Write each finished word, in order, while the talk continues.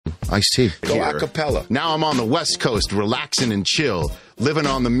Iced tea. Go a cappella. Now I'm on the West Coast, relaxing and chill, living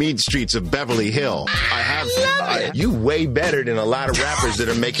on the mean streets of Beverly Hill. You way better than a lot of rappers that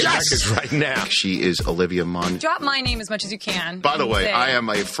are making records right now. She is Olivia Munn. Drop my name as much as you can. By the way, I am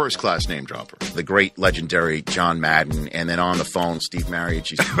a first-class name dropper. The great, legendary John Madden, and then on the phone, Steve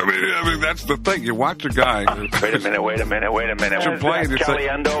Marriott. I mean, that's the thing. You watch a guy. Wait a minute. You're playing. It's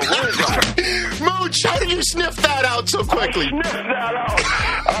Caliendo. Who is that? Mooch, how did you sniff that out so quickly?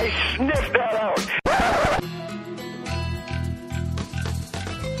 I sniffed that out.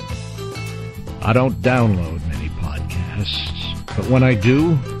 I don't download many podcasts, but when I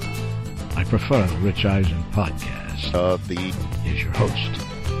do, I prefer the Rich Eisen podcast. Here's your host,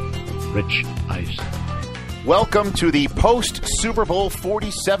 Rich Eisen. Welcome to the post-Super Bowl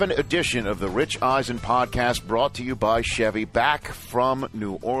 47 edition of the Rich Eisen podcast, brought to you by Chevy, back from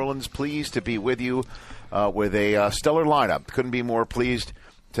New Orleans. Pleased to be with you with a stellar lineup. Couldn't be more pleased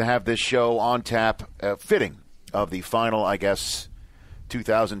to have this show on tap, fitting of the final,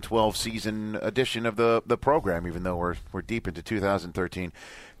 2012 season edition of the program, even though we're deep into 2013.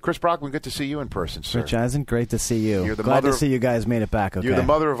 Chris Brockman, good to see you in person, sir. Rich Eisen, great to see you. You're the Glad to see you guys made it back okay. You're the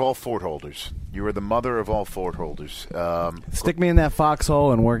mother of all fort holders. You are the mother of all fort holders. Stick me in that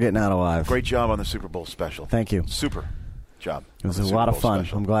foxhole and we're getting out alive. Great job on the Super Bowl special. Thank you. Super job. It was a lot of fun.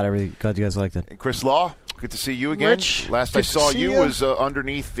 Special. I'm glad you guys liked it. And Chris Law, good to see you again. Rich, last I saw you was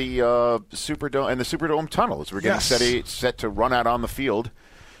underneath the Superdome and the Superdome tunnels. We're getting set to run out on the field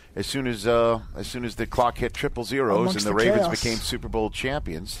as soon as the clock hit 000 and the Ravens became Super Bowl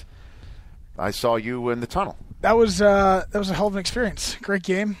champions. I saw you in the tunnel. That was a hell of an experience. Great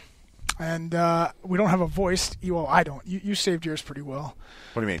game, and we don't have a voice. I don't. You saved yours pretty well.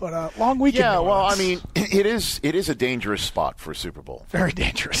 What do you mean? But long weekend. Yeah, well, I mean, it is a dangerous spot for a Super Bowl. Very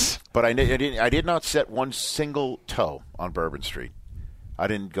dangerous. But I did not set one single toe on Bourbon Street. I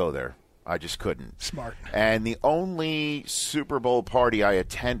didn't go there. I just couldn't. Smart. And the only Super Bowl party I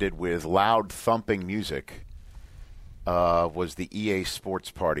attended with loud thumping music was the EA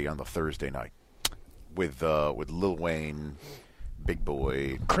Sports party on the Thursday night with Lil Wayne, Big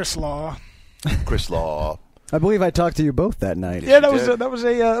Boy, Chris Law. I believe I talked to you both that night. Yeah, that was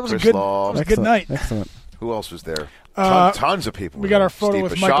a good night. Excellent. Who else was there? Tons of people. We got our photo Steve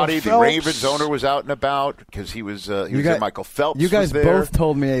with Bisciotti, Michael Phelps. The Ravens owner, was out and about because he was there. Michael Phelps. You guys was there. both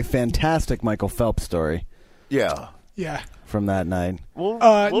told me a fantastic Michael Phelps story. Yeah. From that night. We'll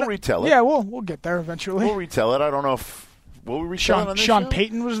retell it. Yeah, we'll get there eventually. We'll retell it. I don't know if will we retell it on this Sean show?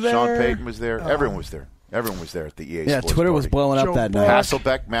 Payton was there. Sean Payton was there. Everyone was there. Everyone was there at the EA Yeah, Sports Twitter party. was blowing up Joe that Buck. night.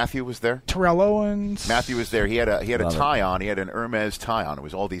 Hasselbeck, Matthew was there. Terrell Owens. Matthew was there. He had a tie on. He had an Hermes tie on. It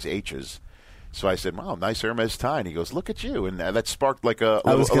was all these H's. So I said, "Wow, nice Hermes tie." And he goes, "Look at you!" And that sparked like a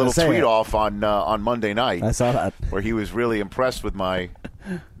little tweet off on Monday night. I saw that, where he was really impressed with my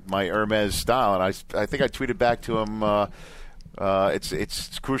Hermes style. And I think I tweeted back to him,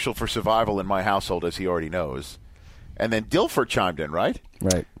 "It's crucial for survival in my household, as he already knows." And then Dilfer chimed in, right?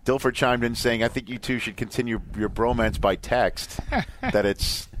 Right. Dilfer chimed in saying, "I think you two should continue your bromance by text. That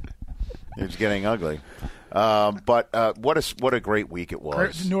it's getting ugly." But what a great week it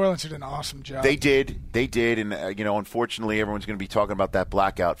was. New Orleans did an awesome job. They did, and unfortunately, everyone's going to be talking about that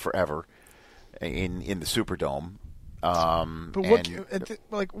blackout forever in the Superdome. But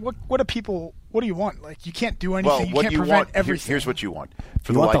what do people? What do you want? Like, you can't do anything. You can't prevent everything. Here's what you want: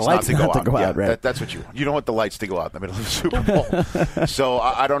 for the lights not to go out. Right? That's what you want. You don't want the lights to go out in the middle of the Super Bowl. So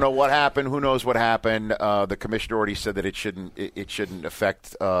I don't know what happened. Who knows what happened? The commissioner already said that it shouldn't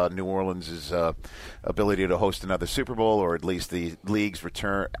affect New Orleans' ability to host another Super Bowl, or at least the league's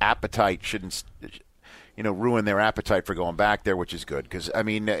return appetite shouldn't. Ruin their appetite for going back there, which is good because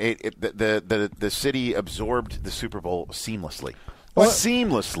the city absorbed the Super Bowl seamlessly.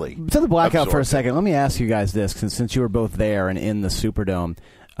 To the blackout for a second, let me ask you guys this, since you were both there and in the Superdome.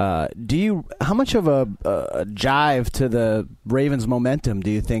 How much of a jive to the Ravens' momentum do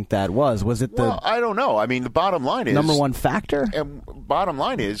you think that was? Was it I don't know. I mean, the bottom line is number one factor. And bottom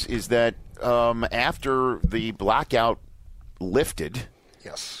line is that after the blackout lifted,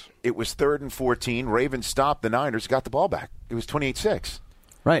 yes. It was 3rd and 14. Ravens stopped the Niners, got the ball back. It was 28-6.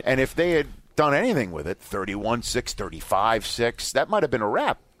 Right. And if they had done anything with it, 31-6, 35-6, that might have been a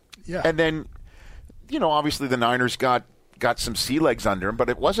wrap. Yeah. And then, obviously the Niners got some sea legs under him, but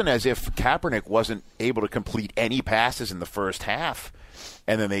it wasn't as if Kaepernick wasn't able to complete any passes in the first half.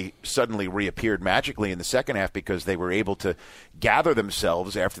 And then they suddenly reappeared magically in the second half because they were able to gather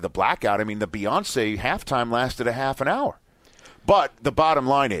themselves after the blackout. I mean, the Beyonce halftime lasted a half an hour. But the bottom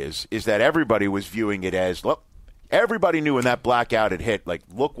line is that everybody was viewing it as, look, Everybody knew when that blackout had hit, like,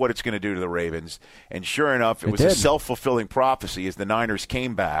 look what it's going to do to the Ravens. And sure enough, it was a self-fulfilling prophecy as the Niners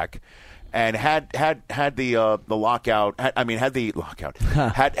came back and had the lockout. Had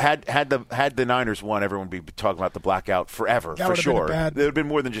the Niners won, everyone would be talking about the blackout forever, for sure. There would have been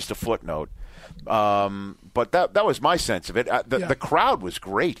more than just a footnote. But that was my sense of it. The crowd was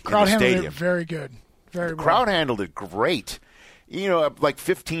great in the stadium. Handled it very good. Very well. Crowd handled it great. You know, like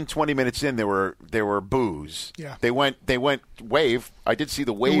 15, 20 minutes in, there were boos. Yeah. They went wave. I did see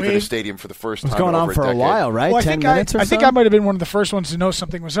the wave in the stadium for the first time. It was going on for a while, right? Well, 10 minutes or so? I think I might have been one of the first ones to know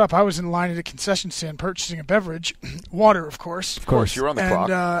something was up. I was in line at a concession stand purchasing a beverage, water, of course. Of course, you're on the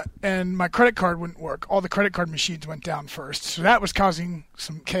clock. And my credit card wouldn't work. All the credit card machines went down first, so that was causing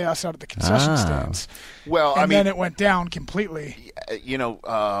some chaos out at the concession stands. Well, then it went down completely. You know,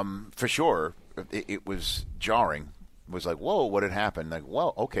 for sure, it was jarring. It was like, whoa, what had happened? Like,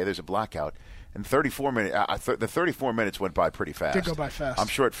 well, okay, there's a blackout. And 34 minutes, the 34 minutes went by pretty fast. Did go by fast. I'm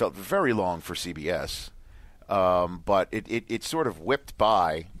sure it felt very long for CBS, but it sort of whipped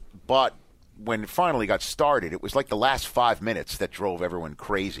by. But when it finally got started, it was like the last 5 minutes that drove everyone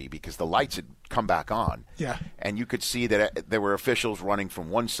crazy because the lights had come back on. Yeah. And you could see that there were officials running from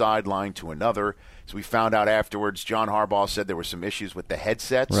one sideline to another. So we found out afterwards, John Harbaugh said there were some issues with the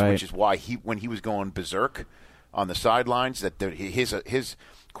headsets, which is why when he was going berserk on the sidelines, that his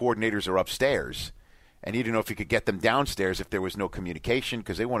coordinators are upstairs, and he didn't know if he could get them downstairs if there was no communication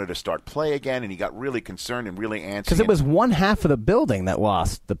because they wanted to start play again, and he got really concerned and really antsy. Because it was one half of the building that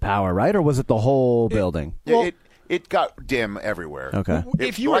lost the power, right? Or was it the whole building? It got dim everywhere. Okay.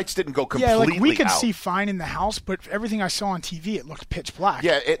 If lights didn't go completely out. Yeah, like we could see fine in the house, but everything I saw on TV, it looked pitch black.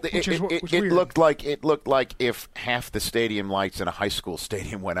 Yeah, it looked like if half the stadium lights in a high school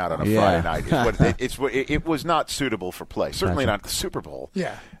stadium went out on a Friday night. It was not suitable for play. Certainly not the Super Bowl.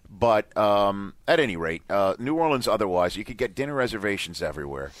 Yeah. But at any rate, New Orleans otherwise, you could get dinner reservations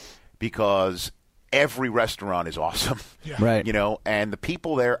everywhere because every restaurant is awesome. Yeah. Right. You know, and the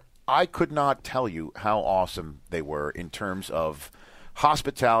people there, I could not tell you how awesome they were in terms of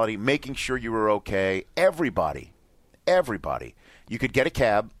hospitality, making sure you were okay. Everybody. You could get a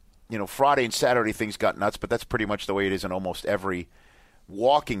cab. You know, Friday and Saturday things got nuts, but that's pretty much the way it is in almost every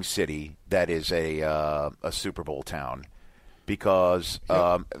walking city that is a Super Bowl town. Because,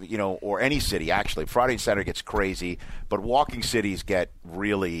 or any city, actually. Friday and Saturday gets crazy, but walking cities get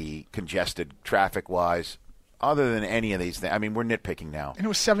really congested traffic-wise. Other than any of these things, I mean, we're nitpicking now. And it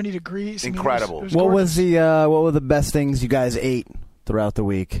was 70 degrees. Incredible. What were the best things you guys ate throughout the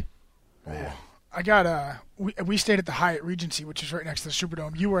week? I got we stayed at the Hyatt Regency, which is right next to the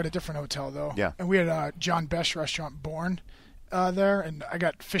Superdome. You were at a different hotel though. Yeah. And we had John Best restaurant Bourne there, and I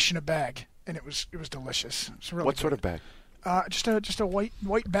got fish in a bag, and it was delicious. It's really what good. Sort of bag? Just a white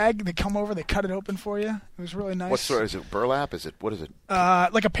bag. They come over, they cut it open for you. It was really nice. What sort? Is it burlap? What is it?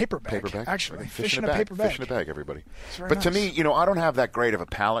 Like a paper bag. Paper bag, actually. Fish in a paper bag. Fish in a bag, everybody. But nice. To me, I don't have that great of a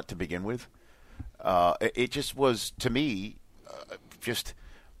palate to begin with. It just was, to me,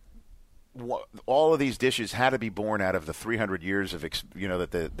 all of these dishes had to be born out of the 300 years of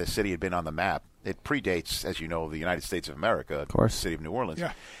that the city had been on the map. It predates, as you know, the United States of America, of course, the city of New Orleans.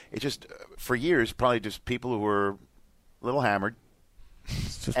 Yeah. It just for years probably just people who were a little hammered.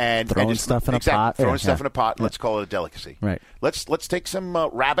 Just and throwing stuff in a pot. Throwing stuff in a pot. Let's call it a delicacy. Right. Let's take some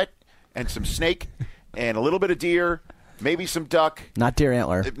rabbit and some snake and a little bit of deer, maybe some duck. Not deer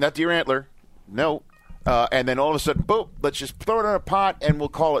antler. Not deer antler. No. And then all of a sudden, boom, let's just throw it in a pot and we'll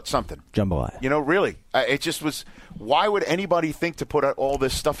call it something. Jambalaya. Really. It just was, why would anybody think to put all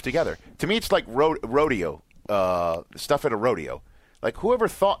this stuff together? To me, it's like rodeo, stuff at a rodeo. Like, whoever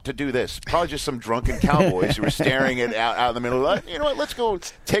thought to do this? Probably just some drunken cowboys who were staring it out in the middle. You know what? Let's go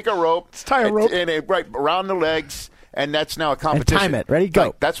take a rope. Let's tie a rope. Right around the legs, and that's now a competition. And time it. Ready,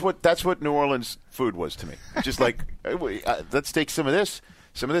 go. Like, that's what New Orleans food was to me. Just like, let's take some of this,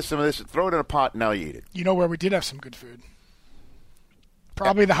 throw it in a pot, and now you eat it. You know where we did have some good food?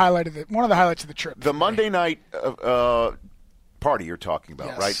 Probably one of the highlights of the trip. The Monday night party you're talking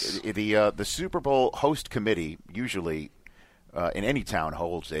about, yes. Right? The Super Bowl host committee usually in any town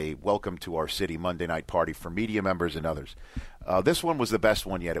holds a welcome to our city Monday night party for media members and others. This one was the best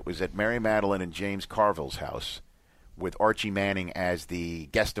one yet. It was at Mary Madeline and James Carville's house with Archie Manning as the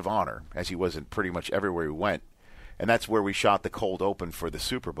guest of honor, as he was in pretty much everywhere we went. And that's where we shot the cold open for the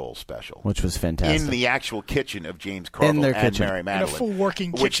Super Bowl special. Which was fantastic. In the actual kitchen of James Carville and Mary Madeline. In a full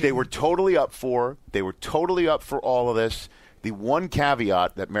working kitchen. Which they were totally up for. They were totally up for all of this. The one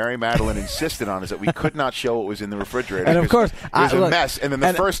caveat that Mary Madeline insisted on is that we could not show what was in the refrigerator. And of course, it was a mess. And then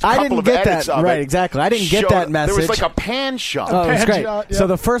the first couple didn't of get edits that, of right, it exactly. I didn't get that message. There was like a pan shot. Oh, it was great. Shot, yep. So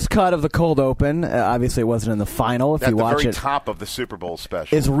the first cut of the cold open, obviously it wasn't in the final. If At you the watch very it, top of the Super Bowl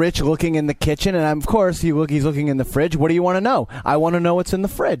special. is Rich looking in the kitchen, and of course he's looking in the fridge. What do you want to know? I want to know what's in the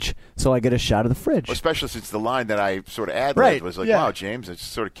fridge. So I get a shot of the fridge. Especially since the line that I sort of ad-libbed Right, was like, yeah. wow, James, it's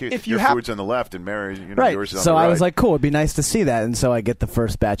sort of cute. If Your you have- food's on the left and Mary's, Right. yours is on So the right. I was like, cool, it'd be nice to see that. And so I get the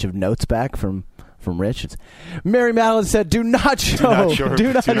first batch of notes back from Rich. It's, Mary Madeline said, do not show her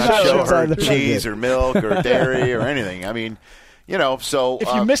the cheese or milk or dairy or anything. I mean, so...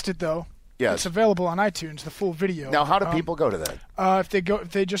 If you missed it, though, yes. it's available on iTunes, the full video. Now, how do people go to that?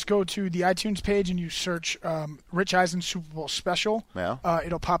 If they just go to the iTunes page and you search Rich Eisen Super Bowl Special,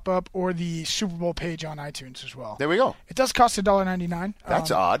 it'll pop up, or the Super Bowl page on iTunes as well. There we go. It does cost $1.99.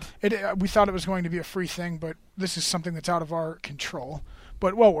 That's odd. We thought it was going to be a free thing, but this is something that's out of our control.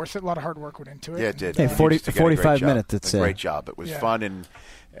 But well worth it. A lot of hard work went into it. Yeah, it did. Hey, 45 minutes. It's a great job. It was fun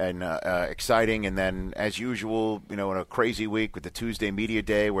and exciting. And then, as usual, in a crazy week with the Tuesday Media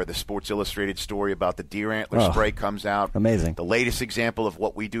Day, where the Sports Illustrated story about the deer antler spray comes out. Amazing. The latest example of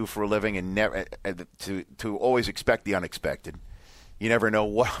what we do for a living, and never to always expect the unexpected. You never know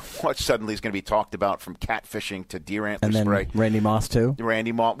what suddenly is going to be talked about, from catfishing to deer antler spray. And then Randy Moss too.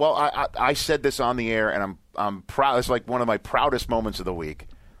 Randy Moss. Well, I said this on the air, and I'm proud. It's like one of my proudest moments of the week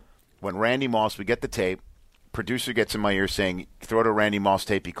when Randy Moss. We get the tape. Producer gets in my ear saying, "Throw to Randy Moss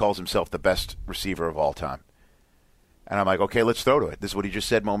tape. He calls himself the best receiver of all time." And I'm like, "Okay, let's throw to it." This is what he just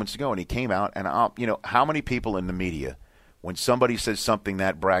said moments ago, and he came out. And how many people in the media, when somebody says something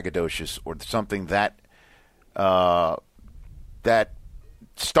that braggadocious or something that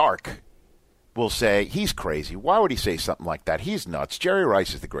stark, will say, he's crazy. Why would he say something like that? He's nuts. Jerry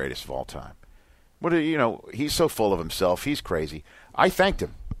Rice is the greatest of all time. He's so full of himself. He's crazy. I thanked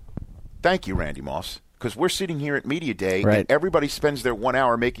him. Thank you, Randy Moss. Because we're sitting here at Media Day, right, and everybody spends their 1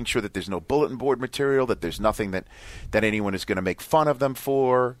 hour making sure that there's no bulletin board material, that there's nothing that anyone is going to make fun of them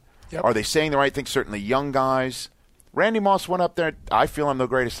for. Yep. Are they saying the right thing? Certainly young guys. Randy Moss went up there. I feel I'm the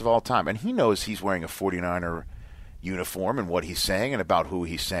greatest of all time. And he knows he's wearing a 49er uniform and what he's saying and about who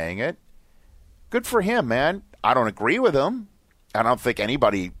he's saying it. Good for him, man. I don't agree with him. I don't think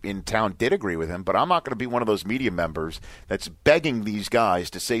anybody in town did agree with him, but I'm not going to be one of those media members that's begging these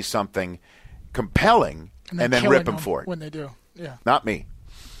guys to say something compelling and then rip them for it. When they do, yeah. Not me.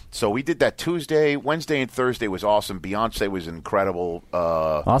 So we did that Tuesday. Wednesday and Thursday was awesome. Beyonce was incredible.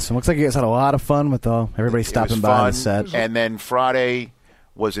 Awesome. Looks like you guys had a lot of fun with everybody stopping by the set. And then Friday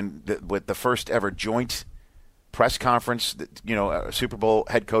was with the first ever joint press conference. Super Bowl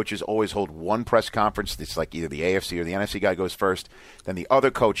head coaches always hold one press conference. It's like either the AFC or the NFC guy goes first. Then the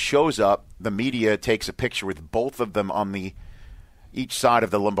other coach shows up. The media takes a picture with both of them on each side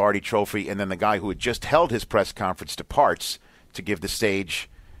of the Lombardi Trophy, and then the guy who had just held his press conference departs to give the stage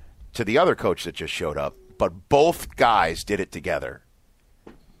to the other coach that just showed up. But both guys did it together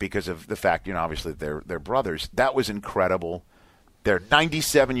because of the fact, obviously they're brothers. That was incredible. Their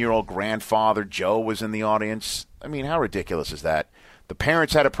 97-year-old grandfather, Joe, was in the audience. I mean, how ridiculous is that? The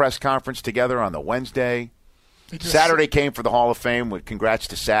parents had a press conference together on the Wednesday. Saturday came for the Hall of Fame with congrats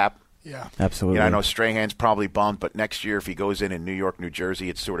to Sapp. Yeah, absolutely. I know Strahan's probably bummed, but next year if he goes in New York, New Jersey,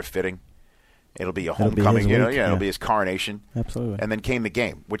 it's sort of fitting. It'll be a homecoming, it'll be his coronation. Absolutely. And then came the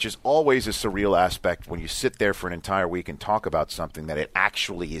game, which is always a surreal aspect when you sit there for an entire week and talk about something that it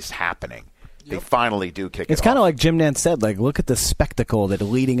actually is happening. Yep. They finally do kick it off. It's kind of like Jim Nantz said, look at the spectacle that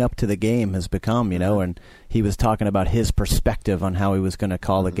leading up to the game has become, and he was talking about his perspective on how he was going to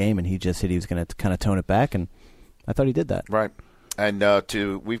call the game, and he just said he was going to kind of tone it back, and I thought he did that. Right. And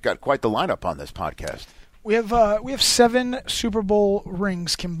we've got quite the lineup on this podcast. We have 7 Super Bowl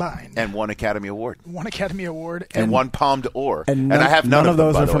rings combined, and 1 Academy Award, and 1 Palme d'Or, and I have none of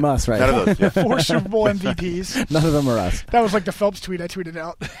those are from way. us, right? None of those. Yeah. 4 Super Bowl MVPs. None of them are us. That was like the Phelps tweet I tweeted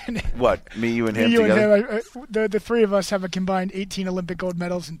out. What? Me, you, and him you together? And him, the 3 of us have a combined 18 Olympic gold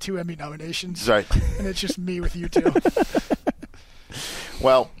medals and 2 Emmy nominations. Right. And it's just me with you two.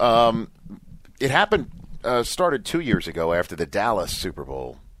 Well, it happened. Started 2 years ago after the Dallas Super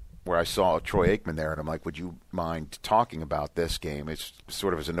Bowl, where I saw Troy Aikman there, and I'm like, would you mind talking about this game? It's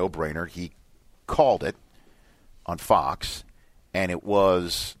sort of as a no-brainer. He called it on Fox, and it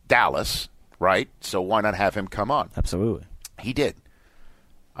was Dallas, right? So why not have him come on? Absolutely. He did.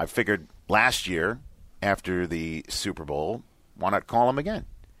 I figured last year, after the Super Bowl, why not call him again?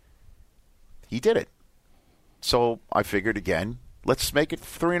 He did it. So I figured again, let's make it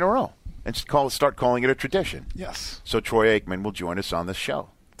 3 in a row and start calling it a tradition. Yes. So Troy Aikman will join us on this show.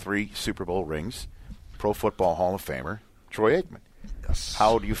 3 Super Bowl rings, Pro Football Hall of Famer, Troy Aikman. Yes.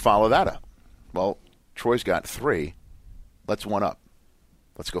 How do you follow that up? Well, Troy's got 3. Let's one up.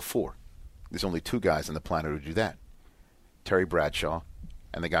 Let's go 4. There's only 2 guys on the planet who do that. Terry Bradshaw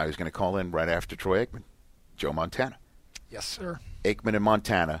and the guy who's going to call in right after Troy Aikman, Joe Montana. Yes, sir. Aikman and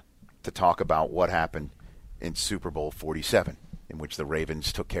Montana to talk about what happened in Super Bowl 47, in which the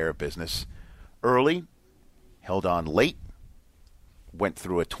Ravens took care of business early, held on late, went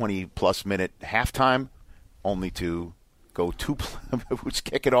through a 20-plus minute halftime, only to go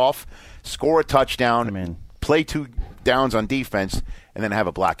kick it off, score a touchdown, play 2 downs on defense, and then have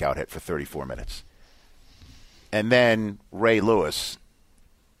a blackout hit for 34 minutes. And then Ray Lewis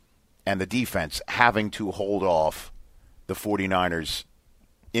and the defense having to hold off the 49ers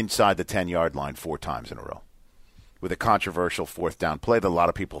inside the 10-yard line 4 times in a row with a controversial 4th down play that a lot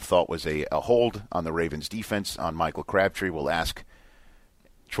of people thought was a hold on the Ravens defense on Michael Crabtree. We'll ask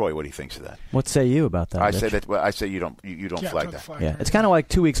Troy what he thinks of that. What say you about that? I say you don't flag that. Yeah, it's kind of like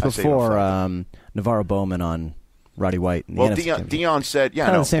 2 weeks before Navarro Bowman on Roddy White. Well, Deion said,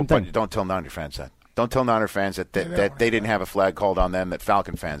 the same thing. But don't tell Niner fans that. Don't tell Niner fans that they didn't have a flag called on them that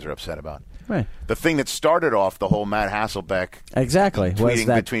Falcon fans are upset about. Right. The thing that started off the whole Matt Hasselbeck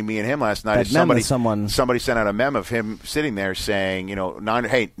tweeting between me and him last night is somebody sent out a meme of him sitting there saying,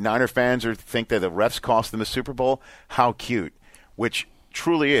 Niner fans think that the refs cost them the Super Bowl. How cute. Which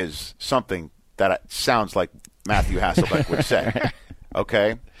truly is something that sounds like Matthew Hasselbeck would say.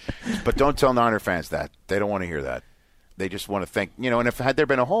 Okay? But don't tell Niner fans that. They don't want to hear that. They just want to think, and if had there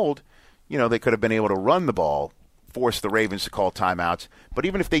been a hold, they could have been able to run the ball, force the Ravens to call timeouts. But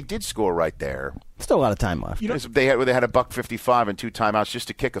even if they did score right there, still a lot of time left. They had a $1.55 and 2 timeouts just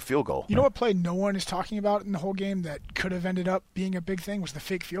to kick a field goal. You know what play no one is talking about in the whole game that could have ended up being a big thing was the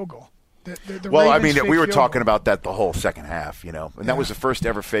fake field goal. We were talking about that the whole second half, and that was the first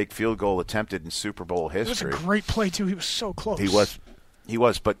ever fake field goal attempted in Super Bowl history. It was a great play too. He was so close. He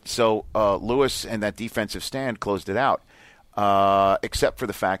was. But so Lewis and that defensive stand closed it out, except for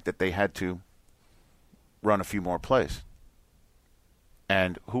the fact that they had to run a few more plays.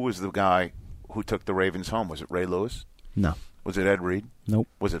 And who was the guy who took the Ravens home? Was it Ray Lewis? No. Was it Ed Reed? Nope.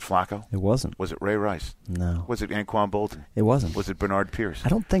 Was it Flacco? It wasn't. Was it Ray Rice? No. Was it Anquan Bolton? It wasn't. Was it Bernard Pierce? I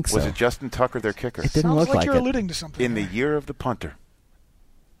don't think so. Was it Justin Tucker, their kicker? It didn't look like you're it. alluding to something. In the year of the punter.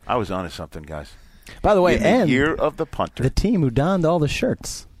 I was onto something, guys. By the way, in the year of the punter. The team who donned all the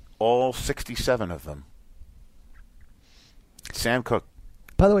shirts. All 67 of them. Sam Cook.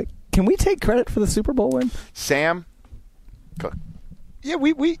 By the way, can we take credit for the Super Bowl win? Sam Cook. Yeah,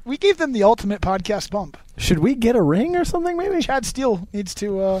 we gave them the ultimate podcast bump. Should we get a ring or something, maybe? Chad Steele needs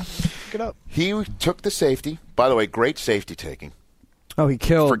to pick it up. He took the safety. By the way, great safety taking. Oh, he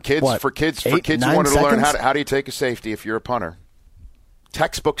killed for kids who wanted to learn how do you take a safety if you're a punter.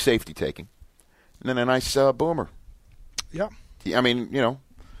 Textbook safety taking. And then a nice boomer. Yeah. I mean,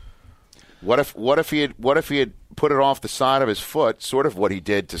 what if he had put it off the side of his foot, sort of what he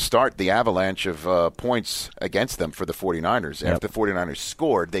did to start the avalanche of points against them for the 49ers. Yep. After the 49ers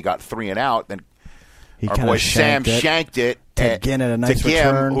scored, they got 3 and out. Then our boy Sam shanked it to Ginn at a nice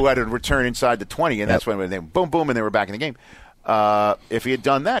return, who had a return inside the 20, and that's when they boom, boom, and they were back in the game. If he had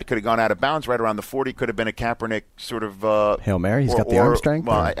done that, could have gone out of bounds right around the 40. Could have been a Kaepernick sort of Hail Mary. He's got the arm strength.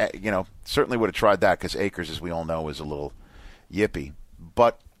 Well, certainly would have tried that because Akers, as we all know, is a little yippy.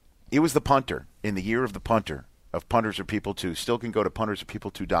 But it was the punter in the year of the punter. Of Punters Are People Too. Still can go to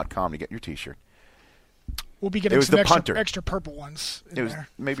puntersarpeople2.com to get your T-shirt. We'll be getting some extra purple ones in there.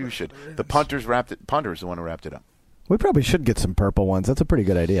 Maybe we should. The Punters wrapped it. Punter is the one who wrapped it up. We probably should get some purple ones. That's a pretty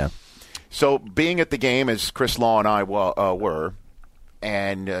good idea. So being at the game, as Chris Law and I were,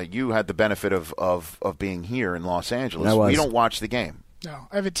 and you had the benefit of being here in Los Angeles, we don't watch the game. No,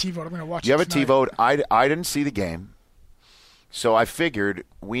 I have a T-vote. I'm going to watch it You have tonight. a T-vote. I didn't see the game, so I figured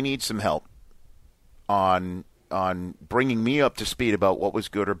we need some help on bringing me up to speed about what was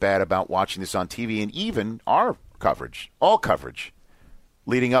good or bad about watching this on TV, and even our coverage, all coverage,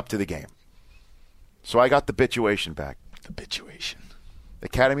 leading up to the game. So I got the bituation back. The bituation.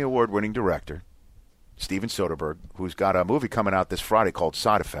 Academy Award-winning director, Steven Soderbergh, who's got a movie coming out this Friday called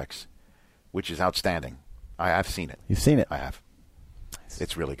Side Effects, which is outstanding. I have seen it. You've seen it? I have. Nice.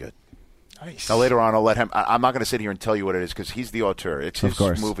 It's really good. Nice. Now, later on, I'll let him – I'm not going to sit here and tell you what it is because he's the auteur. It's his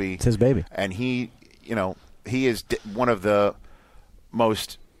movie. It's his baby. And he is one of the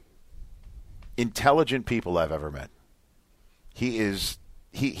most intelligent people I've ever met. He's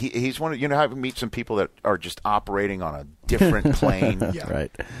one of, how you meet some people that are just operating on a different plane. Yeah.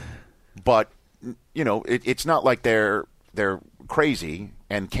 Right. But, it's not like they're crazy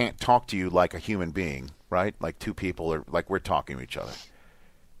and can't talk to you like a human being, right? Like two people are like we're talking to each other.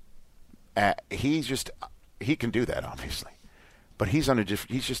 He's just he can do that, obviously. But he's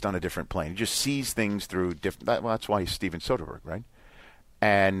just on a different plane. He just sees things through different. That's why he's Steven Soderbergh, right?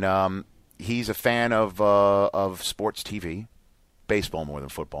 And he's a fan of sports TV, baseball more than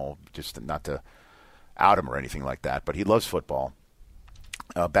football. Just not to out him or anything like that, but he loves football.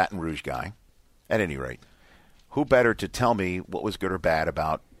 Baton Rouge guy. At any rate, who better to tell me what was good or bad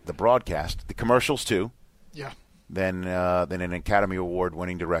about the broadcast, the commercials too? Yeah. Than an Academy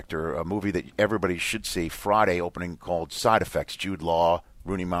Award-winning director, a movie that everybody should see, Friday opening called Side Effects, Jude Law,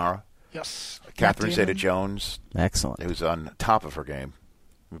 Rooney Mara. Yes. Catherine Zeta-Jones. Excellent. It was on top of her game.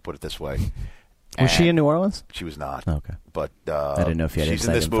 Let me put it this way. Was she in New Orleans? She was not. Oh, okay. But I didn't know if you had she's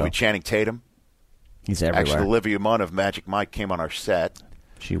in this movie, Channing Tatum. He's everywhere. Actually, Olivia Munn of Magic Mike came on our set.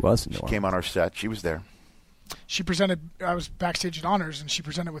 She was in New Orleans. She came on our set. She was there. She presented. I was backstage at Honors, and she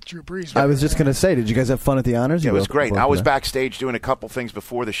presented with Drew Brees. I was just going to say, did you guys have fun at the Honors? Yeah, it was great. I was backstage doing a couple things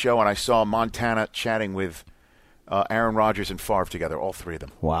before the show, and I saw Montana chatting with Aaron Rodgers and Favre together, all three of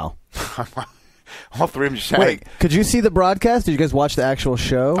them. Wow. All three of them chatting. Wait, could you see the broadcast? Did you guys watch the actual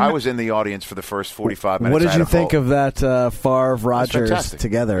show? I was in the audience for the first 45 minutes. What did you think of that Favre-Rodgers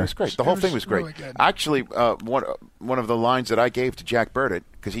together? It was great. The whole thing was great. Really Actually, one of the lines that I gave to Jack Burdett,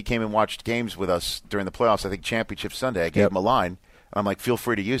 because he came and watched games with us during the playoffs, I think Championship Sunday, I gave him a line, and I'm like, feel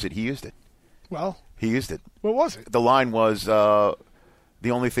free to use it. He used it. Well, he used it. What was it? The line was, the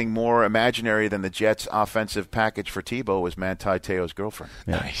only thing more imaginary than the Jets' offensive package for Tebow was Manti Te'o's girlfriend.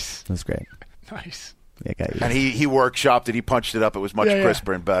 Yeah, nice. That's great. Nice. Yeah, and he workshopped it. He punched it up. It was much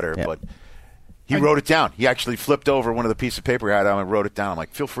crisper and better. Yeah. But he wrote it down. He actually flipped over one of the pieces of paper he had on and wrote it down. I'm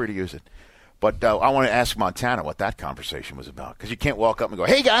like, feel free to use it. But I want to ask Montana what that conversation was about, because you can't walk up and go,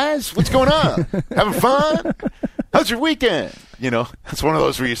 hey, guys, what's going on? Having fun? How's your weekend? You know, it's one of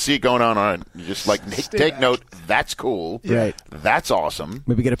those where you see it going on and you just like take note. That's cool. Right. That's awesome.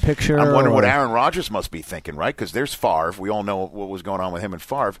 Maybe get a picture. I'm wondering what Aaron Rodgers must be thinking, right? Because there's Favre. We all know what was going on with him and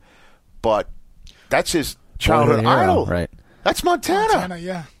Favre. But that's his childhood idol. Right. That's Montana.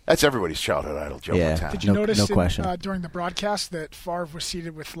 Yeah. That's everybody's childhood idol, Joe Montana. Did you notice question. During the broadcast that Favre was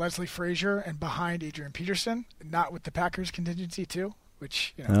seated with Leslie Frazier and behind Adrian Peterson, not with the Packers contingency too?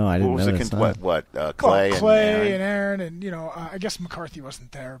 Which, you know. No, I didn't know. Clay and Aaron and, you know, I guess McCarthy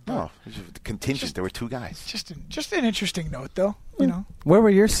wasn't there. But no, contingent. There were two guys. Just an interesting note, though. You know. Where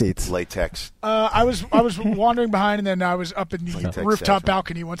were your seats? Latex. I was wandering behind, and then I was up in the rooftop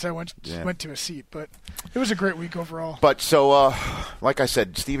balcony once I went to a seat. But it was a great week overall. But so, like I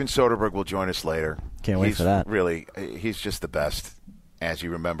said, Steven Soderbergh will join us later. Can't wait for that. Really, he's just the best, as you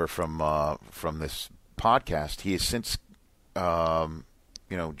remember from this podcast. He has since,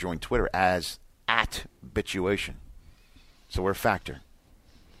 joined Twitter as @Bituation. So we're a factor,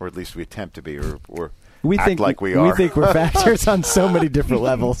 or at least we attempt to be, or we act think like we are. We think we're factors on so many different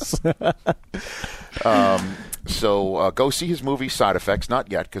levels. So go see his movie Side Effects. Not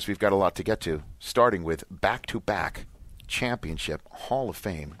yet, because we've got a lot to get to, starting with back-to-back championship Hall of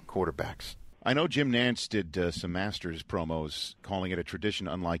Fame quarterbacks. I know Jim Nantz did some Masters promos calling it a tradition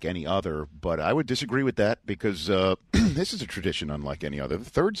unlike any other, but I would disagree with that, because this is a tradition unlike any other. The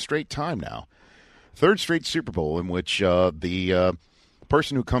third straight time now. Third straight Super Bowl in which the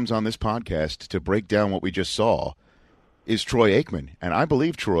person who comes on this podcast to break down what we just saw is Troy Aikman. And I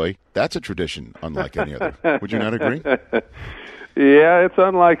believe, Troy, that's a tradition unlike any other. Would you not agree? Yeah, it's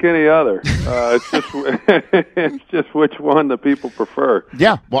unlike any other. It's just which one the people prefer.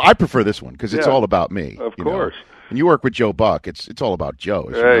 Yeah, well, I prefer this one because it's all about me. Of course. And you work with Joe Buck. It's all about Joe,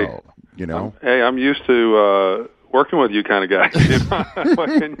 as you know. I'm used to working with you kind of guys. What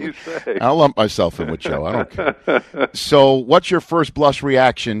can you say? I'll lump myself in with Joe. I don't care. So what's your first blush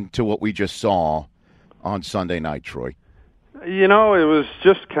reaction to what we just saw on Sunday night, Troy? You know, it was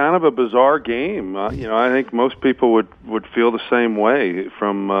just kind of a bizarre game. I think most people would feel the same way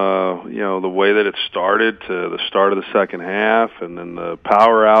from, the way that it started to the start of the second half, and then the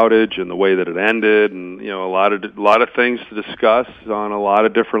power outage and the way that it ended, and, a lot of things to discuss on a lot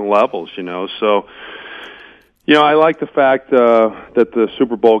of different levels, So, I like the fact that the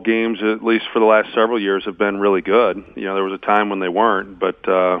Super Bowl games, at least for the last several years, have been really good. There was a time when they weren't, but,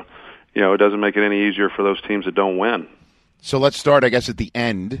 it doesn't make it any easier for those teams that don't win. So let's start, I guess, at the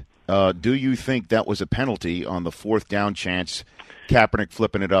end. Do you think that was a penalty on the fourth down chance, Kaepernick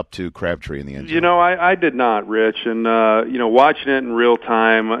flipping it up to Crabtree in the end zone? I did not, Rich. And, watching it in real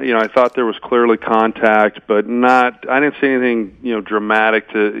time, I thought there was clearly contact, but I didn't see anything,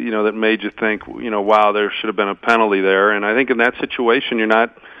 dramatic that made you think, wow, there should have been a penalty there. And I think in that situation,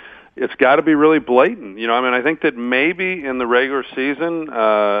 it's got to be really blatant. I think that maybe in the regular season,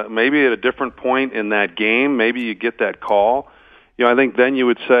 maybe at a different point in that game, maybe you get that call, I think then you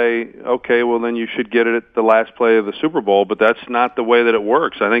would say, okay, well then you should get it at the last play of the Super Bowl, but that's not the way that it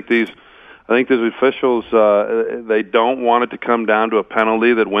works. I think these officials, they don't want it to come down to a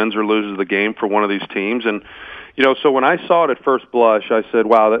penalty that wins or loses the game for one of these teams. And, so when I saw it at first blush, I said,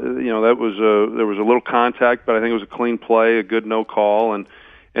 wow, there was a little contact, but I think it was a clean play, a good no call.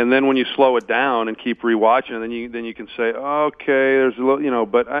 And then when you slow it down and keep rewatching, then you can say, okay, there's a little,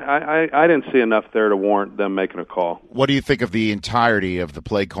 but I didn't see enough there to warrant them making a call. What do you think of the entirety of the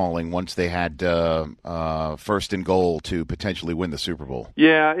play calling once they had first and goal to potentially win the Super Bowl?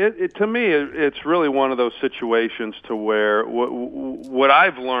 Yeah, to me, it's really one of those situations to where what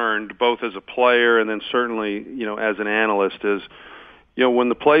I've learned both as a player and then certainly, as an analyst is, when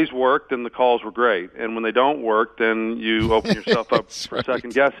the plays work, then the calls were great. And when they don't work, then you open yourself up for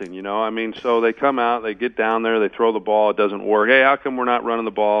second guessing, so they come out, they get down there, they throw the ball, it doesn't work. Hey, how come we're not running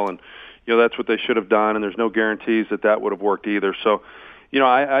the ball? And, that's what they should have done, and there's no guarantees that would have worked either. So,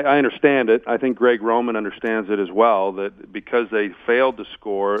 I understand it. I think Greg Roman understands it as well, that because they failed to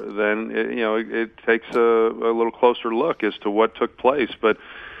score, then, it takes a little closer look as to what took place. But,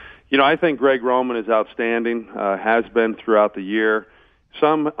 I think Greg Roman is outstanding, has been throughout the year.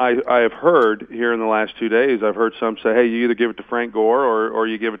 Some I have heard here in the last 2 days, I've heard some say, hey, you either give it to Frank Gore or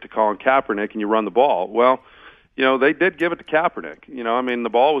you give it to Colin Kaepernick and you run the ball. Well, they did give it to Kaepernick. The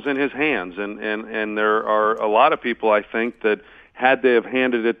ball was in his hands. And there are a lot of people, I think, that had they have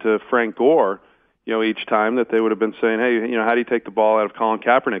handed it to Frank Gore, each time, that they would have been saying, hey, how do you take the ball out of Colin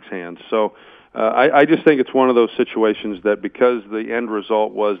Kaepernick's hands? So I just think it's one of those situations that because the end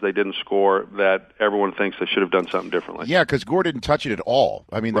result was they didn't score, that everyone thinks they should have done something differently. Yeah, because Gore didn't touch it at all.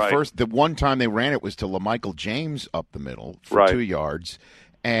 Right. The one time they ran it was to LaMichael James up the middle for 2 yards.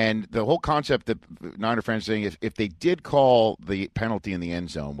 And the whole concept that Niner fans are saying, if they did call the penalty in the end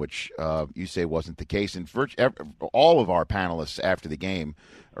zone, which you say wasn't the case, and all of our panelists after the game,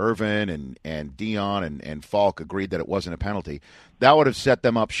 Irvin and Dion and Falk, agreed that it wasn't a penalty, that would have set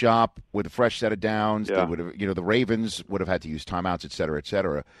them up shop with a fresh set of downs. Yeah. They would have, the Ravens would have had to use timeouts, et cetera, et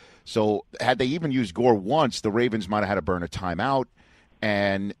cetera. So had they even used Gore once, the Ravens might have had to burn a timeout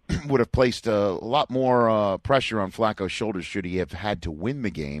and would have placed a lot more pressure on Flacco's shoulders should he have had to win the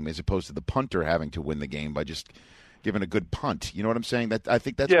game, as opposed to the punter having to win the game by just giving a good punt. You know what I'm saying? I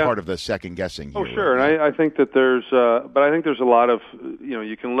think that's part of the second guessing here. Oh, sure. And I think that there's a lot of,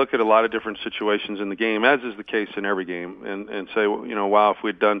 you can look at a lot of different situations in the game, as is the case in every game, and say, wow, if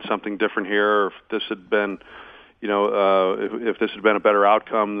we'd done something different here, or if this had been, if this had been a better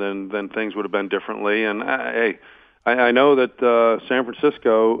outcome, then things would have been differently. And hey, I know that San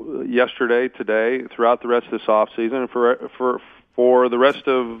Francisco yesterday, today, throughout the rest of this offseason, and for the rest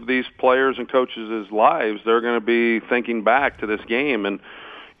of these players and coaches' lives, they're going to be thinking back to this game and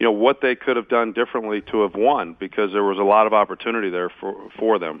what they could have done differently to have won, because there was a lot of opportunity there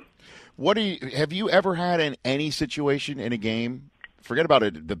for them. Have you ever had in any situation in a game? Forget about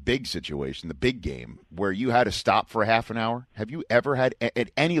the big situation, the big game, where you had to stop for half an hour. Have you ever had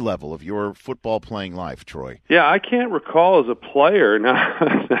at any level of your football playing life, Troy? Yeah, I can't recall as a player.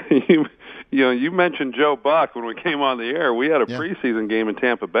 Now, you mentioned Joe Buck when we came on the air. We had a preseason game in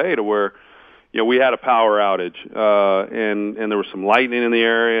Tampa Bay to where, we had a power outage, and there was some lightning in the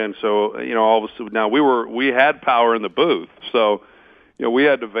area, and so all of a sudden now we had power in the booth, so. We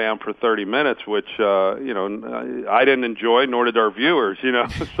had to vamp for 30 minutes, which, I didn't enjoy, nor did our viewers, so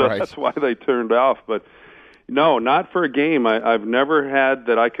right. That's why they turned off. But, no, not for a game. I've never had,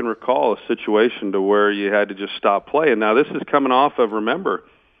 that I can recall, a situation to where you had to just stop playing. Now, this is coming off of, remember,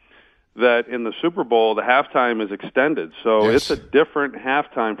 that in the Super Bowl, the halftime is extended. So It's a different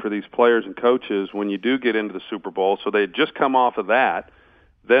halftime for these players and coaches when you do get into the Super Bowl. So they had just come off of that.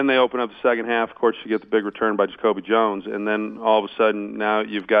 Then they open up the second half. Of course, you get the big return by Jacoby Jones. And then all of a sudden, now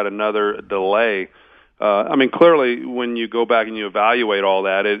you've got another delay. Clearly, when you go back and you evaluate all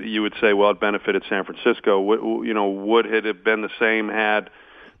that, you would say, well, it benefited San Francisco. Would it have been the same had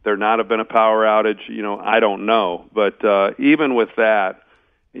there not have been a power outage? I don't know. But even with that,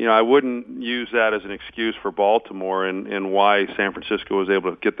 I wouldn't use that as an excuse for Baltimore and why San Francisco was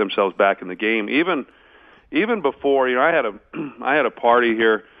able to get themselves back in the game. Even before, I had a party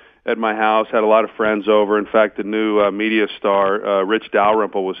here at my house, had a lot of friends over. In fact, the new media star, Rich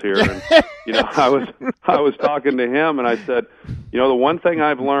Dalrymple, was here, and I was talking to him, and I said, the one thing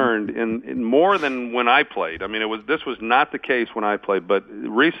I've learned in more than when I played. This was not the case when I played, but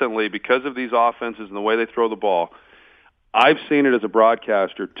recently, because of these offenses and the way they throw the ball, I've seen it as a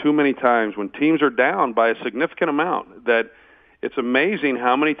broadcaster too many times when teams are down by a significant amount that. It's amazing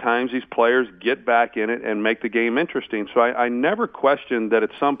how many times these players get back in it and make the game interesting. So I never questioned that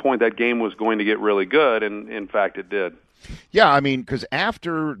at some point that game was going to get really good, and in fact it did. Yeah, I mean, because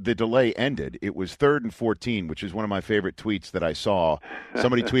after the delay ended, it was 3rd and 14, which is one of my favorite tweets that I saw.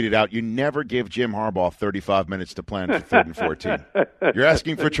 Somebody tweeted out, "You never give Jim Harbaugh 35 minutes to plan for 3rd and 14. You're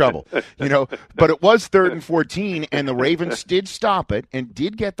asking for trouble." But it was 3rd and 14, and the Ravens did stop it and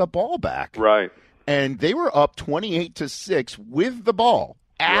did get the ball back. Right. And they were up 28-6 with the ball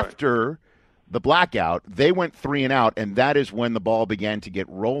after the blackout. They went 3 and out, and that is when the ball began to get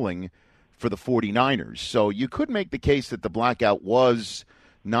rolling for the 49ers. So you could make the case that the blackout was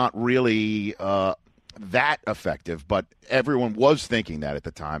not really that effective, but everyone was thinking that at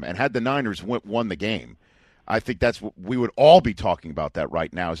the time. And had the Niners won the game, I think that's what we would all be talking about that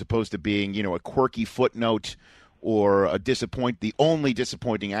right now, as opposed to being, a quirky footnote or the only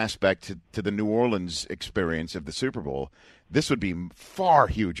disappointing aspect to the New Orleans experience of the Super Bowl. This would be far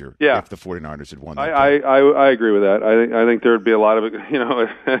huger if the 49ers had won that game. I agree with that. I think there would be a lot of,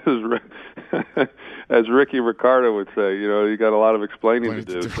 as Ricky Ricardo would say, you got a lot of explaining to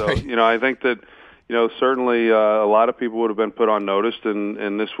do. So, I think that, certainly a lot of people would have been put on notice,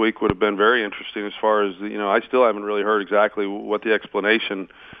 and this week would have been very interesting as far as, I still haven't really heard exactly what the explanation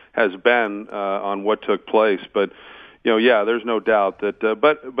has been on what took place. But, there's no doubt that.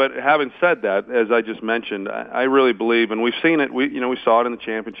 But having said that, as I just mentioned, I really believe, and we've seen it. We saw it in the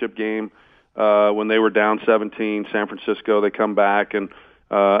championship game when they were down 17. San Francisco, they come back, and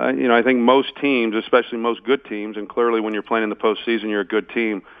I think most teams, especially most good teams, and clearly when you're playing in the postseason, you're a good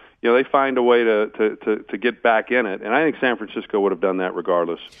team. They find a way to get back in it, and I think San Francisco would have done that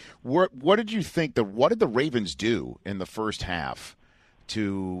regardless. What did you think? What did the Ravens do in the first half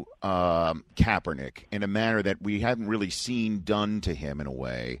to Kaepernick in a manner that we hadn't really seen done to him in a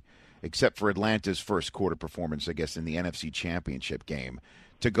way, except for Atlanta's first quarter performance, I guess, in the NFC Championship game,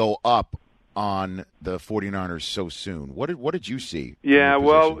 to go up on the 49ers so soon? What did you see? Yeah,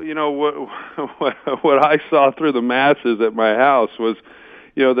 well, what I saw through the masses at my house was,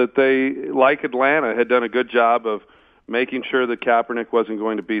 that they, like Atlanta, had done a good job of making sure that Kaepernick wasn't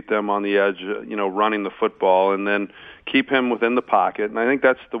going to beat them on the edge, running the football, and then keep him within the pocket. And I think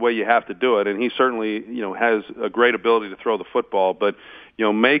that's the way you have to do it. And he certainly, has a great ability to throw the football, but,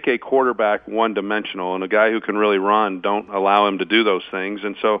 make a quarterback one-dimensional, and a guy who can really run, don't allow him to do those things.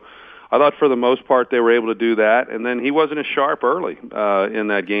 And so I thought for the most part they were able to do that. And then he wasn't as sharp early in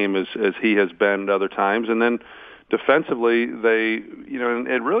that game as he has been at other times. And then defensively, they, and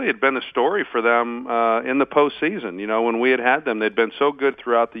it really had been the story for them in the postseason. When we had them, they'd been so good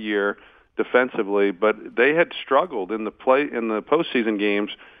throughout the year defensively, but they had struggled in the postseason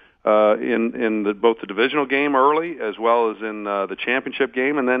games in both the divisional game early as well as in the championship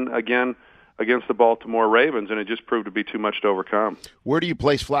game, and then again against the Baltimore Ravens, and it just proved to be too much to overcome. Where do you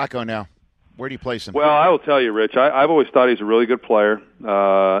place Flacco now? Where do you place him? Well, I will tell you, Rich, I've always thought he's a really good player.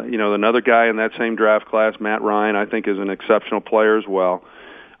 Another guy in that same draft class, Matt Ryan, I think is an exceptional player as well.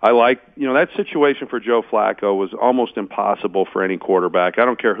 I like, that situation for Joe Flacco was almost impossible for any quarterback. I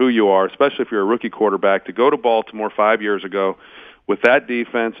don't care who you are, especially if you're a rookie quarterback, to go to Baltimore 5 years ago with that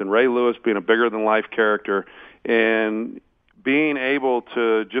defense and Ray Lewis being a bigger-than-life character and being able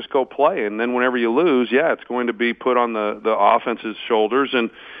to just go play. And then whenever you lose, it's going to be put on the offense's shoulders. And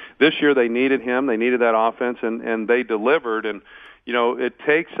this year they needed him. They needed that offense, and they delivered. And, it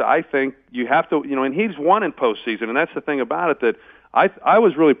takes, I think, you have to, and he's won in postseason. And that's the thing about it, that I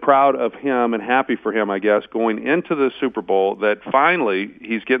was really proud of him and happy for him, I guess, going into the Super Bowl, that finally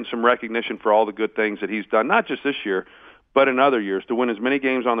he's getting some recognition for all the good things that he's done, not just this year, but in other years, to win as many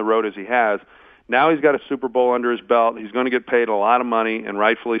games on the road as he has. Now he's got a Super Bowl under his belt. He's going to get paid a lot of money, and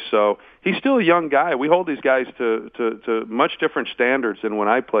rightfully so. He's still a young guy. We hold these guys to much different standards than when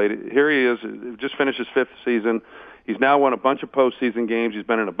I played. Here he is, just finished his 5th season. He's now won a bunch of postseason games. He's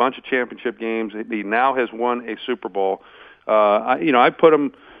been in a bunch of championship games. He now has won a Super Bowl. I put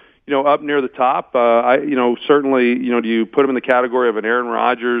him, up near the top. Certainly, do you put him in the category of an Aaron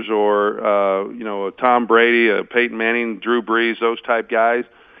Rodgers or, a Tom Brady, a Peyton Manning, Drew Brees, those type guys?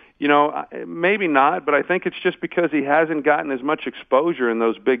 Maybe not, but I think it's just because he hasn't gotten as much exposure in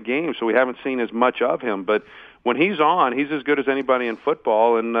those big games, so we haven't seen as much of him. But when he's on, he's as good as anybody in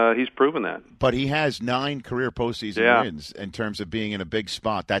football, and he's proven that. But he has 9 career postseason wins in terms of being in a big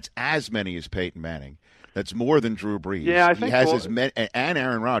spot. That's as many as Peyton Manning. That's more than Drew Brees. Yeah, I think he has as many, and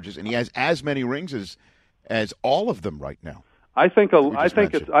Aaron Rodgers, and he has as many rings as all of them right now. I think a lot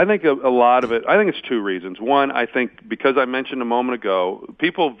of it. I think it's 2 reasons. One, I think because I mentioned a moment ago,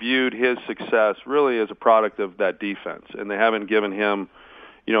 people viewed his success really as a product of that defense, and they haven't given him,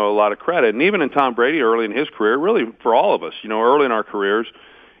 a lot of credit. And even in Tom Brady early in his career, really for all of us, early in our careers,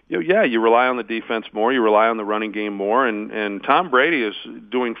 you rely on the defense more, you rely on the running game more, and Tom Brady is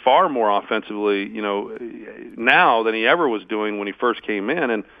doing far more offensively, now than he ever was doing when he first came in,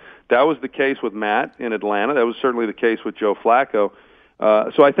 and that was the case with Matt in Atlanta. That was certainly the case with Joe Flacco.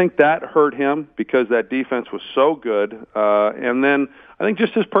 So I think that hurt him because that defense was so good. And then I think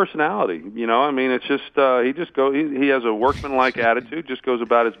just his personality, I mean, it's just, he has a workmanlike attitude, just goes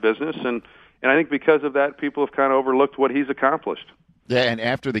about his business. And I think because of that, people have kind of overlooked what he's accomplished. Yeah. And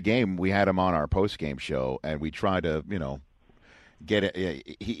after the game, we had him on our post-game show and we tried to, get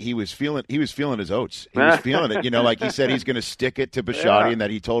it. He was feeling his oats. He was feeling it, like he said, he's going to stick it to Bisciotti and that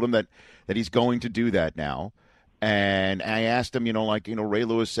he told him that he's going to do that now. And I asked him, Ray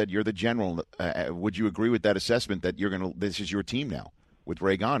Lewis said, you're the general. Would you agree with that assessment that this is your team now with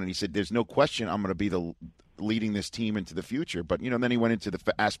Ray gone? And he said, there's no question I'm going to be leading this team into the future. But, then he went into the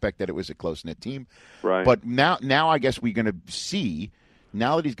aspect that it was a close-knit team. Right. But now I guess we're going to see,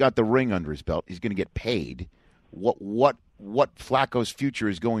 now that he's got the ring under his belt, he's going to get paid. What Flacco's future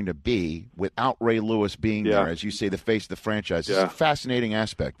is going to be without Ray Lewis being there, as you say, the face of the franchise. It's a fascinating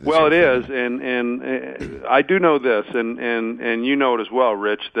aspect. Well, it is, and I do know this, and you know it as well,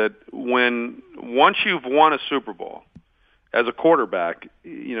 Rich, that once you've won a Super Bowl as a quarterback,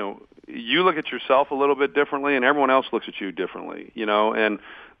 you look at yourself a little bit differently, and everyone else looks at you differently, and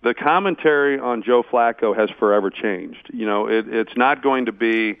the commentary on Joe Flacco has forever changed. It's not going to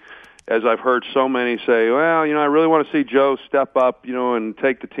be, as I've heard so many say, well, I really want to see Joe step up, and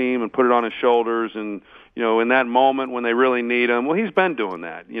take the team and put it on his shoulders and, in that moment when they really need him. Well, he's been doing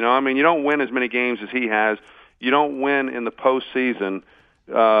that. You don't win as many games as he has. You don't win in the postseason,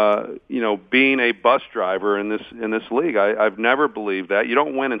 being a bus driver in this league. I've never believed that. You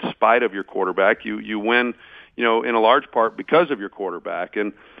don't win in spite of your quarterback. You win, in a large part because of your quarterback.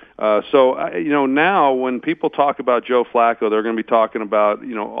 And now when people talk about Joe Flacco, they're going to be talking about,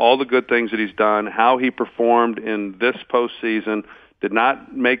 all the good things that he's done, how he performed in this postseason, did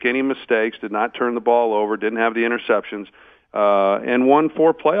not make any mistakes, did not turn the ball over, didn't have the interceptions, and won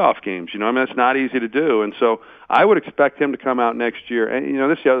 4 playoff games. It's not easy to do. And so I would expect him to come out next year. And,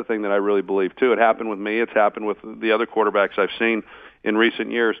 this is the other thing that I really believe, too. It happened with me. It's happened with the other quarterbacks I've seen in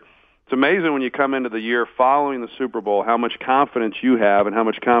recent years. It's amazing when you come into the year following the Super Bowl how much confidence you have and how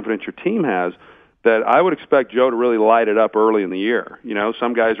much confidence your team has, that I would expect Joe to really light it up early in the year.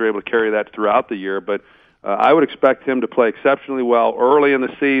 Some guys are able to carry that throughout the year, but I would expect him to play exceptionally well early in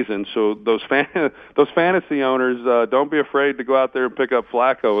the season. So those fantasy owners, don't be afraid to go out there and pick up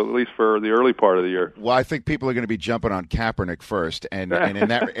Flacco, at least for the early part of the year. Well, I think people are going to be jumping on Kaepernick first, and in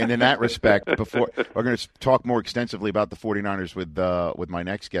that respect, before we're going to talk more extensively about the 49ers with my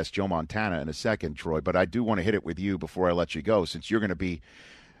next guest, Joe Montana, in a second, Troy. But I do want to hit it with you before I let you go, since you're going to be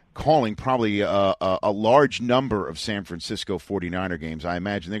calling probably a large number of San Francisco 49er games. I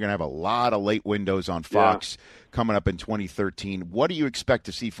imagine they're going to have a lot of late windows on Fox coming up in 2013. What do you expect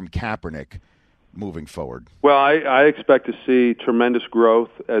to see from Kaepernick moving forward? Well, I expect to see tremendous growth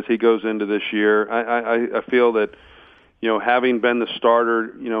as he goes into this year. I feel that, having been the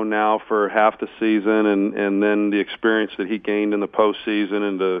starter, now for half the season and then the experience that he gained in the postseason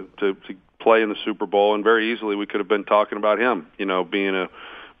and to play in the Super Bowl, and very easily we could have been talking about him,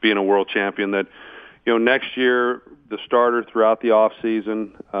 being a world champion, that, next year, the starter throughout the off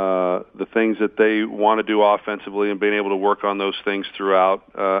season, the things that they want to do offensively and being able to work on those things throughout,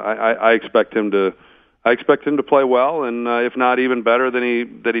 I expect him to play well, and if not even better than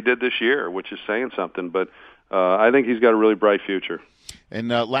he did this year, which is saying something. But I think he's got a really bright future. And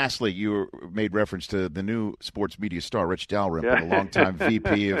lastly, you made reference to the new sports media star, Rich Dalrymple, a longtime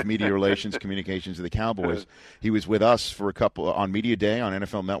VP of Media Relations Communications of the Cowboys. He was with us for a couple on Media Day on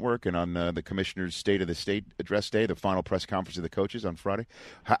NFL Network and on the Commissioner's State of the State Address Day, the final press conference of the coaches on Friday.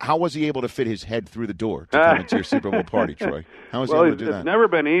 How was he able to fit his head through the door to come into your Super Bowl party, Troy? How was he able to do that? It's never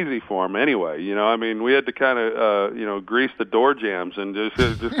been easy for him anyway. We had to kind of, grease the door jams and just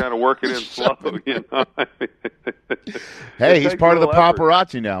kind of work it in slow, Hey, he's part of the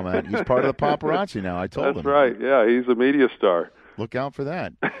paparazzi now, man. He's part of the paparazzi now. I told him. That's right. Yeah, he's a media star. Look out for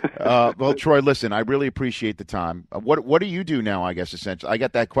that. Well, Troy, listen, I really appreciate the time. What do you do now, I guess, essentially? I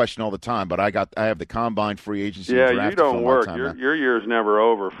get that question all the time, but I have the combine, free agency, and draft. You don't work. Your year's never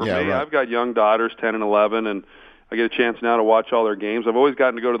over. For me, right. I've got young daughters, 10 and 11, and I get a chance now to watch all their games. I've always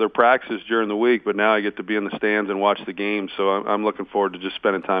gotten to go to their practices during the week, but now I get to be in the stands and watch the games. So I'm looking forward to just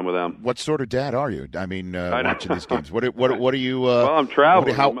spending time with them. What sort of dad are you? I mean, watching these games. What are you? Well, I'm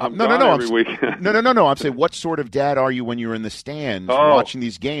traveling. Every weekend. No. I'm saying, what sort of dad are you when you're in the stands watching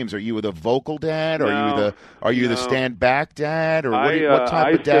these games? Are you the vocal dad? Are you the stand back dad? Or what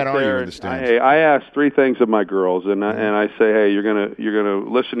type of dad are you in the stands? I ask 3 things of my girls, and I say, hey, you're gonna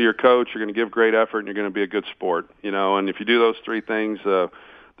listen to your coach. You're gonna give great effort, and you're gonna be a good sport. And if you do those 3 things, they're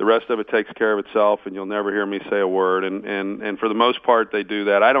the rest of it takes care of itself, and you'll never hear me say a word. And for the most part, they do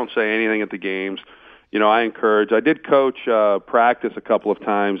that. I don't say anything at the games. I encourage. I did coach practice a couple of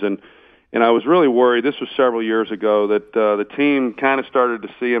times, and I was really worried. This was several years ago that the team kind of started to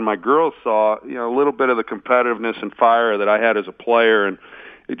see, and my girls saw, a little bit of the competitiveness and fire that I had as a player, and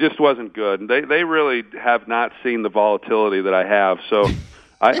it just wasn't good. And they really have not seen the volatility that I have. So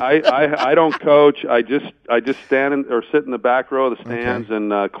I don't coach. I just stand or sit in the back row of the stands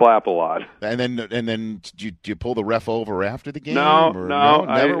and clap a lot. And then do you pull the ref over after the game? No,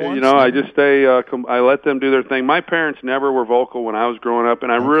 never once? I just stay. I let them do their thing. My parents never were vocal when I was growing up,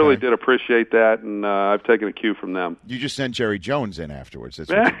 and I really did appreciate that. And I've taken a cue from them. You just send Jerry Jones in afterwards.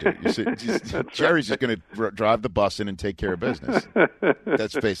 That's what you do. Jerry's just going to drive the bus in and take care of business.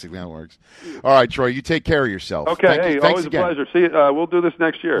 That's basically how it works. All right, Troy, you take care of yourself. Okay, always again. A pleasure. See, we'll do this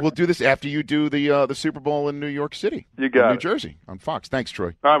next year. We'll do this after you do the Super Bowl in New York City. You got New Jersey on Fox. Thanks,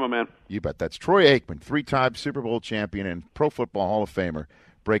 Troy. All right, my man. You bet. That's Troy Aikman, 3-time Super Bowl champion and Pro Football Hall of Famer,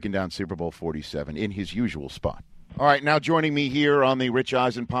 breaking down Super Bowl 47 in his usual spot. All right, now joining me here on the Rich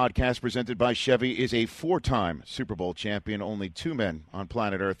Eisen podcast presented by Chevy is a 4-time Super Bowl champion. Only 2 men on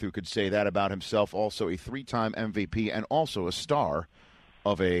planet Earth who could say that about himself. Also a 3-time MVP and also a star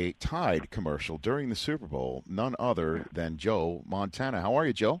of a Tide commercial during the Super Bowl, none other than Joe Montana. How are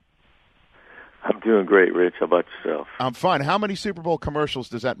you, Joe? I'm doing great, Rich. How about yourself? I'm fine. How many Super Bowl commercials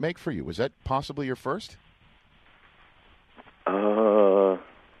does that make for you? Was that possibly your first? Well,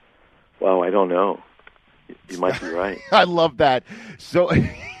 I don't know. You might be right. I love that. So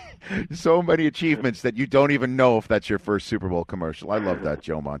many achievements that you don't even know if that's your first Super Bowl commercial. I love that,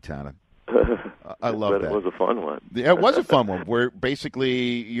 Joe Montana. I love that. It was a fun one. Yeah, it was a fun one. Where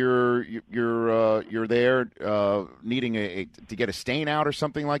basically you're there needing to get a stain out or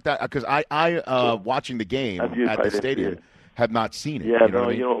something like that. Because I watching the game at the stadium have not seen it. Yeah, you know what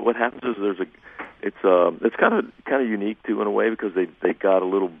I mean? What happens is it's kind of unique too in a way because they got a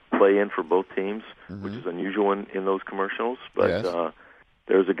little play in for both teams, which is unusual in those commercials. But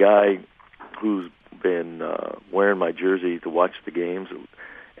there's a guy who's been wearing my jersey to watch the games.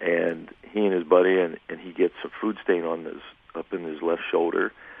 And he and his buddy, and he gets a food stain up in his left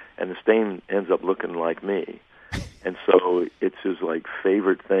shoulder, and the stain ends up looking like me. And so it's his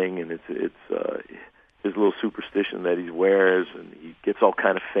favorite thing, and it's his little superstition that he wears, and he gets all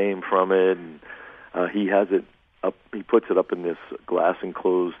kind of fame from it. And he has it up. He puts it up in this glass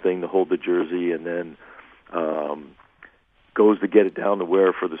enclosed thing to hold the jersey, and then goes to get it down to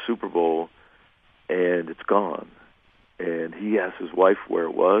wear for the Super Bowl, and it's gone. And he asked his wife where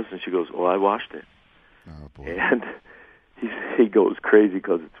it was, and she goes, "Oh, I washed it." Oh, boy. And he goes crazy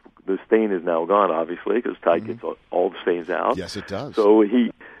because the stain is now gone, obviously, because Tide gets all the stains out. Yes, it does. So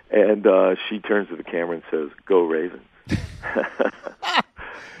she turns to the camera and says, "Go Ravens."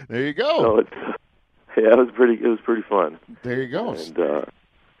 There you go. So it was pretty fun. There you go. And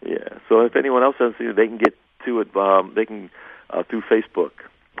so if anyone else hasn't seen it, they can get to it. They can through Facebook.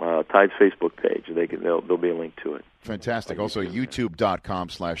 Tide's Facebook page, and there'll be a link to it. Fantastic. Also,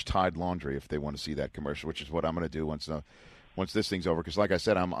 youtube.com/Tide Laundry if they want to see that commercial, which is what I'm going to do once this thing's over. Because, like I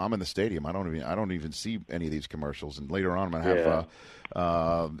said, I'm in the stadium. I don't even see any of these commercials. And later on, I'm going to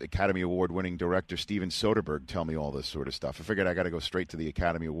have Academy Award winning director Steven Soderbergh tell me all this sort of stuff. I figured I got to go straight to the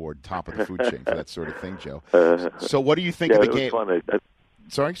Academy Award top of the food chain for that sort of thing, Joe. So, what do you think of the game? Was fun.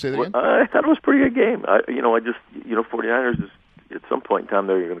 Sorry, say that again. I thought it was a pretty good game. 49ers is. At some point in time,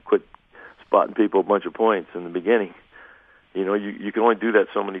 they're going to quit spotting people a bunch of points in the beginning. You can only do that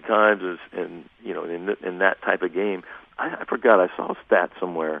so many times, in that type of game. I forgot. I saw a stat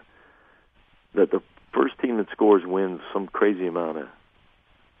somewhere that the first team that scores wins some crazy amount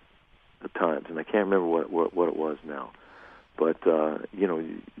of times, and I can't remember what it was now. But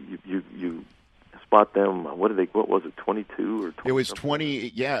you spot them. What was it? 22 or 20? It was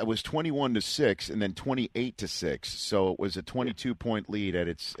 20. Yeah, it was 21-6, and then 28-6. So it was a 22-point lead at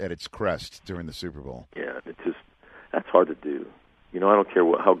its crest during the Super Bowl. Yeah, that's hard to do. I don't care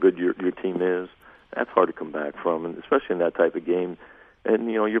how good your team is. That's hard to come back from, and especially in that type of game. And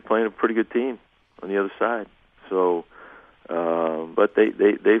you're playing a pretty good team on the other side. So, but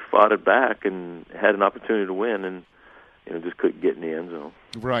they fought it back and had an opportunity to win, and just couldn't get in the end zone.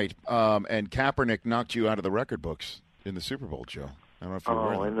 Right. And Kaepernick knocked you out of the record books in the Super Bowl, Joe. I don't know if you're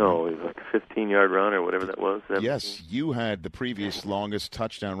aware of that. I know. It was like a 15-yard run or whatever that was. 17. Yes, you had the previous longest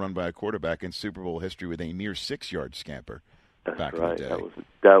touchdown run by a quarterback in Super Bowl history with a mere 6-yard scamper. That's back right. in the day.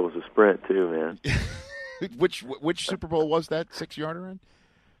 That was a sprint too, man. Which Super Bowl was that 6-yarder in?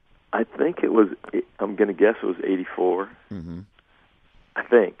 I think it was. I'm going to guess it was 84. Mm-hmm. I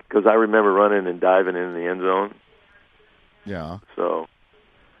think because I remember running and diving in the end zone. Yeah. So,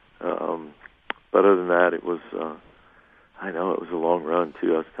 other than that, it was. I know it was a long run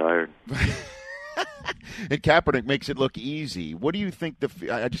too. I was tired. And Kaepernick makes it look easy. What do you think?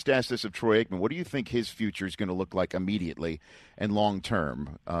 I just asked this of Troy Aikman. What do you think his future is going to look like immediately and long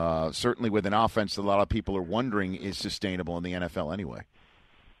term? Certainly with an offense that a lot of people are wondering is sustainable in the NFL anyway.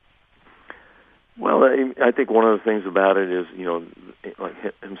 Well, I think one of the things about it is, like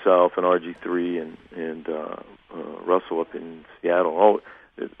himself and RG3 and Russell up in Seattle,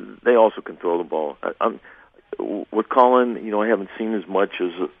 they also can throw the ball. With Colin, I haven't seen as much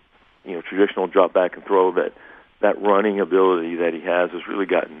as traditional drop back and throw. That running ability that he has really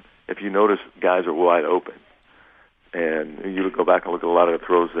gotten. If you notice, guys are wide open, and you go back and look at a lot of the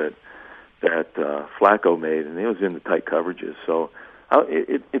throws that Flacco made, and it was in the tight coverages. So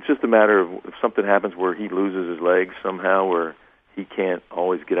it's just a matter of if something happens where he loses his legs somehow, where he can't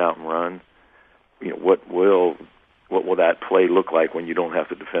always get out and run. What will that play look like when you don't have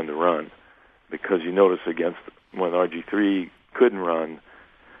to defend the run? Because you notice against when RG3 couldn't run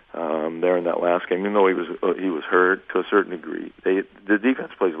there in that last game, even though he was hurt to a certain degree, the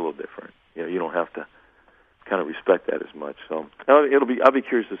defense plays a little different. You don't have to kind of respect that as much. So I'll be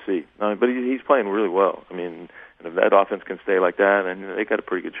curious to see. But he's playing really well. I mean, and if that offense can stay like that, and they got a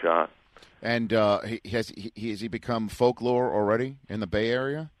pretty good shot. And has he become folklore already in the Bay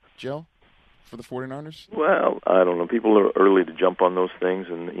Area, Joe, for the 49ers? Well, I don't know. People are early to jump on those things,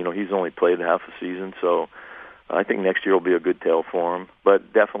 and he's only played half a season, so I think next year will be a good tale for him.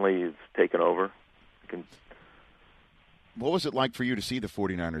 But definitely it's taken over. What was it like for you to see the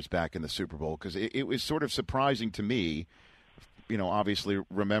 49ers back in the Super Bowl? Because it was sort of surprising to me, obviously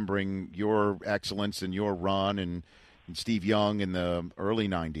remembering your excellence and your run and Steve Young in the early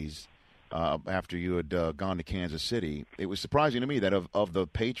 90s after you had gone to Kansas City. It was surprising to me that of the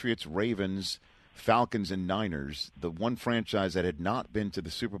Patriots, Ravens, Falcons, and Niners, the one franchise that had not been to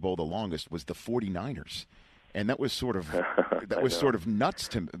the Super Bowl the longest was the 49ers. And that was sort of nuts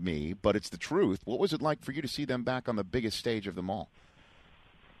to me, but it's the truth. What was it like for you to see them back on the biggest stage of them all?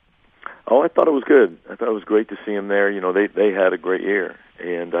 Oh, I thought it was good. I thought it was great to see them there. They had a great year,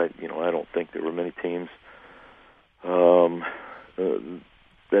 and I don't think there were many teams that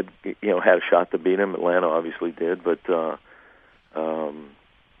had a shot to beat them. Atlanta obviously did, but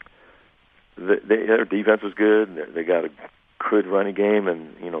their defense was good. They got a good running game,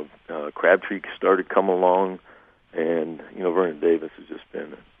 and Crabtree started coming along, and Vernon Davis has just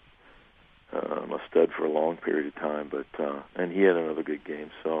been a stud for a long period of time. But and he had another good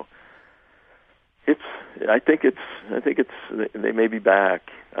game. So I think they may be back.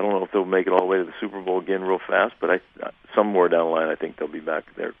 I don't know if they'll make it all the way to the Super Bowl again real fast, but somewhere down the line, I think they'll be back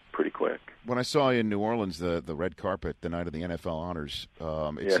there pretty quick. When I saw you in New Orleans, the red carpet, the night of the NFL honors,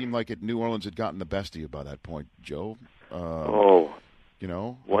 it seemed like New Orleans had gotten the best of you by that point, Joe.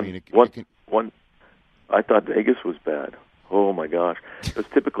 I thought Vegas was bad. Oh my gosh! Because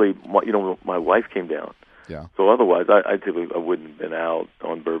typically, my wife came down. Yeah. So otherwise, I typically wouldn't have been out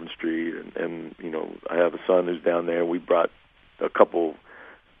on Bourbon Street, and I have a son who's down there. We brought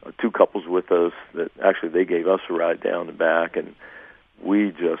two couples with us that actually they gave us a ride down and back, and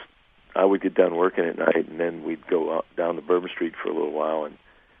I would get done working at night, and then we'd go out, down to Bourbon Street for a little while, and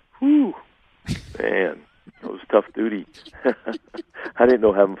whew, man, it was tough duty. I didn't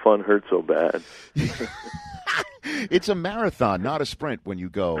know having fun hurt so bad. It's a marathon, not a sprint when you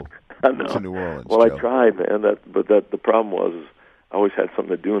go to New Orleans. Well, Joe. I tried, man. But the problem was I always had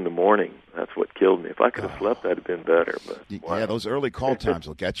something to do in the morning. That's what killed me. If I could have slept, that'd have been better. But yeah, those early call times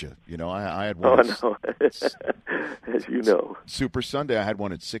will get you. I had one. Oh, I know. As you know, Super Sunday. I had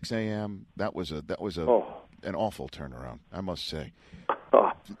one at 6 a.m. That was an awful turnaround, I must say.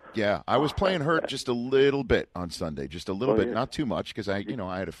 Oh. Yeah, I was playing hurt just a little bit on Sunday, just a little bit, not too much, because I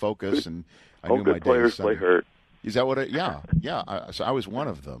had to focus and I knew my day. Players play hurt. Is that what? Yeah. So I was one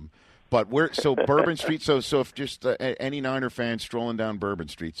of them. But Bourbon Street. So if just any Niner fan strolling down Bourbon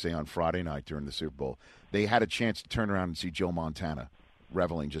Street, say on Friday night during the Super Bowl, they had a chance to turn around and see Joe Montana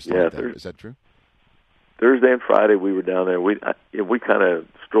reveling just like that. Is that true? Thursday and Friday we were down there. We kind of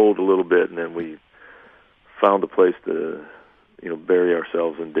strolled a little bit, and then we found a place to bury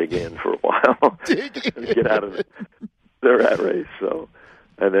ourselves and dig in for a while. And get out of the rat race. So,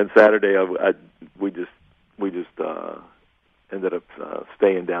 and then Saturday we just ended up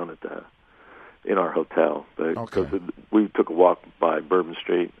staying down in our hotel because we took a walk by Bourbon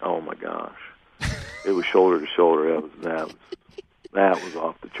Street. Oh my gosh, it was shoulder to shoulder. That was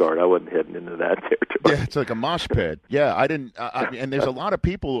off the chart. I wasn't heading into that territory. Yeah, it's like a mosh pit. Yeah, I didn't. And there's a lot of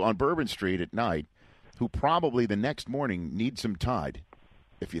people on Bourbon Street at night who probably the next morning need some Tide,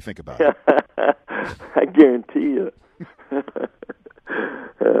 if you think about it. I guarantee you.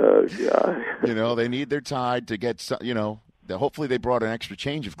 Oh, God. You know, they need their tide to get some, you know, hopefully they brought an extra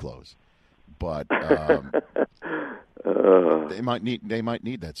change of clothes. But they might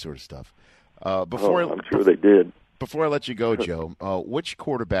need that sort of stuff. I'm sure they did. Before I let you go, Joe, which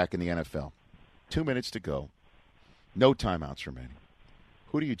quarterback in the NFL? 2 minutes to go. No timeouts remaining.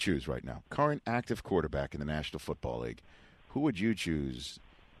 Who do you choose right now? Current active quarterback in the National Football League. Who would you choose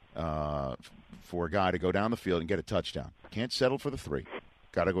for a guy to go down the field and get a touchdown? Can't settle for the 3.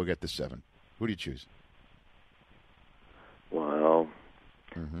 Got to go get the 7. Who do you choose? Well,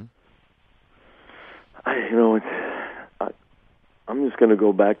 I'm just going to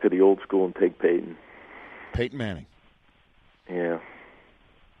go back to the old school and take Peyton. Peyton Manning. Yeah.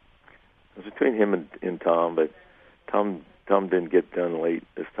 It was between him and Tom, but Tom didn't get done late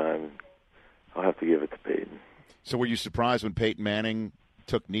this time. I'll have to give it to Peyton. So were you surprised when Peyton Manning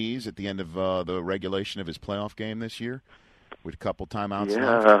took knees at the end of the regulation of his playoff game this year with a couple timeouts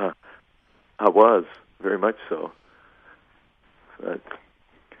left? Yeah, I was, very much so. But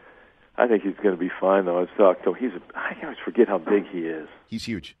I think he's going to be fine, though. I was talking to him. I always forget how big he is. He's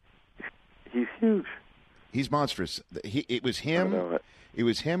huge. He's huge. He's monstrous. It was him. It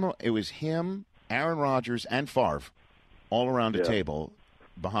was him, Aaron Rodgers, and Favre all around a table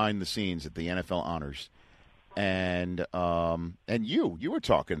behind the scenes at the NFL honors. And you were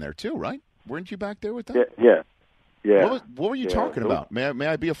talking there too, right? Weren't you back there with them? Yeah. What were you talking about? May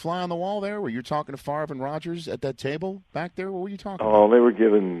I be a fly on the wall there? Were you talking to Favre and Rodgers at that table back there? What were you talking about? Oh, they were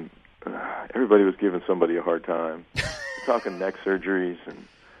giving everybody was giving somebody a hard time. Talking neck surgeries and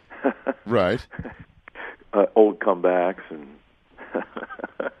right, old comebacks and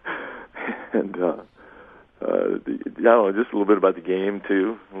and just a little bit about the game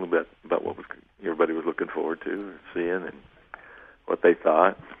too, a little bit about what everybody was looking forward to seeing and what they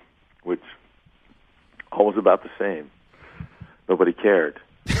thought, which all was about the same. Nobody cared.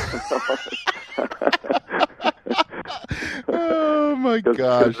 Oh my gosh!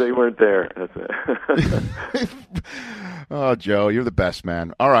 Because they weren't there. That's it. Oh, Joe, you're the best,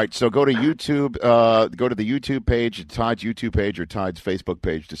 man. All right, so go to YouTube. Go to the YouTube page, Tide's YouTube page or Tide's Facebook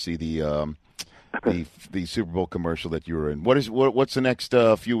page to see the Super Bowl commercial that you were in. What's the next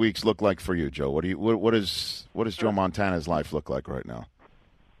few weeks look like for you, Joe? What does Joe Montana's life look like right now?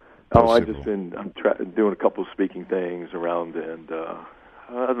 I'm doing a couple of speaking things around, and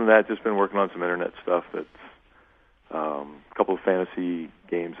other than that, just been working on some internet stuff. That's a couple of fantasy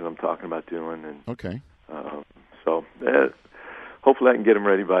games that I'm talking about doing, and okay. So hopefully I can get them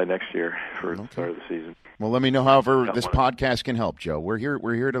ready by next year for the start of the season. Well, let me know however this podcast can help, Joe. We're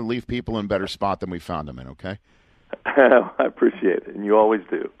here to leave people in a better spot than we found them in. Okay. I appreciate it, and you always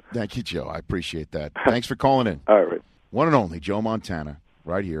do. Thank you, Joe. I appreciate that. Thanks for calling in. All right. One and only Joe Montana,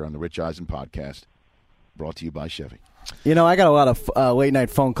 right here on the Rich Eisen podcast, brought to you by Chevy. You know, I got a lot of late-night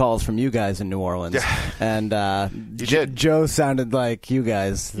phone calls from you guys in New Orleans. Yeah. And you did. Joe sounded like you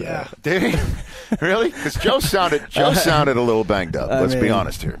guys. Yeah. Did he? Really? Because Joe sounded a little banged up. Let's be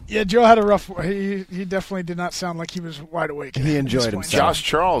honest here. Yeah, Joe had a rough – he definitely did not sound like he was wide awake. He enjoyed himself. Josh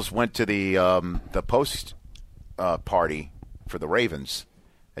Charles went to the post party for the Ravens,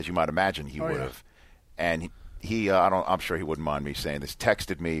 as you might imagine he would have. And he I'm sure he wouldn't mind me saying this,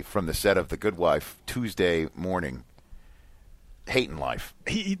 texted me from the set of The Good Wife Tuesday morning. Hating life.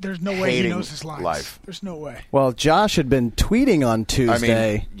 There's no way he knows his lines. Life. There's no way. Well, Josh had been tweeting on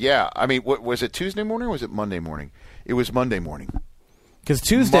Tuesday. What was it, Tuesday morning or was it Monday morning? It was Monday morning. Because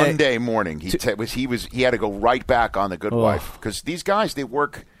Tuesday Monday morning he had to go right back on The Good Wife because these guys, they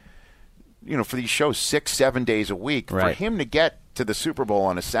work, for these shows 6-7 days a week. Right. For him to get to the Super Bowl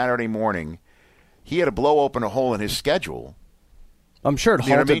on a Saturday morning, he had to blow open a hole in his schedule. I'm sure it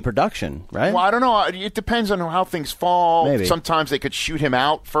halted production, right? Well, I don't know. It depends on how things fall. Maybe. Sometimes they could shoot him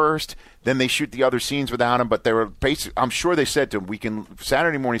out first, then they shoot the other scenes without him. But they were I'm sure they said to him,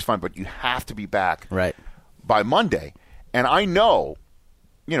 Saturday morning's fine, but you have to be back by Monday. And I know,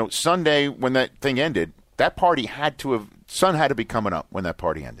 Sunday when that thing ended, that party sun had to be coming up when that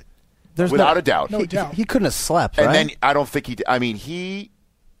party ended. Without a doubt. No doubt. He couldn't have slept, and right? then I don't think he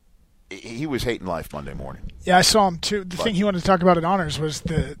was hating life Monday morning. Yeah, I saw him too. The thing he wanted to talk about at Honors was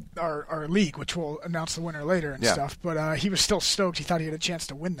our league, which we'll announce the winner later and stuff. But he was still stoked. He thought he had a chance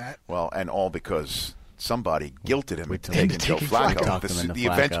to win that. Well, and all because somebody guilted him into taking Joe Flacco. The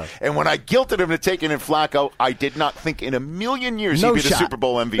event. And when I guilted him to taking in Flacco, I did not think in a million years he'd be the Super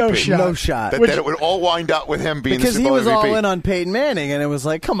Bowl MVP. No shot. That it would all wind up with him being the Super Bowl MVP. Because he was all in on Peyton Manning, and it was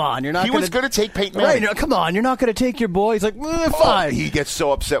like, come on, you're not. He was going to take Peyton Manning. Right? Come on, you're not going to take your boy. He's like, fine. He gets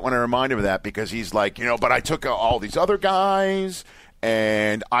so upset when I remind him of that because he's like, but I took all these other guys.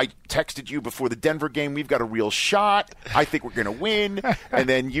 And I texted you before the Denver game, we've got a real shot. I think we're going to win. And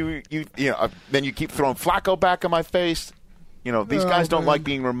then then you keep throwing Flacco back in my face. These guys don't like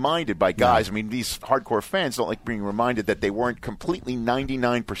being reminded by guys. No. I mean, these hardcore fans don't like being reminded that they weren't completely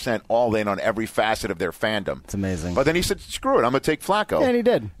 99% all in on every facet of their fandom. It's amazing. But then he said, "Screw it, I'm going to take Flacco." Yeah, and he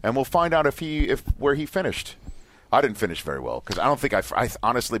did. And we'll find out where he finished. I didn't finish very well because I don't think I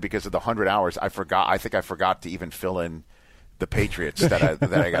honestly, because of the 100 hours, I think I forgot to even fill in the Patriots that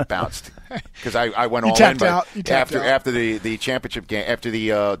I got bounced because I went all in. After the championship game, after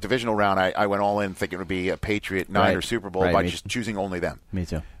the divisional round, I went all in thinking it would be a Patriot Niners Super Bowl by just choosing only them. Me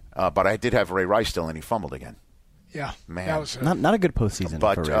too. But I did have Ray Rice still, and he fumbled again. Yeah, man, that was not a good postseason.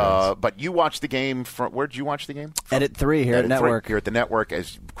 But for Ray Rice. But you watched the game from where did you watch the game? Edit 3 here at Network. Here at the Network,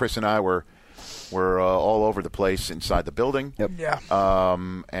 as Chris and I were all over the place inside the building. Yep. Yeah.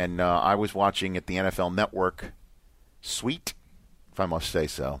 And I was watching at the NFL Network suite, if I must say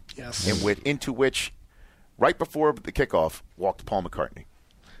so. Yes. Into which, right before the kickoff, walked Paul McCartney.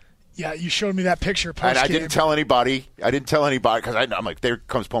 Yeah, you showed me that picture post-game. And I didn't tell anybody because I'm like, there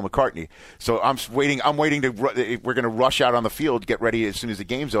comes Paul McCartney. So I'm waiting. We're going to rush out on the field, get ready as soon as the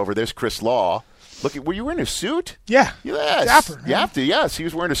game's over. There's Chris Law. Look, were you wearing a suit? Yeah. Yes. Dapper, you have to. Yes, he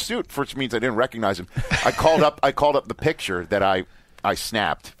was wearing a suit, which means I didn't recognize him. I called up the picture that I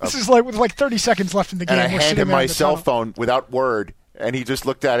snapped. This is with 30 seconds left in the game. And I handed him my cell phone without word. And he just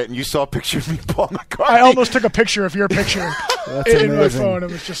looked at it, and you saw a picture of me, Paul McCartney. I almost took a picture of your picture in my phone.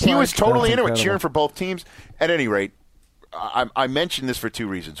 It was just he was totally into it, cheering for both teams. At any rate, I mentioned this for two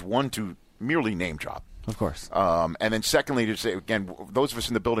reasons. One, to merely name drop. Of course. And then secondly, to say, again, those of us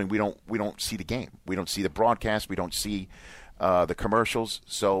in the building, we don't see the game. We don't see the broadcast. We don't see the commercials.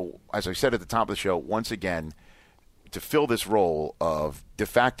 So, as I said at the top of the show, once again, to fill this role of de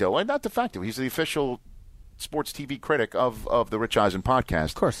facto, and not de facto, he's the official sports TV critic of the Rich Eisen podcast.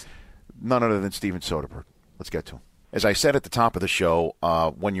 Of course. None other than Steven Soderbergh. Let's get to him. As I said at the top of the show,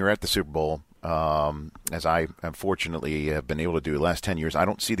 when you're at the Super Bowl, as I unfortunately have been able to do the last 10 years, I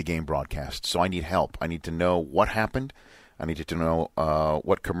don't see the game broadcast. So I need help. I need to know what happened. I need to know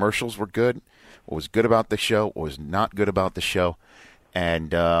what commercials were good, what was good about the show, what was not good about the show.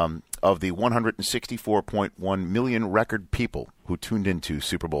 And of the 164.1 million record people who tuned into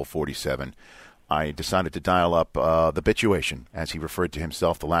Super Bowl 47, I decided to dial up the Bituation, as he referred to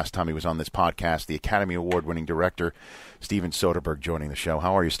himself the last time he was on this podcast, the Academy Award-winning director, Steven Soderbergh, joining the show.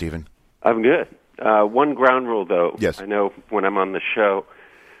 How are you, Steven? I'm good. One ground rule, though. Yes. I know when I'm on the show,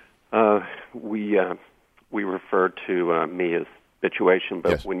 we refer to me as Bituation,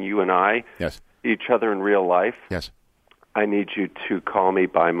 but when you and I see each other in real life, I need you to call me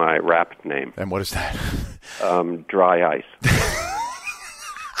by my rap name. And what is that? Dry Ice.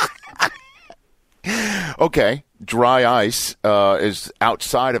 Okay, Dry Ice is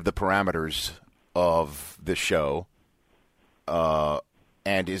outside of the parameters of the show.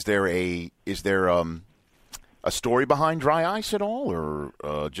 And is there a story behind Dry Ice at all,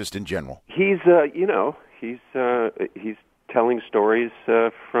 or just in general? He's he's telling stories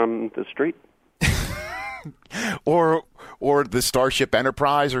from the street, or the Starship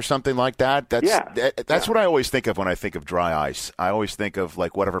Enterprise or something like that. That's what I always think of when I think of Dry Ice. I always think of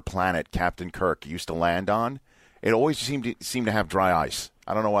like whatever planet Captain Kirk used to land on. It always seemed to have dry ice.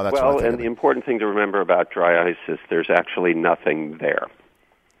 I don't know why that's well. And the important thing to remember about dry ice is there's actually nothing there.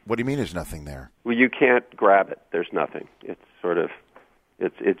 What do you mean there's nothing there? Well, you can't grab it. There's nothing. It's sort of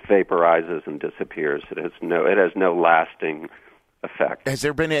it vaporizes and disappears. It has no lasting effect. Has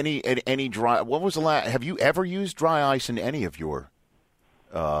there been any dry? What was the last? Have you ever used dry ice in any of your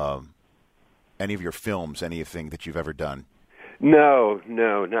films? Anything that you've ever done? No,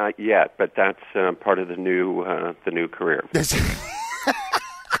 not yet. But that's part of the new career.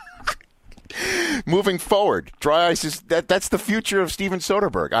 Moving forward, dry ice is that's the future of Steven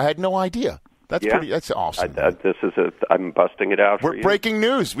Soderbergh. I had no idea. That's awesome. I'm busting it out. We're breaking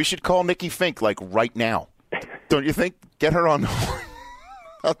news. We should call Nikki Fink right now. Don't you think? Get her on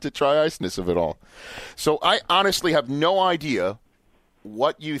the dry iceness of it all. So I honestly have no idea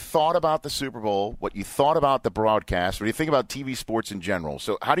what you thought about the Super Bowl, what you thought about the broadcast, what do you think about TV sports in general?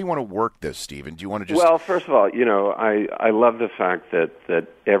 So how do you want to work this, Stephen? Do you want to just... Well, first of all, I love the fact that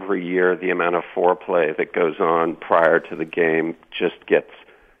every year the amount of foreplay that goes on prior to the game just gets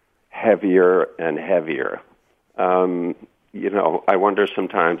heavier and heavier. I wonder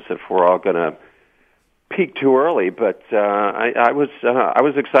sometimes if we're all going to peak too early, but I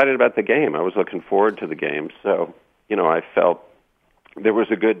was excited about the game. I was looking forward to the game. So, I felt there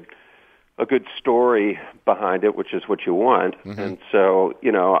was a good story behind it, which is what you want. Mm-hmm. And so,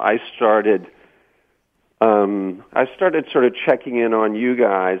 I started I started sort of checking in on you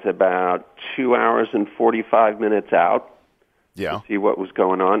guys about 2 hours and 45 minutes out. Yeah. To see what was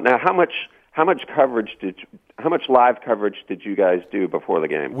going on. Now, how much live coverage did you guys do before the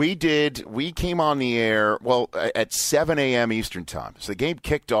game? We came on the air, at 7 a.m. Eastern time. So the game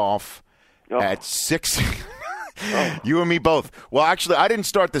kicked off at 6. You and me both. Well, actually, I didn't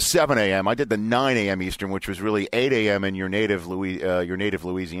start the 7 a.m. I did the 9 a.m. Eastern, which was really 8 a.m. in your native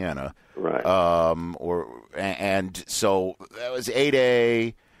Louisiana. Right. And so that was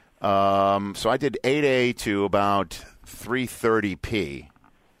 8A. So I did 8A to about 3:30 p.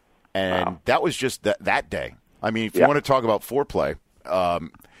 And that was just that day. I mean, if you want to talk about foreplay,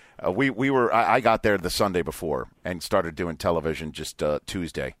 I got there the Sunday before and started doing television just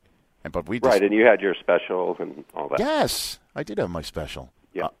Tuesday. Right, and you had your special and all that. Yes, I did have my special.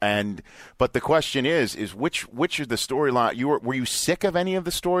 Yeah. But the question is which of the storyline were you sick of any of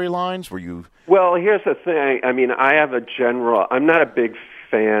the storylines? Were you? Well, here's the thing. I mean, I'm not a big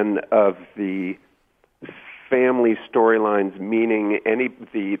fan of the family storylines, meaning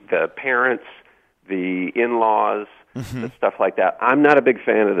the parents, the in-laws, the stuff like that. I'm not a big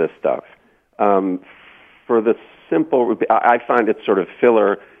fan of this stuff. For the simple, I find it sort of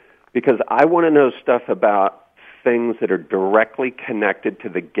filler because I want to know stuff about things that are directly connected to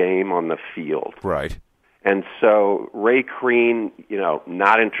the game on the field. Right. And so Ray Crean,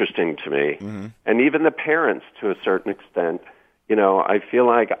 not interesting to me. Mm-hmm. And even the parents to a certain extent. I feel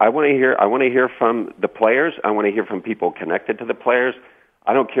like I want to hear from the players. I want to hear from people connected to the players.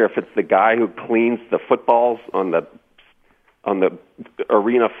 I don't care if it's the guy who cleans the footballs on the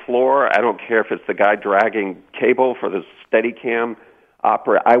arena floor. I don't care if it's the guy dragging cable for the Steadicam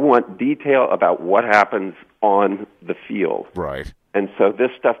opera. I want detail about what happens on the field. Right. And so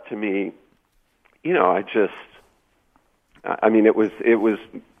this stuff to me, it was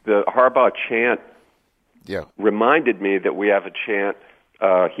the Harbaugh chant. Yeah. Reminded me that we have a chant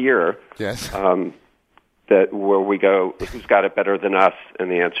here. Yes. That where we go, who's got it better than us? And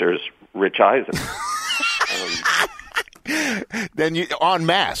the answer is Rich Eisen. Then en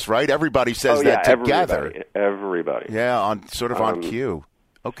masse, right? Everybody says that together. Everybody. Yeah, on cue.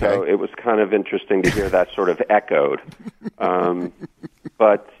 Okay. So it was kind of interesting to hear that sort of echoed. But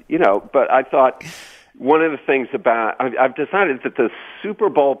I thought. One of the things I've decided that the Super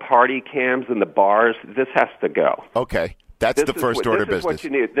Bowl party cams in the bars, this has to go. Okay. That's the first order of business. What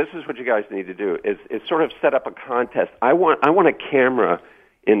you need. This is what you guys need to do is sort of set up a contest. I want a camera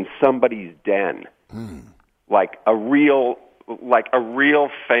in somebody's den. Like a real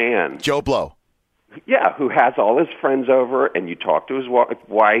fan. Joe Blow. Yeah, who has all his friends over and you talk to his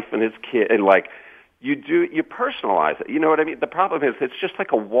wife and his kid and you personalize it. You know what I mean? The problem is it's just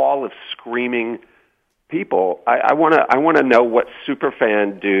like a wall of screaming people. I want to know what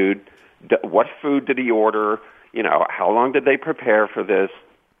superfan dude, what food did he order? How long did they prepare for this?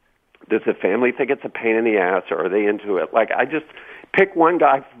 Does the family think it's a pain in the ass, or are they into it? I just pick one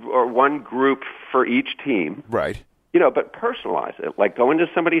guy or one group for each team, right? But personalize it. Like go into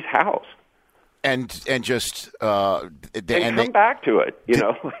somebody's house and just come back to it.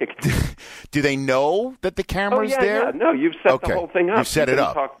 Do they know that the camera's there? Yeah. No, you've set the whole thing up. You've set it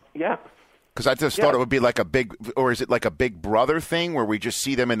up. Yeah. Because I just thought it would be like or is it like a Big Brother thing where we just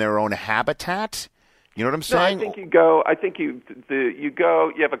see them in their own habitat? You know what I'm saying? No, I think you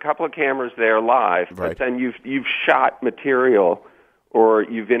go. You have a couple of cameras there live, right. But then you've shot material, or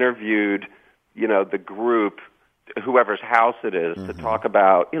you've interviewed, the group, whoever's house it is, to talk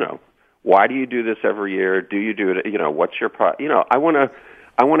about, why do you do this every year? Do you do it? What's your I want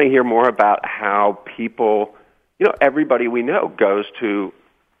to hear more about how people, everybody we know goes to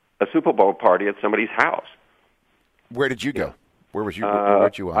a Super Bowl party at somebody's house. Where did you go? Where was you? Where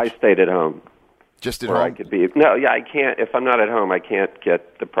did you watch? I stayed at home. Just at home? I could be. No, yeah, I can't. If I'm not at home, I can't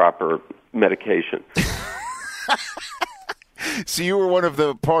get the proper medication. So you were one of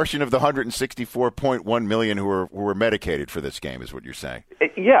the portion of the 164.1 million who were medicated for this game, is what you're saying?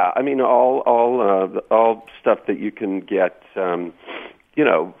 Yeah, I mean all stuff that you can get, within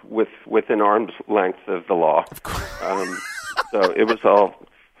arm's length of the law. Of course. So it was all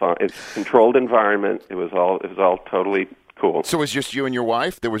fun. It's a controlled environment. It was all totally cool. So it was just you and your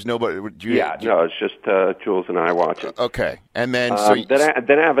wife? There was nobody? No, it's just Jules and I watching. Okay. And then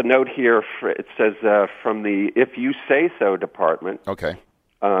then I have a note here. It says from the If You Say So department. Okay.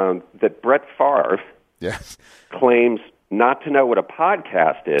 That Brett Favre claims not to know what a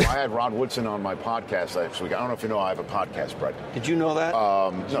podcast is. I had Rod Woodson on my podcast last week. I don't know if you know I have a podcast, Brett. Did you know that?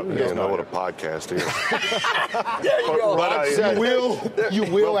 No, you don't know what a podcast is. There you go. But you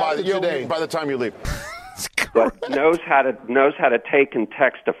will by the time you leave. But knows how to take and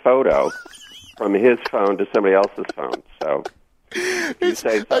text a photo. from his phone to somebody else's phone. So you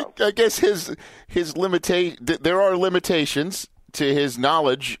say so. I guess his there are limitations to his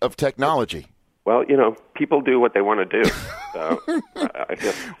knowledge of technology. Well, people do what they want to do. So I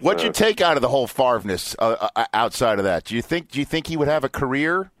guess, what'd you take out of the whole Favre-ness outside of that? Do you think he would have a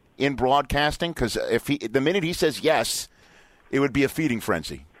career in broadcasting? Because the minute he says yes, it would be a feeding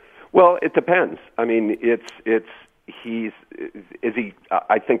frenzy. Well, it depends. I mean, is he?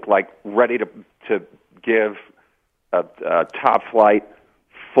 I think ready to give a top flight,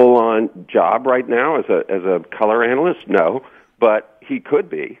 full on job right now as a color analyst. No, but he could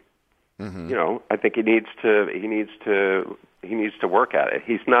be. Mm-hmm. I think he needs to work at it.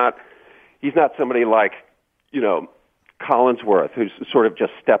 He's not somebody like Collinsworth, who sort of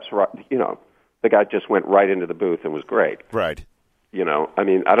just steps right. The guy just went right into the booth and was great. Right. I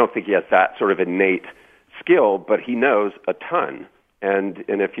mean, I don't think he has that sort of innate skill, but he knows a ton. And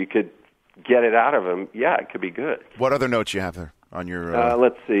if you could get it out of him, yeah, it could be good. What other notes you have there on your?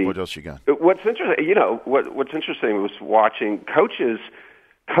 Let's see. What else you got? What's interesting, what's interesting was watching coaches.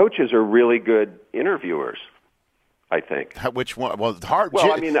 Coaches are really good interviewers, I think. Which one? Well, hard.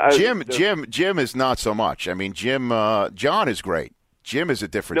 Well, Jim is not so much. I mean, John is great. Jim is a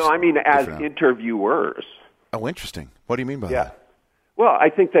different. No, I mean as interviewers. Oh, interesting. What do you mean by that? Well, I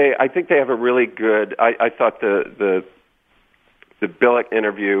think they have a really good. I thought the Billick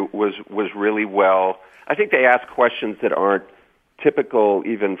interview was really well. I think they ask questions that aren't typical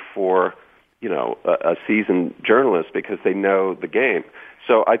even for a seasoned journalist because they know the game.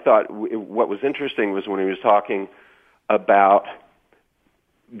 So I thought what was interesting was when he was talking about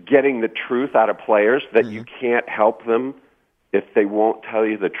getting the truth out of players, that you can't help them if they won't tell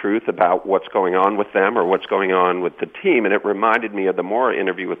you the truth about what's going on with them or what's going on with the team. And it reminded me of the Mora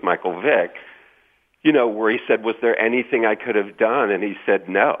interview with Michael Vick, where he said, was there anything I could have done? And he said,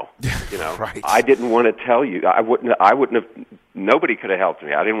 no. Right. I didn't want to tell you. I wouldn't have, nobody could have helped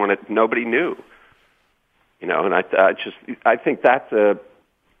me. I didn't want to, nobody knew. And I think that's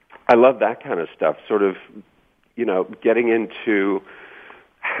I love that kind of stuff, sort of, getting into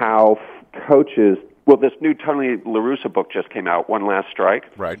how coaches, well, this new Tony La Russa book just came out, One Last Strike.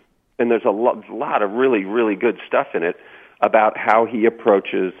 Right. And there's a lot of really, really good stuff in it about how he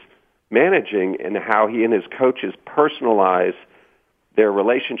approaches managing and how he and his coaches personalize their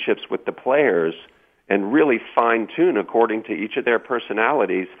relationships with the players and really fine-tune according to each of their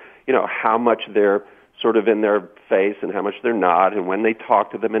personalities, how much they're sort of in their face and how much they're not, and when they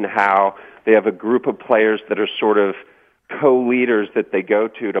talk to them and how they have a group of players that are sort of co-leaders that they go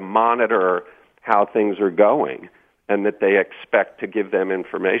to monitor how things are going and that they expect to give them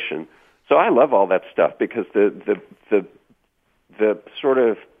information. So I love all that stuff because the sort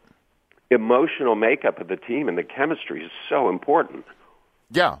of emotional makeup of the team and the chemistry is so important.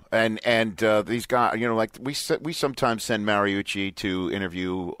 Yeah, and these guys, like we sometimes send Mariucci to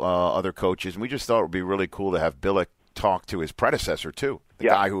interview other coaches, and we just thought it would be really cool to have Billick talk to his predecessor too, the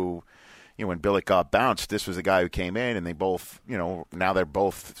guy who, when Billick got bounced, this was the guy who came in, and they both, now they're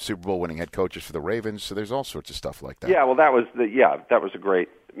both Super Bowl winning head coaches for the Ravens. So there's all sorts of stuff like that. Yeah, well, that was a great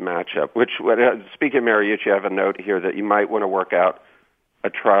matchup. Which, speaking of Mariucci, I have a note here that you might want to work out a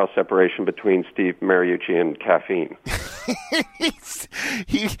trial separation between Steve Mariucci and caffeine.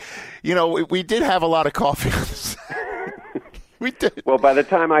 We did have a lot of coffee on this. We did. Well, by the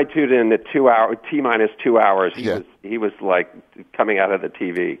time I tuned in at T-minus 2 hours, he was like coming out of the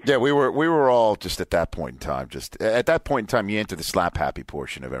TV. Yeah, we were all just at that point in time. Just at that point in time, you enter the slap happy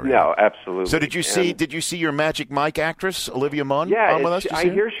portion of everything. No, absolutely. So did you see your Magic Mike actress Olivia Munn on with us? I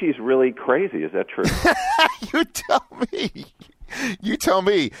hear she's really crazy. Is that true? You tell me. You tell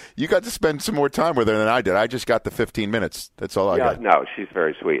me. You got to spend some more time with her than I did. I just got the 15 minutes. That's all I got. No, she's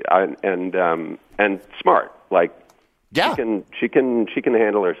very sweet and smart. Like, yeah, she can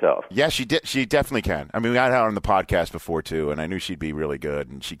handle herself. Yeah, she definitely can. I mean, we had her on the podcast before too, and I knew she'd be really good.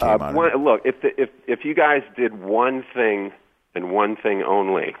 And she came on. Look, if you guys did one thing and one thing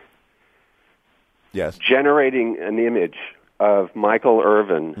only, yes, generating an image of Michael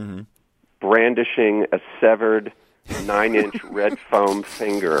Irvin brandishing a severed 9-inch red foam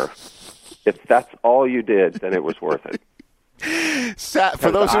finger. If that's all you did, then it was worth it. For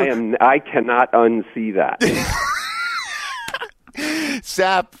those I cannot unsee that.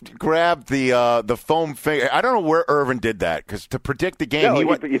 Sapp grabbed the foam finger. I don't know where Irvin did that because to predict the game, he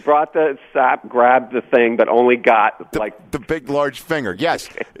brought the Sapp, grabbed the thing, but only got the big large finger. Yes,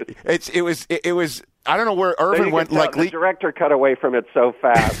 it was. I don't know where Irvin went. The director cut away from it so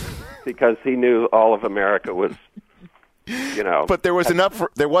fast because he knew all of America was. But there was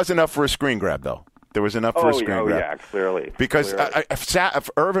enough for a screen grab though. There was enough for a screen grab. Yeah, clearly. Because if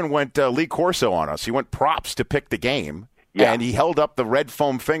Irvin went Lee Corso on us. He went props to pick the game. Yeah. And he held up the red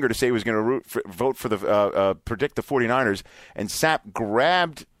foam finger to say he was going to vote for predict the 49ers. And Sapp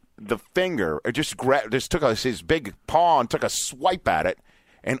grabbed the finger, just took his big paw and took a swipe at it,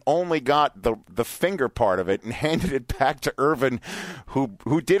 and only got the finger part of it and handed it back to Irvin,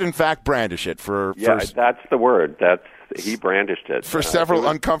 who did in fact brandish it for. That's the word. He brandished it for several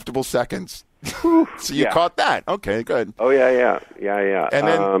uncomfortable seconds. So you caught that? Okay, good. Oh yeah. And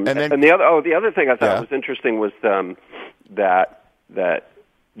the other thing I thought was interesting was that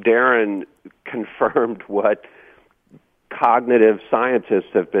Darren confirmed what cognitive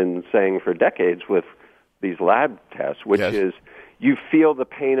scientists have been saying for decades with these lab tests, which is you feel the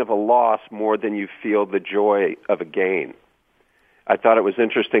pain of a loss more than you feel the joy of a gain. I thought it was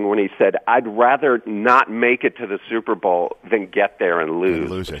interesting when he said, I'd rather not make it to the Super Bowl than get there and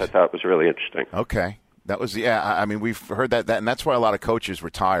lose which I thought was really interesting. Okay. That was, I mean, we've heard that, and that's why a lot of coaches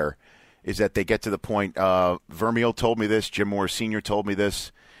retire, is that they get to the point, Vermeil told me this, Jim Moore Sr. told me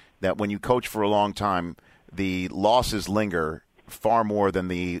this, that when you coach for a long time, the losses linger far more than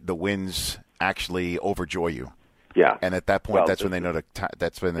the wins actually overjoy you. Yeah, and at that point, that's when they know to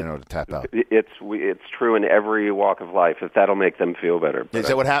tap out. It's true in every walk of life. If that'll make them feel better. Is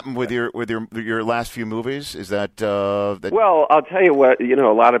that what happened with your last few movies? Is that Well, I'll tell you what. You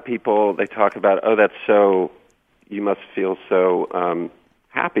know, a lot of people they talk about. Oh, that's so. You must feel so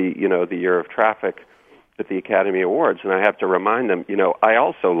happy. You know, the Year of Traffic at the Academy Awards, and I have to remind them. You know, I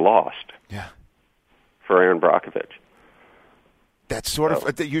also lost. Yeah. For Aaron Brockovich. That's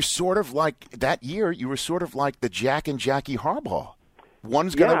you're sort of like that year. You were sort of like the Jack and Jackie Harbaugh.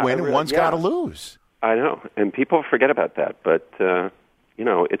 One's got to win and one's got to lose. I know, and people forget about that. But you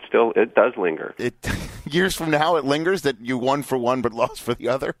know, it does linger. Years from now, it lingers that you won for one but lost for the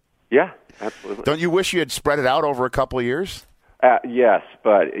other. Yeah, absolutely. Don't you wish you had spread it out over a couple of years? Yes,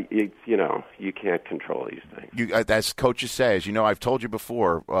 but you know, you can't control these things. As coaches say, as you know, I've told you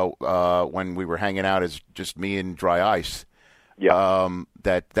before when we were hanging out as just me and Dry Ice. Yeah.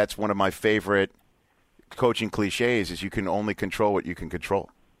 That's one of my favorite coaching cliches is you can only control what you can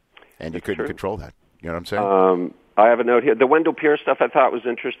control. And you couldn't control that. You know what I'm saying? I have a note here. The Wendell Pierce stuff I thought was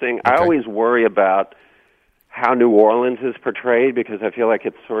interesting. Okay. I always worry about how New Orleans is portrayed because I feel like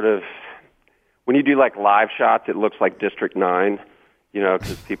it's sort of, when you do like live shots, it looks like District 9, you know,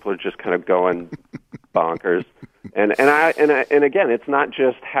 because people are just kind of going bonkers. And again, it's not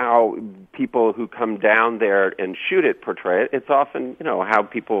just how people who come down there and shoot it portray it. It's often, you know, how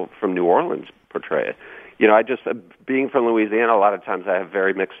people from New Orleans portray it. You know, being from Louisiana, a lot of times I have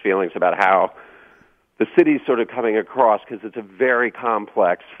very mixed feelings about how the city's sort of coming across because it's a very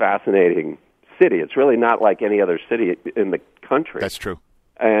complex, fascinating city. It's really not like any other city in the country. That's true.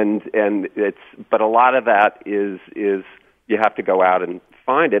 But a lot of that is you have to go out and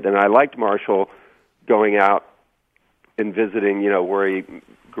find it. And I liked Marshall going out and visiting, you know, where he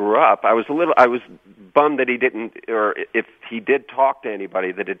grew up. I was bummed that he didn't, or if he did talk to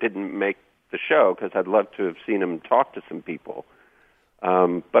anybody, that it didn't make the show, because I'd love to have seen him talk to some people.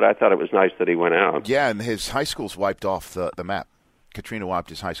 But I thought it was nice that he went out. Yeah, and his high school's wiped off the map. Katrina wiped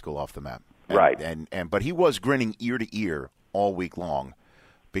his high school off the map. Right. But he was grinning ear to ear all week long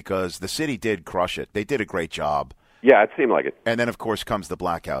because the city did crush it. They did a great job. Yeah, it seemed like it. And then, of course, comes the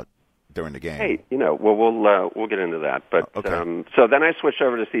blackout during the game. Hey, you know, well, we'll get into that. But okay. So then I switched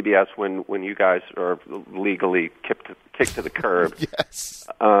over to CBS when you guys are legally kicked to the curb. Yes.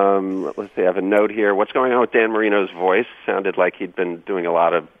 Let's see. I have a note here. What's going on with Dan Marino's voice? Sounded like he'd been doing a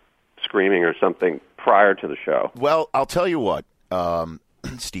lot of screaming or something prior to the show. Well, I'll tell you what,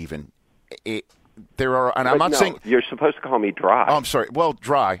 Stephen. There are, and I'm not saying you're supposed to call me Dry. Oh, I'm sorry. Well,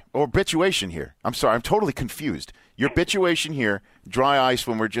 Dry or Bituation here. I'm sorry. I'm totally confused. Your Bituation here, Dry Ice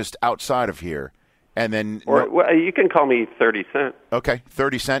when we're just outside of here, and then well, you can call me 30 Cent. Okay,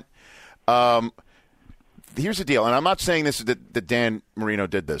 30 Cent. Here's the deal, and I'm not saying this that Dan Marino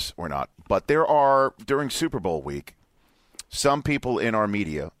did this or not, but there are during Super Bowl week some people in our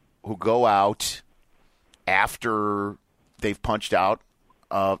media who go out after they've punched out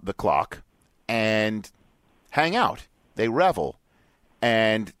the clock and hang out. They revel.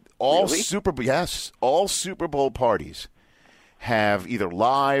 And all really? all Super Bowl parties have either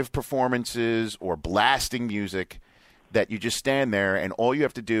live performances or blasting music that you just stand there and all you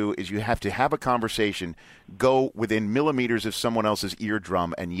have to do is you have to have a conversation, go within millimeters of someone else's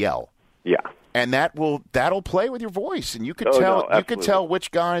eardrum and yell. Yeah. And that'll play with your voice, and you could tell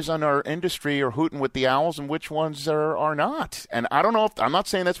which guys on our industry are hooting with the owls and which ones are not. And I don't know I'm not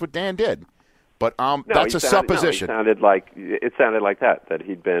saying that's what Dan did, But that's a supposition. No, it sounded like that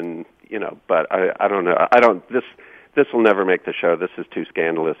he'd been, but I don't know. This will never make the show. This is too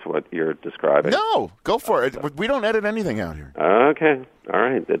scandalous what you're describing. No, go for it. We don't edit anything out here. Okay. All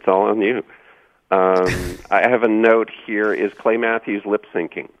right. It's all on you. I have a note here. Is Clay Matthews lip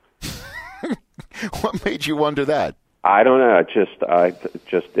syncing? What made you wonder that? I don't know.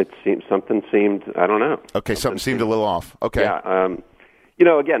 Something seemed. I don't know. Okay, something seemed a little off. Okay. Yeah.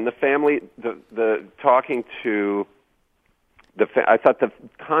 Again, the family, the talking to I thought the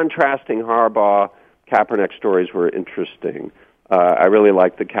contrasting Harbaugh Kaepernick stories were interesting. I really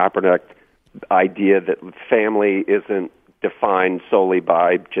liked the Kaepernick idea that family isn't defined solely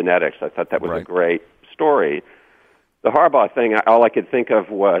by genetics. I thought that was a great story. The Harbaugh thing, all I could think of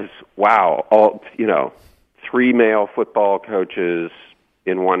was, wow, 3 male football coaches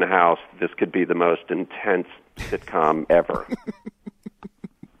in one house. This could be the most intense sitcom ever.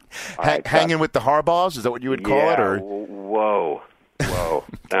 Hanging with the Harbaughs, is that what you would call it? Or whoa,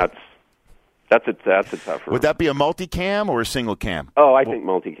 that's a tough one. Would that be a multicam or a single cam? Oh, I think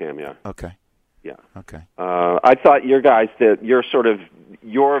multicam. Yeah. Okay. Yeah. Okay. I thought your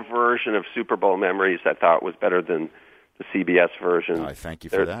version of Super Bowl memories, I thought was better than the CBS version. I thank you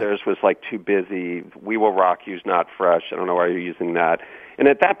for that. Theirs was like too busy. We Will Rock You's not fresh. I don't know why you're using that. And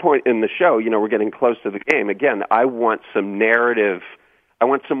at that point in the show, we're getting close to the game. Again, I want some narrative. I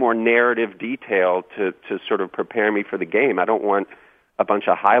want some more narrative detail to sort of prepare me for the game. I don't want a bunch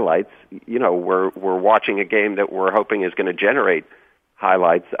of highlights. We're watching a game that we're hoping is going to generate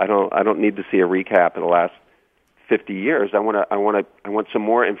highlights. I don't need to see a recap of the last 50 years. I want some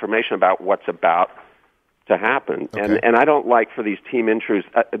more information about what's about to happen. Okay. And I don't like for these team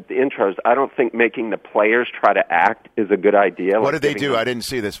intros. I don't think making the players try to act is a good idea. What did they do? I didn't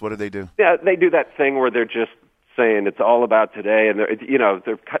see this. What did they do? Yeah, they do that thing where they're just saying it's all about today, and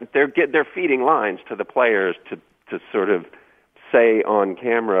they're feeding lines to the players to sort of say on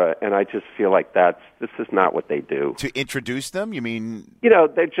camera, and I just feel like this is not what they do. To introduce them, you mean?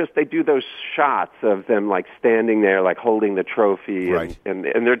 They do those shots of them like standing there, like holding the trophy, right. and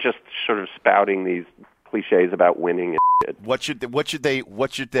they're just sort of spouting these cliches about winning and shit. What should they? Well,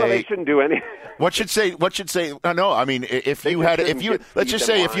 they shouldn't do any. What should say? No, I mean, if you had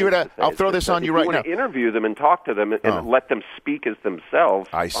I'll throw this on you right now. If you want to interview them and talk to them and let them speak as themselves,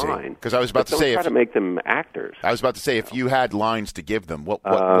 I see. Fine. Because I was about to say, try to make them actors. I was about to say, if you had lines to give them,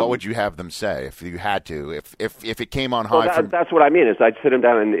 what would you have them say if you had to? If it came on high, that's what I mean. Is I'd sit them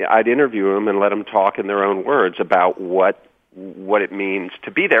down and I'd interview them and let them talk in their own words about what it means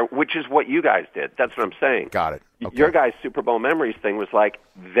to be there, which is what you guys did. That's what I'm saying. Got it. Okay. Your guys' Super Bowl memories thing was like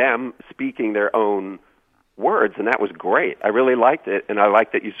them speaking their own words, and that was great. I really liked it, and I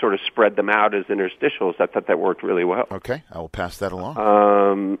liked that you sort of spread them out as interstitials. I thought that worked really well. Okay, I will pass that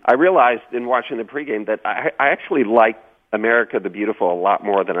along. I realized in watching the pregame that I actually like America the Beautiful a lot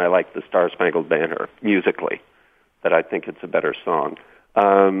more than I like the Star Spangled Banner musically, that I think it's a better song.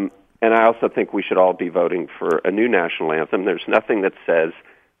 And I also think we should all be voting for a new national anthem. There's nothing that says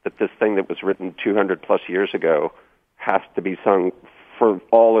that this thing that was written 200-plus years ago has to be sung for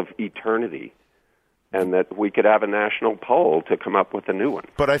all of eternity, and that we could have a national poll to come up with a new one.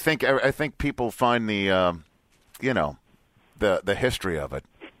 But I think people find the history of it.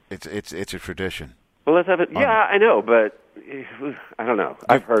 It's a tradition. Well, let's have it. Yeah, I know, but I don't know.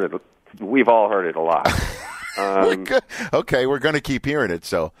 I've heard it. We've all heard it a lot. Okay, we're going to keep hearing it.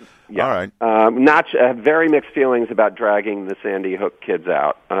 So, yeah. All right. Very mixed feelings about dragging the Sandy Hook kids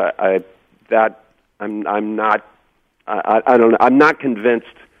out. I'm not. I don't know. I'm not convinced.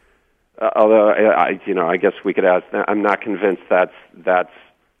 Although I guess we could ask. I'm not convinced that's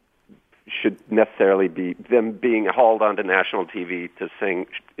should necessarily be them being hauled onto national TV to sing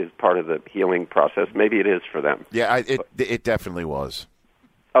is part of the healing process. Maybe it is for them. Yeah, it definitely was.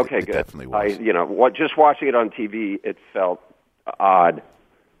 Okay, it good. Definitely was. Just watching it on TV, it felt odd,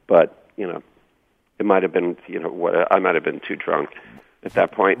 but it might have been I might have been too drunk at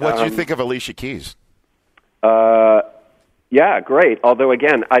that point. What did you think of Alicia Keys? Yeah, great. Although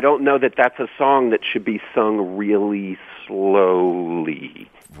again, I don't know that that's a song that should be sung really slowly.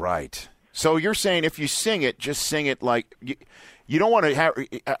 Right. So you're saying if you sing it, just sing it like you don't want to have.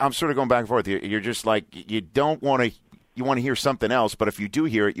 I'm sort of going back and forth. You're just like you don't want to. You want to hear something else, but if you do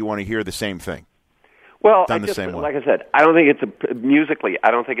hear it, you want to hear the same thing. Well, done the same way. Like I said, I don't think musically. I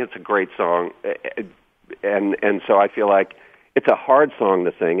don't think it's a great song, and so I feel like it's a hard song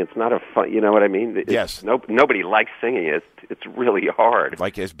to sing. It's not a fun. You know what I mean? Yes. Nobody likes singing it. It's really hard.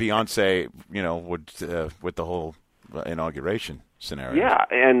 Like as Beyonce, would with the whole inauguration scenario. Yeah,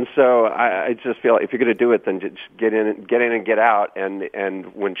 and so I just feel if you're going to do it, then just get in and get out.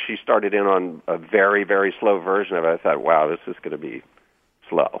 And when she started in on a very, very slow version of it, I thought, wow, this is going to be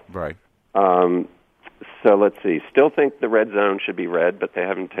slow. Right. So let's see. Still think the red zone should be red, but they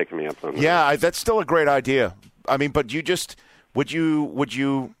haven't taken me up on that. Yeah, that's still a great idea. I mean, but you just would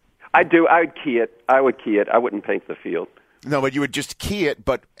you? I do. I would key it. I wouldn't paint the field. No, but you would just key it,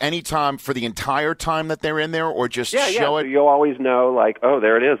 but any time for the entire time that they're in there, or just show it. So you'll always know, like, oh,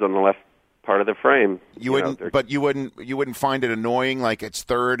 there it is on the left part of the frame. You wouldn't find it annoying, like it's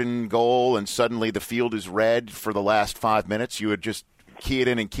 3rd and goal, and suddenly the field is red for the last 5 minutes. You would just key it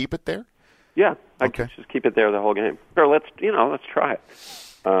in and keep it there. Yeah, I could just keep it there the whole game. Or let's try it.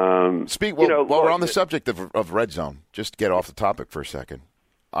 While we're on the subject of red zone, just get off the topic for a second.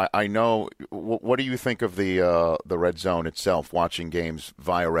 I know. What do you think of the red zone itself? Watching games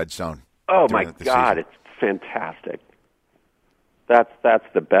via red zone. Oh my God, it's fantastic. That's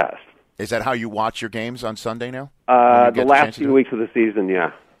the best. Is that how you watch your games on Sunday now? The last few weeks of the season,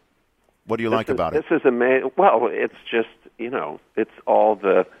 yeah. What do you like about it? This is amazing. Well, it's just it's all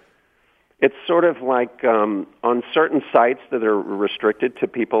the. It's sort of like on certain sites that are restricted to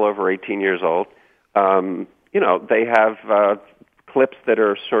people over 18 years old. They have clips that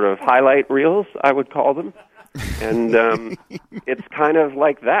are sort of highlight reels, I would call them, and it's kind of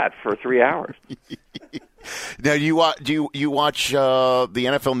like that for 3 hours. Now, do you watch the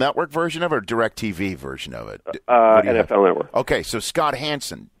NFL Network version of it or DirecTV version of it? NFL Network. Okay, so Scott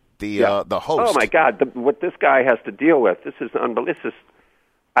Hansen, the host. Oh my God, what this guy has to deal with! This is unbelievable.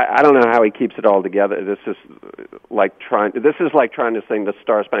 I don't know how he keeps it all together. This is like trying to sing the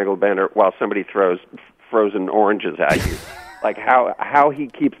Star Spangled Banner while somebody throws frozen oranges at you. Like how he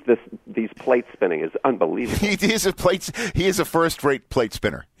keeps these plates spinning is unbelievable. He is a first-rate plate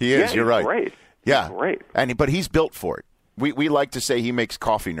spinner. He is. Yeah, you're right. Great. Yeah, he's great. But he's built for it. We like to say he makes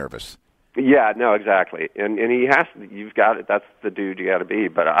coffee nervous. Yeah, no, exactly. And he has to. You've got it. That's the dude you got to be.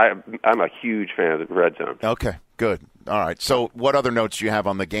 But I'm a huge fan of the red zone. Okay, good. All right. So, what other notes do you have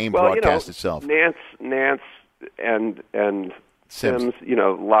on the game broadcast itself? Nance and Sims. A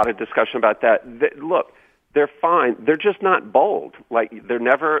lot of discussion about that. Look, they're fine. They're just not bold. Like they're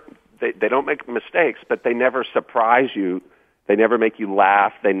never. They don't make mistakes, but they never surprise you. They never make you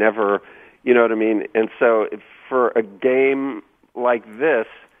laugh. They never. You know what I mean? And so, for a game like this.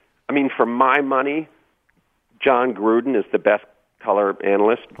 I mean, for my money, John Gruden is the best color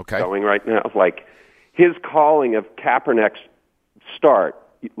analyst going right now. Like, his calling of Kaepernick's start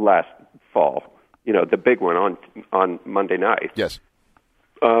last fall, the big one on Monday night. Yes.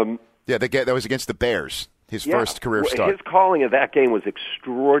 That was against the Bears, his first career start. His calling of that game was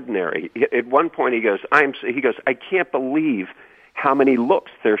extraordinary. At one point, he goes, I can't believe how many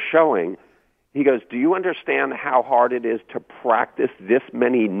looks they're showing. He goes, do you understand how hard it is to practice this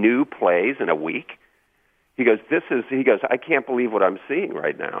many new plays in a week? He goes, I can't believe what I'm seeing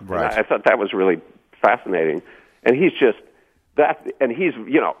right now. Right. I thought that was really fascinating. And he just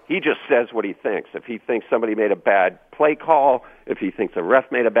says what he thinks. If he thinks somebody made a bad play call, if he thinks a ref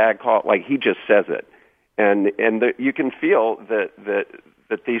made a bad call, like he just says it. And you can feel that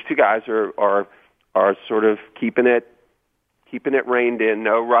these two guys are sort of keeping it reined in,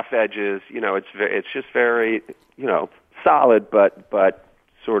 no rough edges. It's just very, solid, but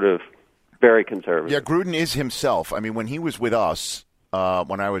sort of very conservative. Yeah, Gruden is himself. I mean, when he was with us, I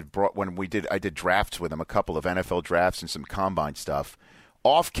did drafts with him, a couple of NFL drafts and some combine stuff.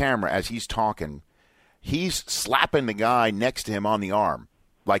 Off camera, as he's talking, he's slapping the guy next to him on the arm,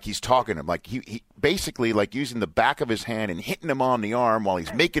 like he's talking to him, like he basically like using the back of his hand and hitting him on the arm while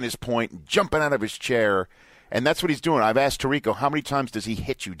he's making his point and jumping out of his chair. And that's what he's doing. I've asked Tirico, how many times does he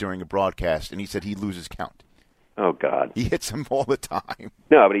hit you during a broadcast? And he said he loses count. Oh God, he hits him all the time.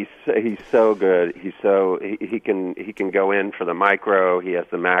 No, but he's so good. He can go in for the micro. He has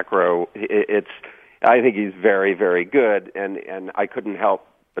the macro. I think he's very, very good. And I couldn't help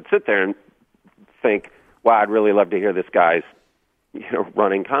but sit there and think, wow, I'd really love to hear this guy's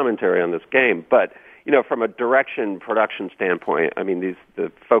running commentary on this game. But from a production standpoint, I mean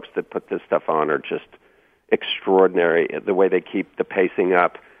the folks that put this stuff on are just extraordinary, the way they keep the pacing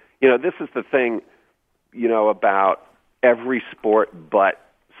up. This is the thing, about every sport but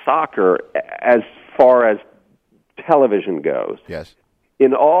soccer as far as television goes. Yes.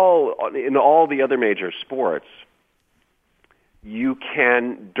 In all the other major sports, you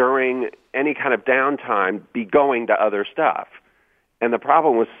can, during any kind of downtime, be going to other stuff. And the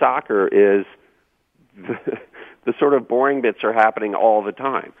problem with soccer is the sort of boring bits are happening all the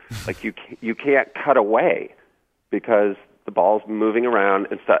time. Like you can't cut away because the ball's moving around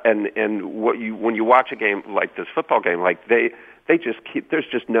and stuff. And when you watch a game like this football game, like they just keep, there's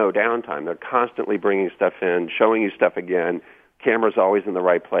just no downtime. They're constantly bringing stuff in, showing you stuff again. Camera's always in the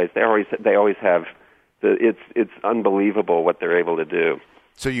right place. They always have it's unbelievable what they're able to do.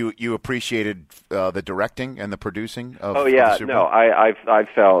 So you appreciated the directing and the producing of Oh yeah, the Super no, Bowl? I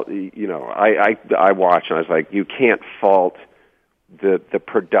felt, I watched and I was like, you can't fault the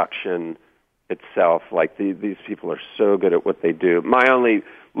production itself. Like these people are so good at what they do. My only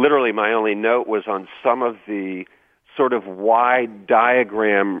note was on some of the sort of wide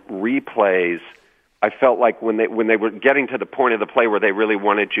diagram replays. I felt like when they were getting to the point of the play where they really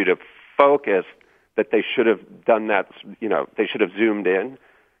wanted you to focus, that they should have done that. They should have zoomed in,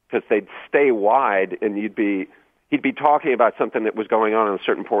 because they'd stay wide and he'd be talking about something that was going on in a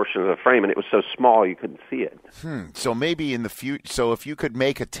certain portion of the frame, and it was so small you couldn't see it. So maybe in the future, so if you could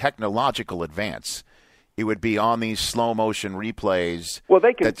make a technological advance, it would be on these slow motion replays. Well,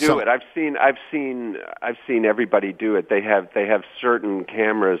 they can do it. I've seen everybody do it. They have certain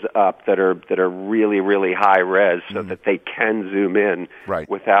cameras up that are really, really high res, so that they can zoom in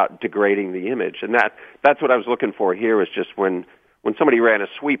without degrading the image. And that's what I was looking for here. Is just when somebody ran a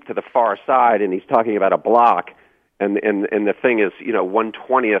sweep to the far side and he's talking about a block, and the thing is,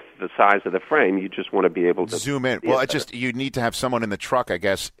 1/20th the size of the frame, you just want to be able to zoom in. Well, you need to have someone in the truck, I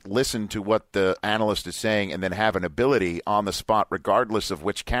guess, listen to what the analyst is saying, and then have an ability on the spot, regardless of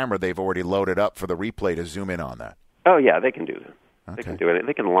which camera they've already loaded up for the replay, to zoom in on that. Oh yeah, they can do that. Okay. They can do it.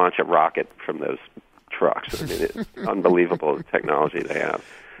 They can launch a rocket from those trucks. I mean, it's unbelievable the technology they have.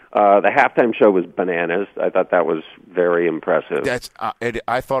 The halftime show was bananas. I thought that was very impressive.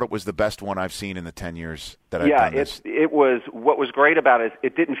 I thought it was the best one I've seen in the 10 years that I've done this. It was. What was great about it,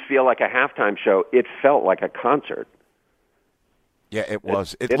 it didn't feel like a halftime show. It felt like a concert. Yeah, it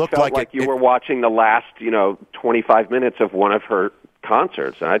was. It looked like you were watching the last, 25 minutes of one of her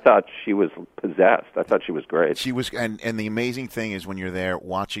concerts. And I thought she was possessed. I thought she was great. She was, and the amazing thing is when you're there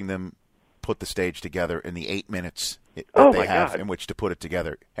watching them put the stage together in the 8 minutes that they have in which to put it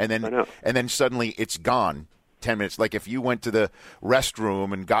together, and then suddenly it's gone 10 minutes. Like if you went to the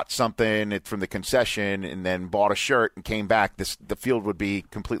restroom and got something from the concession and then bought a shirt and came back, the field would be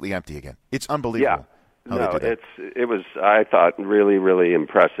completely empty again. It's unbelievable. Yeah, no, it was. I thought really, really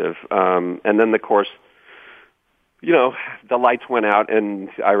impressive. And then of course, the lights went out and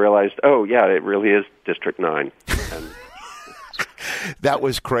I realized, oh yeah, it really is District 9. And that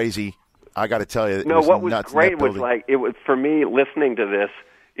was crazy. I got to tell you, what was great was like it was for me listening to this.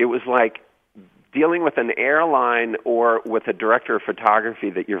 It was like dealing with an airline or with a director of photography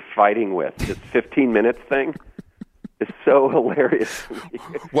that you're fighting with. This 15 minutes thing is so hilarious.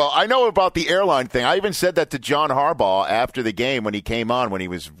 Well, I know about the airline thing. I even said that to John Harbaugh after the game when he came on, when he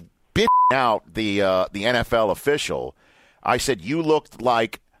was bitching out the NFL official. I said, "You looked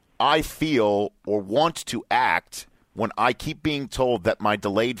like I feel or want to act when I keep being told that my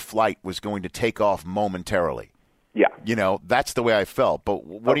delayed flight was going to take off momentarily." Yeah, that's the way I felt. But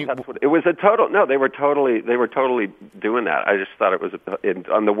it was a total. No, they were totally doing that. I just thought it was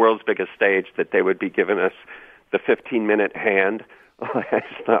on the world's biggest stage that they would be giving us the 15-minute hand. I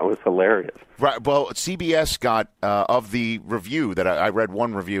just thought it was hilarious. Right. Well, CBS got of the review that I read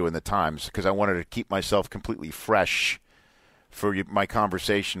one review in the Times because I wanted to keep myself completely fresh for my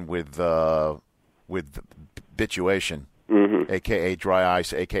conversation with Bituation, a.k.a. Dry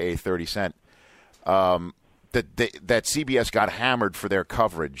Ice, a.k.a. 30 Cent, that CBS got hammered for their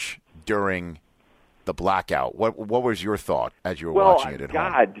coverage during the blackout. What was your thought as you were watching it at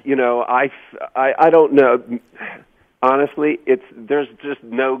home? I don't know. Honestly, there's just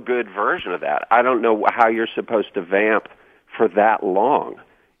no good version of that. I don't know how you're supposed to vamp for that long.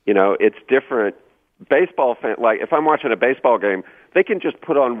 It's different. Baseball fan, like if I'm watching a baseball game, they can just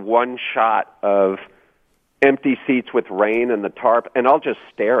put on one shot of empty seats with rain and the tarp, and I'll just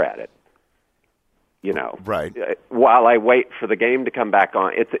stare at it. Right. While I wait for the game to come back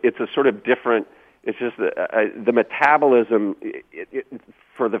on. It's a sort of different. It's just the metabolism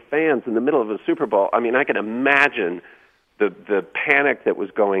for the fans in the middle of a Super Bowl. I mean, I can imagine the panic that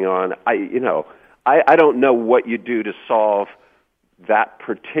was going on. I don't know what you do to solve that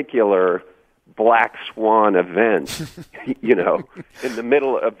particular black swan event. In the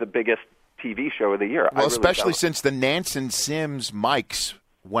middle of the biggest TV show of the year. Well, especially since the Nansen Sims mics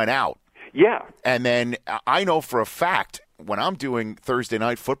went out. Yeah. And then I know for a fact when I'm doing Thursday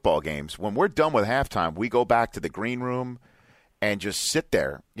night football games, when we're done with halftime, we go back to the green room and just sit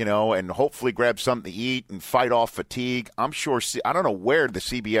there, and hopefully grab something to eat and fight off fatigue. I'm sure – I don't know where the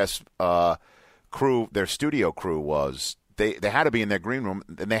CBS crew, their studio crew was. They had to be in their green room,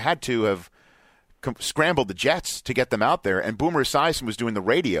 and they had to have scrambled the jets to get them out there, and Boomer Esiason was doing the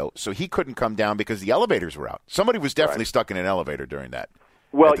radio, so he couldn't come down because the elevators were out. Somebody was definitely stuck in an elevator during that.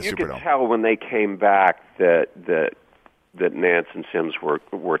 Well, you could tell when they came back that Nance and Sims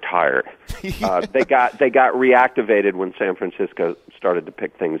were tired. They got reactivated when San Francisco started to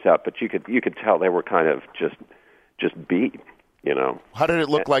pick things up, but you could tell they were kind of just beat. How did it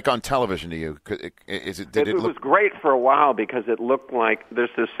look like on television to you? It was great for a while because it looked like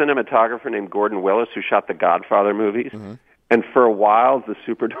there's this cinematographer named Gordon Willis who shot the Godfather movies, and for a while the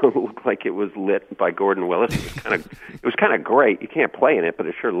Superdome looked like it was lit by Gordon Willis. It was kind of great. You can't play in it, but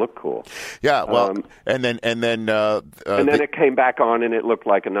it sure looked cool. Yeah, well, and then it came back on and it looked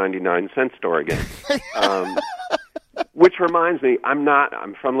like a 99-cent store again. Which reminds me, I'm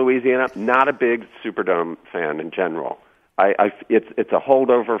from Louisiana. Not a big Superdome fan in general. It's a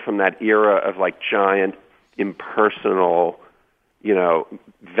holdover from that era of like giant impersonal,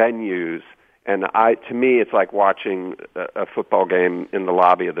 venues, and to me it's like watching a football game in the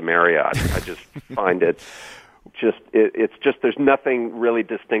lobby of the Marriott. I just find it's just there's nothing really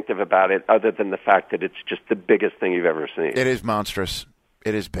distinctive about it other than the fact that it's just the biggest thing you've ever seen. It is monstrous.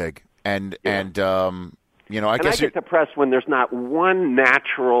 It is big, and I get depressed when there's not one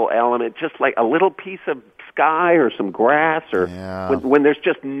natural element, just like a little piece of sky or some grass, or when there's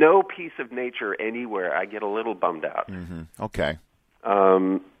just no piece of nature anywhere, I get a little bummed out. Mm-hmm. Okay.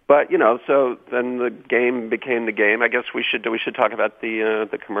 But so then the game became the game. I guess we should talk about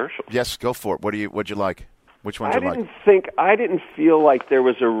the commercials. Yes, go for it. What'd you like? Which ones you like? I didn't feel like there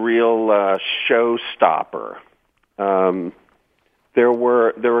was a real showstopper. There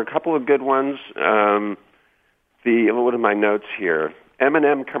were a couple of good ones. What are my notes here?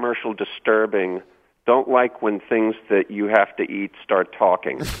 M&M commercial disturbing. Don't like when things that you have to eat start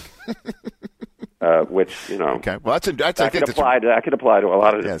talking. Which Okay. Well, that could apply to a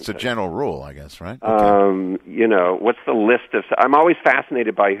lot of. Yeah, it's a general rule, I guess, right? Okay. What's the list of? I'm always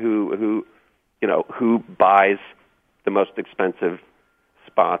fascinated by who buys the most expensive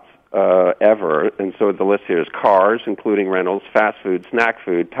spots ever, and so the list here is cars, including rentals, fast food, snack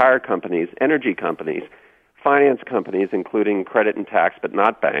food, tire companies, energy companies, finance companies, including credit and tax, but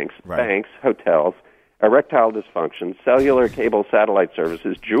not banks, banks, hotels, erectile dysfunction, cellular, cable, satellite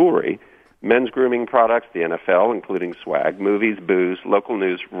services, jewelry, men's grooming products, the NFL, including swag, movies, booze, local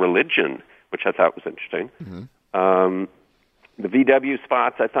news, religion, which I thought was interesting. Mm-hmm. The VW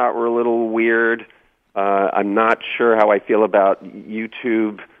spots I thought were a little weird. I'm not sure how I feel about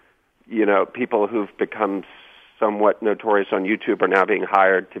YouTube. People who've become somewhat notorious on YouTube are now being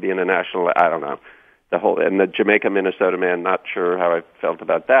hired to be in a national. I don't know. And the Jamaica, Minnesota man, not sure how I felt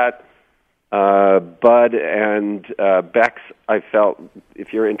about that. Bud and Beck's, I felt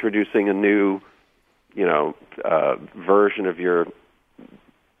if you're introducing a new, version of your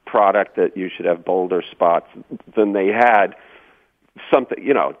product, that you should have bolder spots than they had. Something,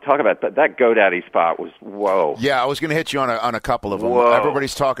 talk about that GoDaddy spot was whoa. Yeah, I was going to hit you on a couple of them. Whoa.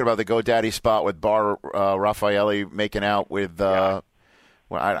 Everybody's talking about the GoDaddy spot with Bar Raffaelli making out with.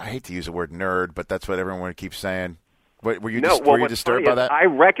 Well, I hate to use the word nerd, but that's what everyone keeps saying. Were you disturbed by that? I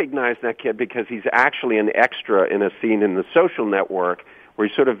recognize that kid because he's actually an extra in a scene in The Social Network where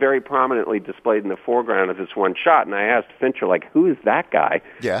he's sort of very prominently displayed in the foreground of this one shot. And I asked Fincher, who is that guy?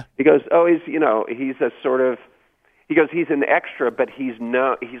 Yeah. He goes, he's a sort of. He goes, he's an extra, but he's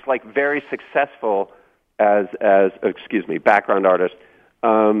like very successful as background artist,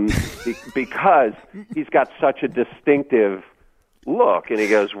 because he's got such a distinctive look. And he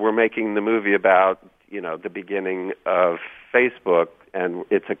goes, we're making the movie about, the beginning of Facebook, and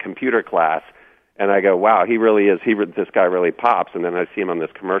it's a computer class. And I go, wow, he really is. This guy really pops. And then I see him on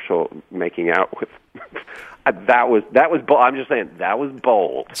this commercial making out with. That was bold. I'm just saying that was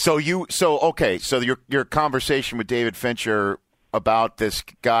bold. So your conversation with David Fincher about this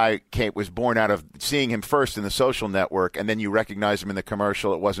guy was born out of seeing him first in The Social Network, and then you recognized him in the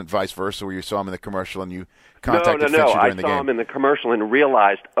commercial. It wasn't vice versa, where you saw him in the commercial and you contacted Fincher during the game. I saw him in the commercial and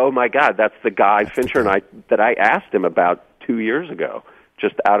realized, oh my God, that's the guy Fincher and I asked him about 2 years ago,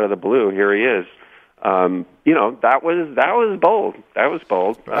 just out of the blue. Here he is. That was bold. That was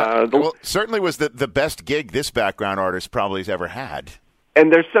bold. Well, certainly was the best gig this background artist probably has ever had. And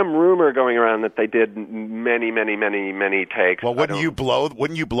there's some rumor going around that they did many, many, many, many takes. Well, wouldn't you blow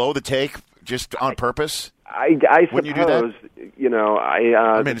the take just on purpose? I wouldn't suppose, you do that?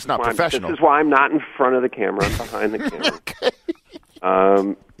 I mean, it's not professional. This is why I'm not in front of the camera. I'm behind the camera.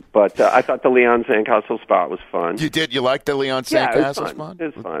 Okay. But I thought the Leon Sandcastle spot was fun. You did? You liked the Leon Sandcastle spot?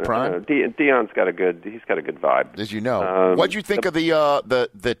 It's fun. Prime? Dion's got a good vibe. As you know. What'd you think of the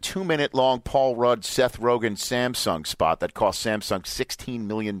 2-minute long Paul Rudd, Seth Rogen Samsung spot that cost Samsung $16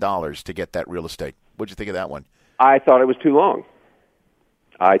 million to get that real estate? What'd you think of that one? I thought it was too long.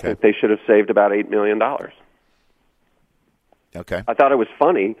 I think they should have saved about $8 million. Okay. I thought it was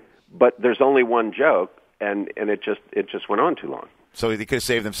funny, but there's only one joke, and it just went on too long. So they could have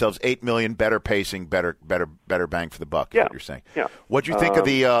saved themselves $8 million, better pacing, better bang for the buck. Is what you're saying. Yeah. What'd you think of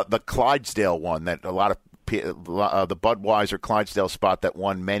the Clydesdale one? That a lot of the Budweiser Clydesdale spot that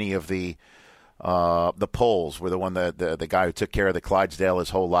won many of the polls, were the one the guy who took care of the Clydesdale his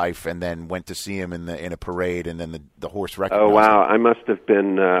whole life, and then went to see him in a parade, and then the horse recognized him. Oh wow! I must have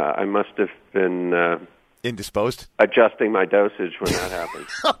been indisposed, adjusting my dosage when that happened.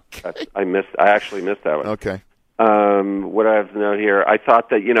 Okay. I actually missed that one. Okay. What I have to note here, I thought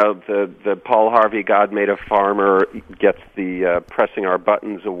that the Paul Harvey God Made a Farmer gets the Pressing Our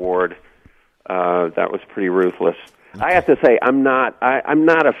Buttons award. That was pretty ruthless. Okay. I have to say, I'm not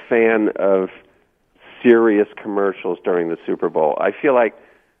a fan of serious commercials during the Super Bowl. I feel like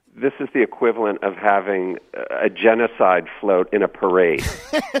this is the equivalent of having a genocide float in a parade.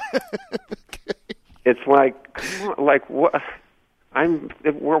 It's like what?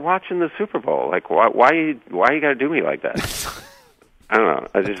 We're watching the Super Bowl. Like, why you got to do me like that? I don't know.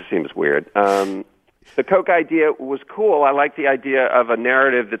 It just seems weird. The Coke idea was cool. I like the idea of a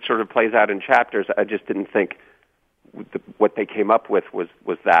narrative that sort of plays out in chapters. I just didn't think what they came up with was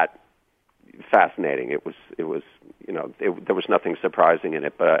that fascinating. It was there was nothing surprising in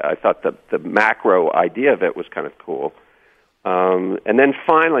it, but I thought the macro idea of it was kind of cool. And then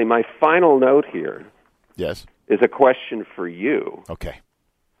finally, my final note here. Yes. Is a question for you. Okay.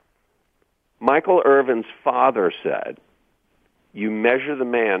 Michael Irvin's father said, "You measure the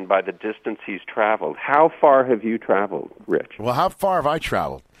man by the distance he's traveled." How far have you traveled, Rich? Well, how far have I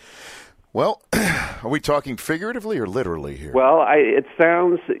traveled? Well, are we talking figuratively or literally here? Well, it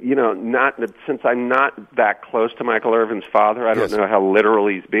sounds, not since I'm not that close to Michael Irvin's father, I don't know how literal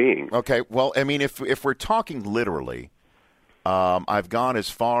he's being. Okay. Well, I mean, if we're talking literally, I've gone as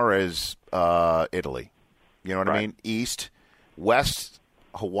far as Italy. You know what I mean? East, west,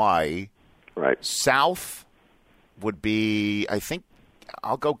 Hawaii. Right. South would be, I think,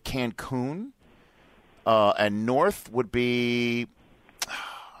 I'll go Cancun. And north would be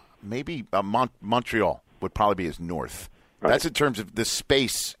maybe Montreal would probably be as north. Right. That's in terms of the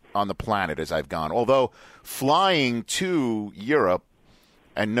space on the planet as I've gone. Although flying to Europe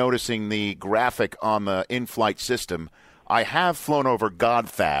and noticing the graphic on the in-flight system, I have flown over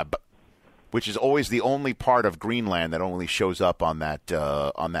Godthab, which is always the only part of Greenland that only shows up on that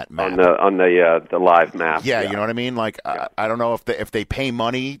map. On the live map. Yeah, you know what I mean? Like, I don't know if they pay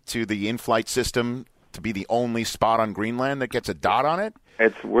money to the in-flight system to be the only spot on Greenland that gets a dot on it.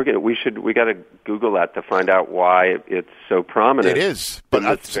 We got to Google that to find out why it's so prominent. It is, but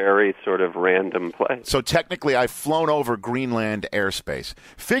it's very sort of random place. So technically, I've flown over Greenland airspace.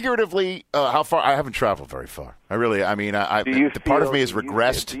 Figuratively, how far? I haven't traveled very far. Part of me has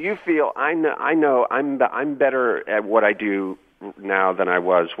regressed. Do you feel? I know. I'm better at what I do now than I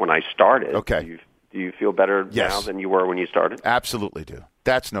was when I started. Okay. Do you feel better now than you were when you started? Absolutely do.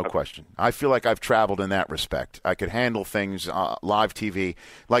 That's no question. I feel like I've traveled in that respect. I could handle things live TV.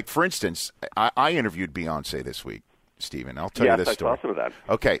 Like, for instance, I interviewed Beyonce this week, Stephen. I'll tell you this story. Yes, I saw some of that.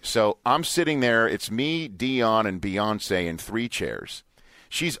 Okay, so I'm sitting there. It's me, Dion, and Beyonce in 3 chairs.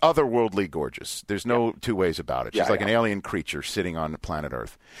 She's otherworldly gorgeous. There's no two ways about it. She's like an alien creature sitting on planet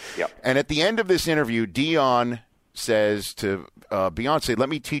Earth. Yep. And at the end of this interview, Dion says to Beyonce, "Let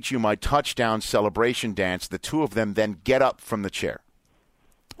me teach you my touchdown celebration dance." The two of them then get up from the chair.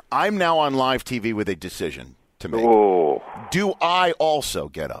 I'm now on live TV with a decision to make. Ooh. Do I also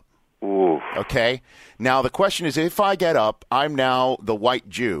get up? Ooh. Okay. Now the question is, if I get up, I'm now the white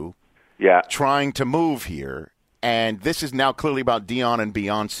Jew trying to move here, and this is now clearly about Dion and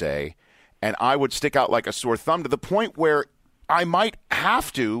Beyonce, and I would stick out like a sore thumb to the point where I might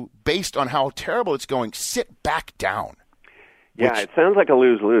have to, based on how terrible it's going, sit back down. Yeah, it sounds like a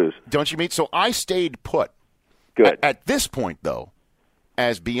lose-lose. Don't you mean? So I stayed put. Good. At this point, though,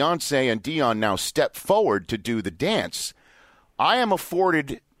 as Beyonce and Dion now step forward to do the dance, I am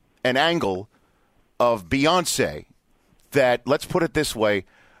afforded an angle of Beyonce that, let's put it this way,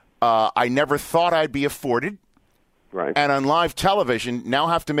 I never thought I'd be afforded. Right. And on live television, now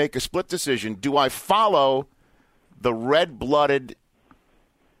have to make a split decision. Do I follow the red-blooded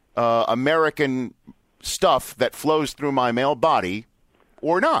American stuff that flows through my male body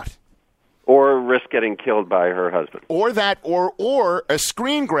or not? Or risk getting killed by her husband. Or that, or a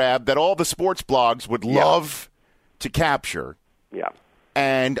screen grab that all the sports blogs would love to capture. Yeah.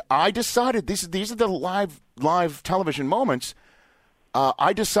 And I decided, these are the live television moments,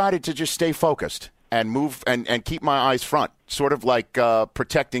 I decided to just stay focused and move and keep my eyes front, sort of like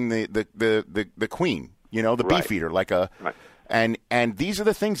protecting the queen, the beefeater, like a. Right. And these are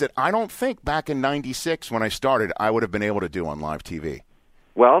the things that I don't think back in '96 when I started I would have been able to do on live TV.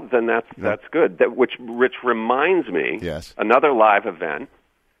 Well, then that's good. Which reminds me, another live event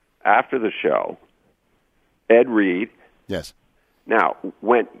after the show. Ed Reed. Yes. Now,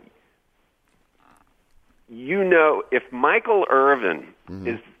 when if Michael Irvin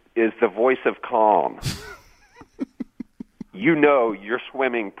is the voice of calm, you're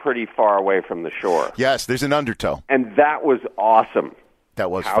swimming pretty far away from the shore. Yes, there's an undertow. And that was awesome. That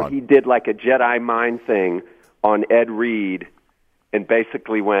was how fun. He did like a Jedi mind thing on Ed Reed and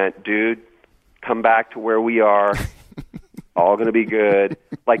basically went, dude, come back to where we are. All going to be good.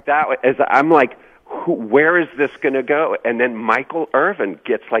 Like that. I'm like, where is this going to go? And then Michael Irvin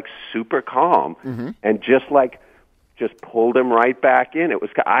gets like super calm and just pulled him right back in. It was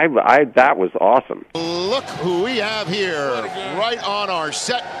that was awesome. Look who we have here, right on our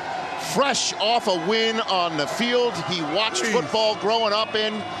set, fresh off a win on the field. He watched football growing up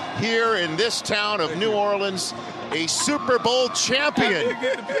here in this town of New Orleans, a Super Bowl champion.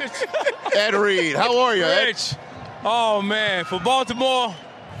 Ed Reed, how are you, Ed? Rich. Oh man, for Baltimore.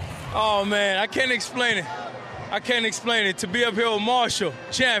 Oh, man, I can't explain it. To be up here with Marshall,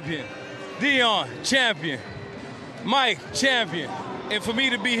 champion. Dion, champion. Mike, champion. And for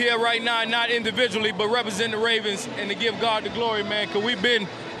me to be here right now, not individually, but represent the Ravens and to give God the glory, man, because we've been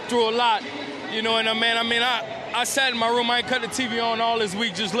through a lot. And, I sat in my room. I ain't cut the TV on all this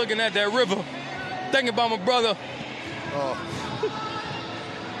week just looking at that river, thinking about my brother. Oh.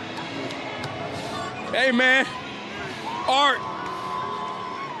 Hey, man, Art.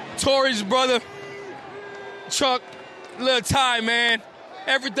 Tori's brother, Chuck, Lil Ty, man.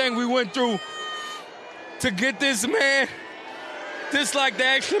 Everything we went through to get this, man. This like the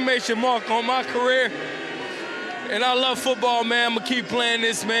exclamation mark on my career. And I love football, man. I'm going to keep playing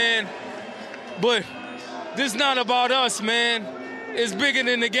this, man. But this is not about us, man. It's bigger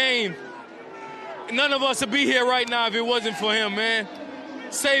than the game. None of us would be here right now if it wasn't for him, man.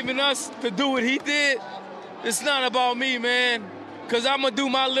 Saving us to do what he did, it's not about me, man. Because I'm going to do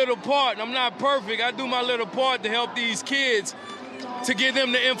my little part. I'm not perfect. I do my little part to help these kids, to give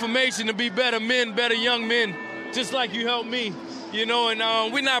them the information to be better men, better young men, just like you helped me.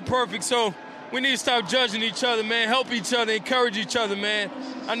 And we're not perfect, so we need to stop judging each other, man, help each other, encourage each other, man.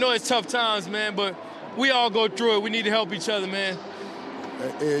 I know it's tough times, man, but we all go through it. We need to help each other, man.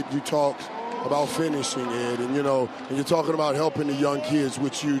 Ed, you talked about finishing, Ed, and and you're talking about helping the young kids,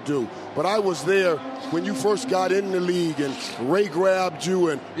 which you do. But I was there when you first got in the league, and Ray grabbed you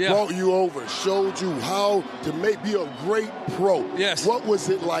and brought you over, showed you how to be a great pro. Yes. What was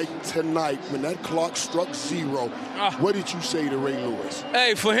it like tonight when that clock struck zero? What did you say to Ray Lewis?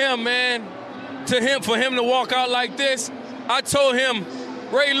 Hey, for him, man, for him to walk out like this, I told him,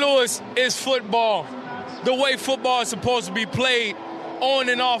 Ray Lewis is football, the way football is supposed to be played on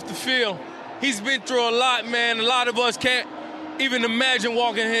and off the field. He's been through a lot, man. A lot of us can't even imagine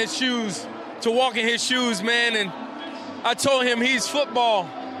walking in his shoes, man. And I told him he's football.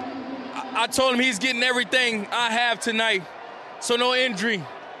 I told him he's getting everything I have tonight. So no injury.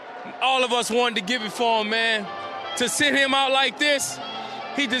 All of us wanted to give it for him, man. To send him out like this,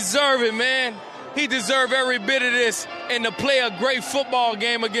 he deserved it, man. He deserved every bit of this. And to play a great football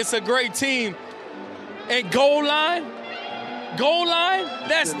game against a great team. And goal line,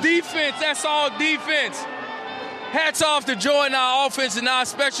 that's defense. That's all defense. Hats off to Joe and our offense and our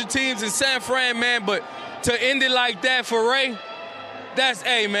special teams in San Fran, man. But to end it like that for Ray,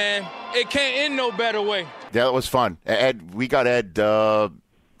 man, it can't end no better way. That was fun. Ed, we got Ed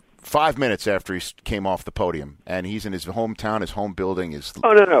 5 minutes after he came off the podium, and he's in his hometown, his home building.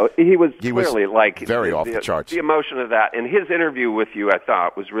 No. He was clearly like very off the charts. The emotion of that, and his interview with you, I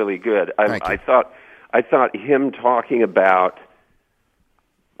thought, was really good. I thought him talking about.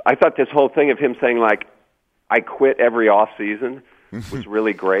 I thought this whole thing of him saying like, I quit every off season was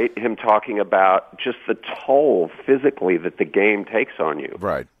really great. Him talking about just the toll physically that the game takes on you,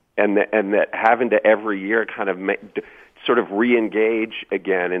 right? And that having to every year kind of sort of re-engage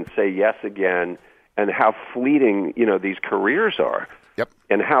again and say yes again, and how fleeting these careers are. Yep.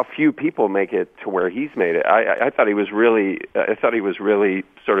 And how few people make it to where he's made it. I thought he was really. I thought he was really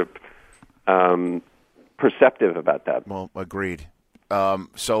sort of perceptive about that. Well, agreed.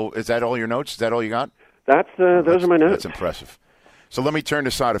 So is that all your notes? Is that all you got? Those are my notes. That's impressive. So let me turn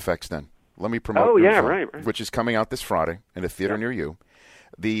to side effects then. Let me promote. Oh, yeah, film, right. Which is coming out this Friday in a theater near you.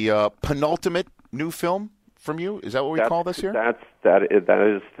 The penultimate new film from you. Is that what we call this here? That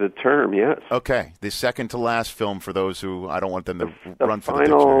is the term. Yes. Okay. The second to last film for those who I don't want them to run for the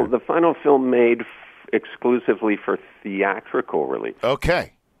final. dictionary. The final film made exclusively for theatrical release.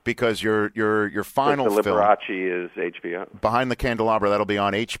 Okay. Because your final the film, Liberace, is HBO. Behind the Candelabra, that'll be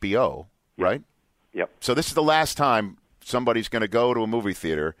on HBO, right? Yep. So this is the last time somebody's going to go to a movie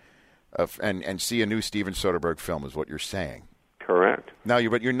theater and see a new Steven Soderbergh film, is what you're saying. Correct. Now,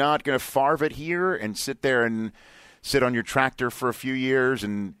 but you're not going to farve it here and sit there and sit on your tractor for a few years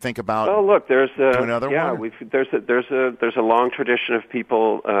and think about. Oh, look, there's another one. There's a long tradition of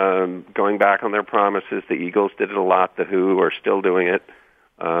people going back on their promises. The Eagles did it a lot. The Who are still doing it.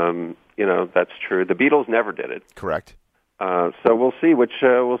 That's true. The Beatles never did it. Correct. So we'll see which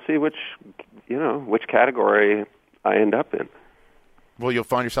category I end up in. Well, you'll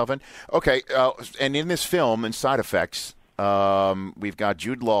find yourself in. Okay, and in this film, in Side Effects, we've got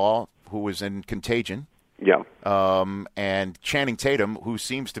Jude Law, who was in Contagion. Yeah. And Channing Tatum, who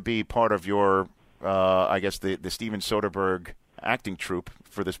seems to be part of your, I guess, the Steven Soderbergh acting troupe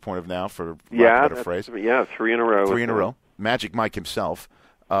for this point of now, for lack of a better phrase. Yeah, 3 in a row. 3 in a row. Magic Mike himself.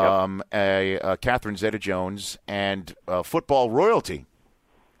 Catherine Zeta-Jones, and football royalty,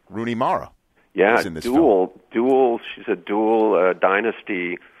 Rooney Mara. Yeah, is in this film. She's a dual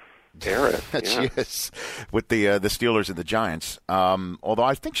dynasty heiress. She is, with the Steelers and the Giants. Although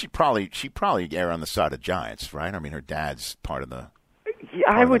I think she probably err on the side of Giants, right? I mean, her dad's part of the. Yeah,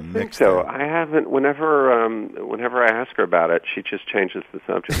 I would think so. There. I haven't. Whenever I ask her about it, she just changes the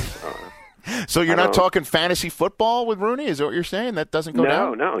subject. So you're not talking fantasy football with Rooney? Is that what you're saying? That doesn't go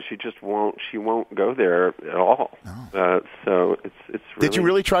down? No, she just won't. She won't go there at all. No. So it's. Really... Did you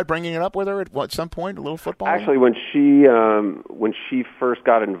really try bringing it up with her at some point? A little football? Actually, when she first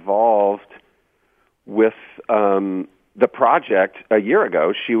got involved with the project a year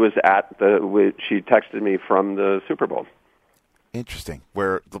ago, she was she texted me from the Super Bowl. Interesting.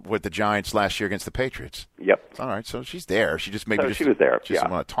 With the Giants last year against the Patriots. Yep. All right. So she's there. She just maybe she was there. She doesn't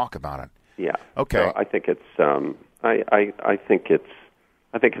want to talk about it. Yeah. Okay. So I think it's I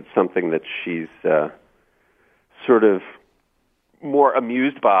think it's something that she's sort of more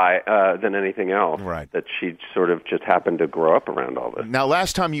amused by than anything else. Right. That she sort of just happened to grow up around all this. Now,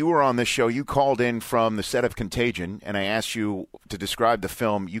 last time you were on this show, you called in from the set of Contagion, and I asked you to describe the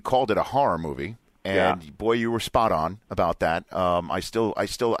film. You called it a horror movie, and boy, you were spot on about that. I still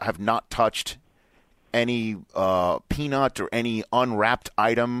have not touched any peanut or any unwrapped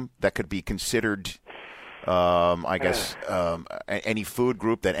item that could be considered, any food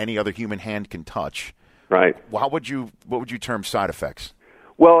group that any other human hand can touch. Right. What would you term side effects?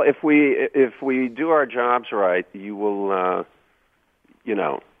 Well, if we do our jobs right, you will,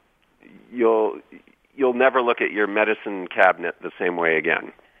 you'll never look at your medicine cabinet the same way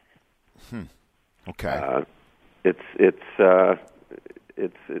again. Okay. It's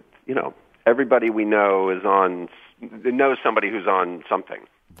everybody we know knows somebody who's on something.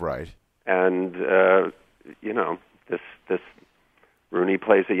 Right. And this Rooney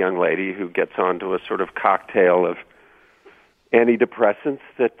plays a young lady who gets onto a sort of cocktail of antidepressants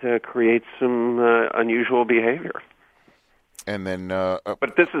that creates some unusual behavior. And then,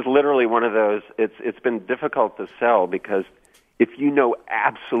 but this is literally one of those. It's been difficult to sell because if you know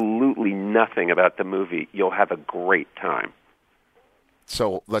absolutely nothing about the movie, you'll have a great time.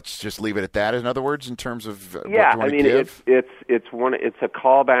 So let's just leave it at that. In other words, in terms of what you want to give? It's a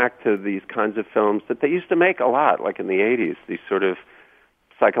callback to these kinds of films that they used to make a lot, like in the 80s. These sort of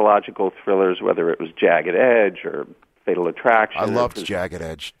psychological thrillers, whether it was Jagged Edge or Fatal Attraction. I loved Jagged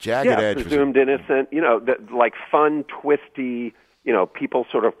Edge. Jagged Edge, Presumed Innocent. Like fun, twisty. People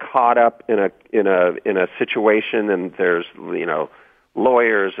sort of caught up in a situation, and there's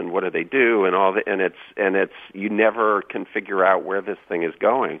lawyers and what do they do and all that, and it's you never can figure out where this thing is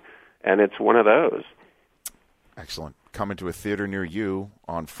going, and it's one of those. Excellent. Coming to a theater near you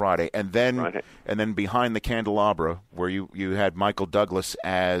on Friday, and then Behind the Candelabra, where you had Michael Douglas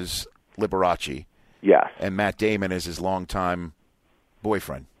as Liberace. Yes. And Matt Damon as his longtime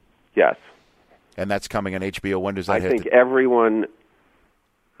boyfriend. Yes. And that's coming on HBO. When does that hit? I think everyone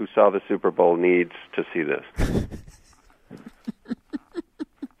who saw the Super Bowl needs to see this.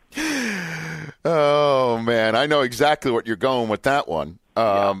 Oh, man. I know exactly what you're going with that one.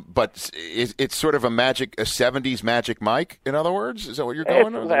 But it's sort of a 70s Magic Mike, in other words? Is that what you're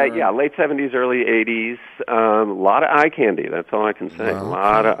going with? Late 70s, early 80s. A lot of eye candy. That's all I can say. Okay. A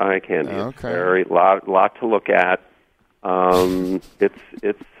lot of eye candy. Okay. It's lot to look at.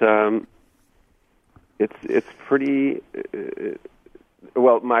 It's pretty.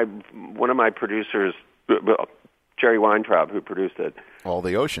 Well, one of my producers, Jerry Weintraub, who produced it, All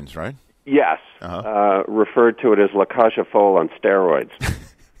the Oceans, right? Yes, referred to it as La Cage aux Folles on steroids.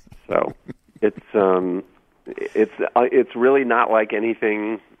 So it's really not like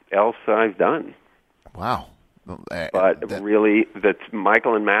anything else I've done. Wow! But really,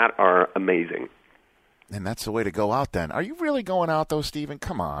 Michael and Matt are amazing. And that's the way to go out. Then, are you really going out though, Stephen?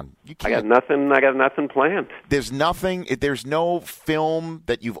 Come on, you can't. I got nothing planned. There's nothing. There's no film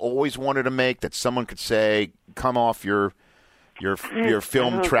that you've always wanted to make that someone could say, "Come off your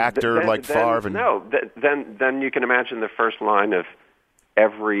film tractor like Favre." Then you can imagine the first line of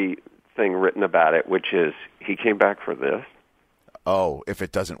everything written about it, which is, "He came back for this." Oh, if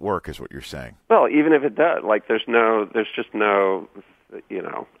it doesn't work, is what you're saying. Well, even if it does, like there's just no,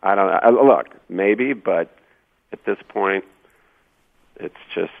 look, maybe, but at this point, it's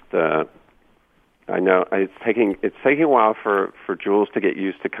just, I know it's taking a while for Jules to get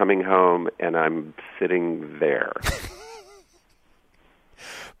used to coming home, and I'm sitting there.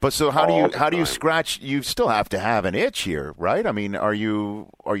 But so how do you scratch? You still have to have an itch here, right? I mean, are you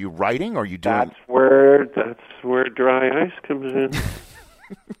writing? Are you doing? That's where Dry Ice comes in.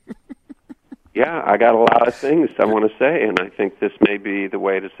 Yeah, I got a lot of things I want to say, and I think this may be the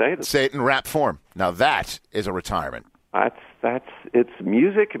way to say them. Say it in rap form. Now that is a retirement. It's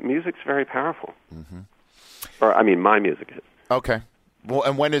music. Music's very powerful. Mm-hmm. Or I mean, my music is. Okay. Well,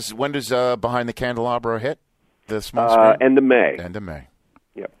 and when does Behind the Candelabra hit the small screen? End of May. End of May.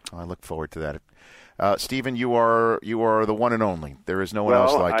 Yep. I look forward to that. Stephen, you are the one and only. There is no one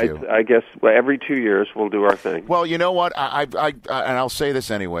else like you. I guess every 2 years we'll do our thing. Well, you know what? I and I'll say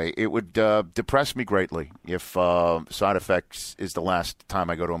this anyway. It would depress me greatly if Side Effects is the last time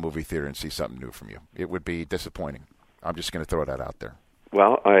I go to a movie theater and see something new from you. It would be disappointing. I'm just going to throw that out there.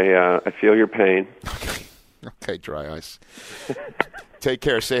 Well, I feel your pain. Okay, Dry Ice. Take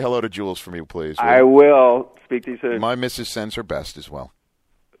care. Say hello to Jules for me, please. I will. Speak to you soon. My missus sends her best as well.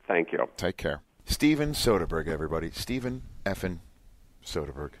 Thank you. Take care. Steven Soderbergh, everybody. Steven effing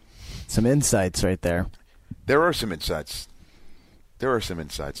Soderbergh. Some insights right there. There are some insights.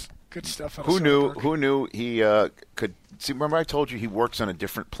 Good stuff. Who knew he could see? Remember, I told you he works on a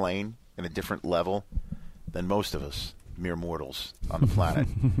different plane and a different level than most of us, mere mortals on the planet.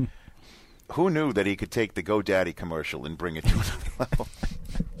 Who knew that he could take the GoDaddy commercial and bring it to another level?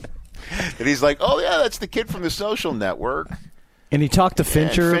 And he's like, "Oh yeah, that's the kid from The Social Network." And he talked to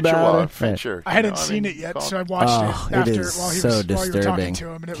Fincher about it. Fincher. I hadn't seen it yet, so I watched it after while you were talking to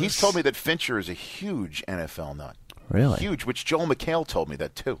him. And he's told me that Fincher is a huge NFL nut. Really? Huge, which Joel McHale told me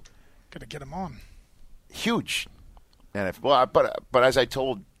that too. Got to get him on. Huge. But as I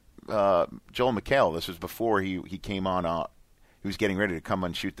told Joel McHale, this was before he came on. He was getting ready to come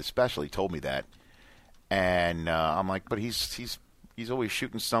and shoot the special. He told me that, and I'm like, but he's always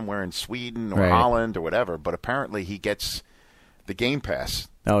shooting somewhere in Sweden or Holland or whatever. But apparently he gets the Game Pass.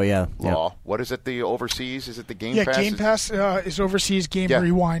 Oh yeah. Law. Yep. What is it? The overseas? Is it the Game Pass? Yeah, Game Pass is overseas. Game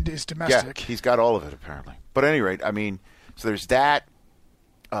Rewind is domestic. Yeah, he's got all of it apparently. But at any rate, I mean, so there's that.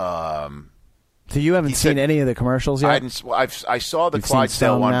 So you haven't seen any of the commercials yet? I saw the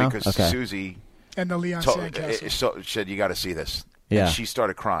Clydesdale one because Susie and the Leon Sandcastle said you got to see this. Yeah, and she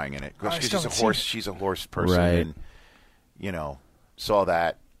started crying in it because she's a horse person, right? And saw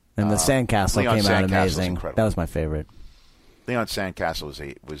that. And the Sandcastle came out amazing. That was my favorite. Leon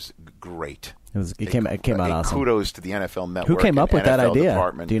Sandcastle was great. It came out awesome. Kudos to the NFL Network. Who came up with that idea?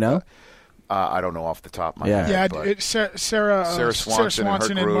 Department. Do you know? I don't know off the top of my head. Yeah, Sarah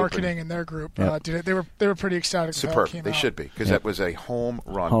Swanson in marketing and their group did it. They were pretty ecstatic. Superb. They should be because that was a home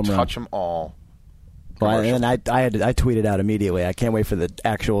run. Touch them all. Well, and I tweeted out immediately. I can't wait for the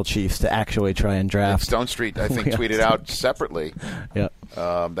actual Chiefs to actually try and draft. Stone Street, I think, tweeted out separately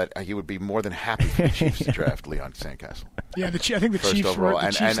that he would be more than happy for the Chiefs to draft Leon Sandcastle. Yeah, I think the Chiefs overall.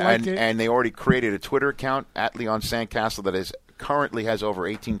 liked it. And they already created a Twitter account at Leon Sandcastle that currently has over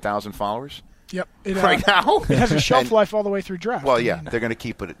 18,000 followers. Yep. Right now, it has a shelf life all the way through draft. Well, yeah, they're going to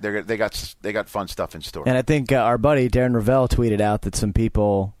keep it. They got fun stuff in store. And I think our buddy Darren Ravel tweeted out that some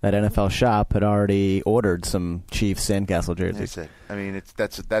people at NFL Shop had already ordered some Chiefs Sandcastle jerseys. That's it. I mean,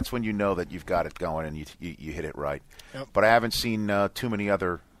 that's when you know that you've got it going and you hit it right. Yep. But I haven't seen too many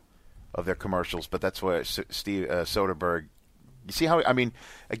other of their commercials. But that's why Steve Soderbergh. You see how? I mean,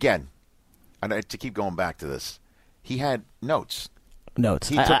 again, and to keep going back to this, he had notes.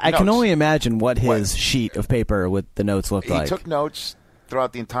 I can only imagine what his sheet of paper with the notes looked like. He took notes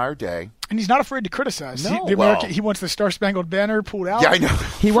throughout the entire day. And he's not afraid to criticize. No, he wants the Star-Spangled Banner pulled out. Yeah, I know.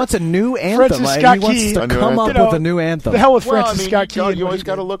 He wants a new anthem. Scott he wants to come up with a new anthem. The hell with Francis Scott Key. You always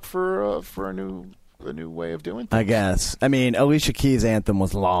got to look for a new way of doing things. I guess. I mean, Alicia Keys' anthem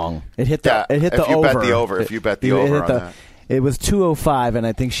was long. It hit the over. If you bet the over on that. It was 2:05, and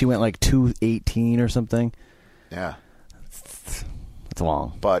I think she went like 2:18 or something. Yeah. It's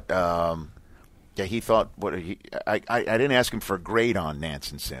long. But, he thought, I didn't ask him for a grade on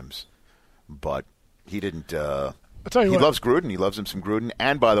Nance and Sims, but he didn't. I'll tell you he what. loves Gruden. He loves him some Gruden.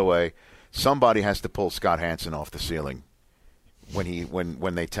 And, by the way, somebody has to pull Scott Hansen off the ceiling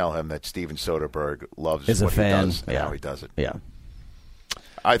when they tell him that Steven Soderbergh loves what he does and how he does it. Yeah.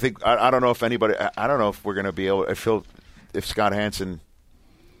 I think I don't know if anybody. I don't know if we're going to be able. If Scott Hansen,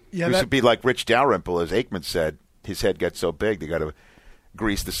 this would be like Rich Dalrymple, as Aikman said. His head gets so big they got to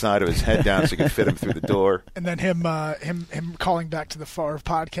grease the side of his head down so you can fit him through the door. And then him calling back to the Favre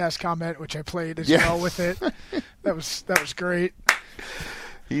podcast comment, which I played as well with it. That was great.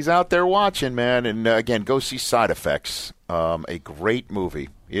 He's out there watching, man. And again, go see Side Effects. A great movie.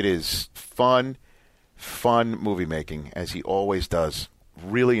 It is fun movie making, as he always does.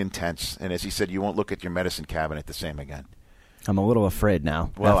 Really intense. And as he said, you won't look at your medicine cabinet the same again. I'm a little afraid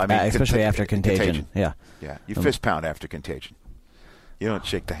now. Well, especially after Contagion. Yeah. Yeah. You fist pound after Contagion. You don't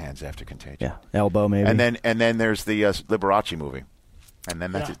shake the hands after Contagion. Yeah. Elbow maybe. And then there's the Liberace movie. And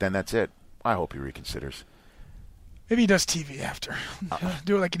then that's it. I hope he reconsiders. Maybe he does TV after.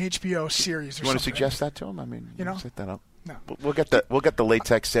 Do it like an HBO series or something. You want to suggest that to him? I mean, set that up. No. We'll get the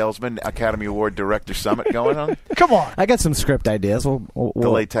Latex Salesman Academy Award Director Summit going on. Come on. I got some script ideas. The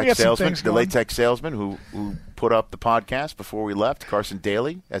Latex Salesman who put up the podcast before we left, Carson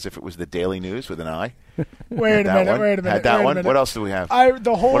Daly, as if it was the Daily News with an I. Wait a minute. Had that one. What else do we have?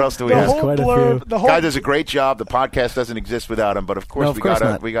 What else do we have? Guy does a great job. The podcast doesn't exist without him, but of course we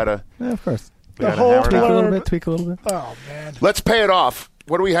gotta. Yeah, of course. We gotta tweak a little bit. Oh man. Let's pay it off.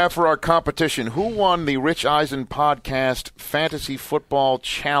 What do we have for our competition? Who won the Rich Eisen Podcast Fantasy Football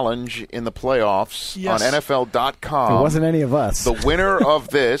Challenge in the playoffs on NFL.com? It wasn't any of us. The winner of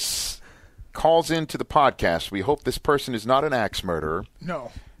this calls into the podcast. We hope this person is not an axe murderer.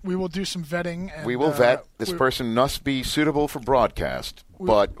 No. We will do some vetting. And, we will vet. This person must be suitable for broadcast.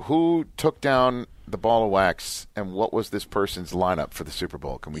 But who took down the ball of wax, and what was this person's lineup for the Super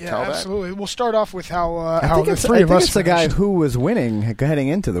Bowl? Can we tell that? Absolutely. We'll start off with how the three of us it's the guy who was winning heading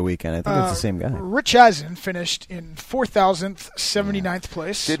into the weekend. I think it's the same guy. Rich Eisen finished in 4,000th, 79th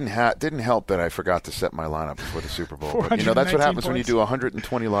place. Didn't help that I forgot to set my lineup before the Super Bowl. But, that's what happens when you do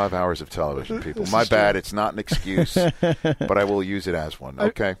 120 live hours of television, people. My bad. It's not an excuse, but I will use it as one.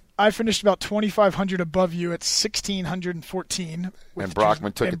 Okay. I finished about 2,500 above you at 1,614. And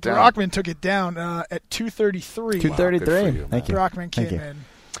Brockman took it down. Brockman took it down at 233. 233. Thank you. Brockman came in.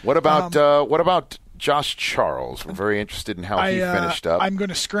 What about Josh Charles? We're very interested in how he finished up. I'm going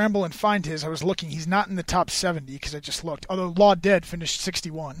to scramble and find his. I was looking. He's not in the top 70 because I just looked. Although Law Dead finished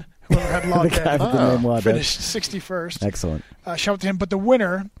 61. Whoever had Law Dead finished 61st. Excellent. Shout out to him. But the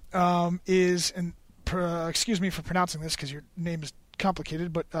winner is, and excuse me for pronouncing this because your name is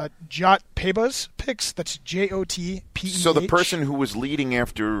complicated, but Jot Pebas picks. That's Jotpeh. So the person who was leading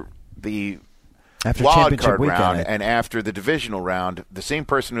after the wild card round and after the divisional round, the same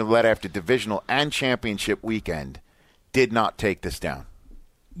person who led after divisional and championship weekend, did not take this down.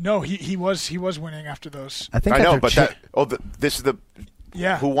 No, he was winning after those. I know, but this is the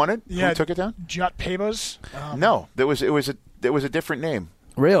who won it? Yeah, who took it down? Jot Pebas. No, there was a different name.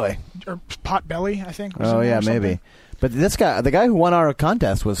 Really? Or Potbelly, I think. Oh yeah, maybe. But this guy, the guy who won our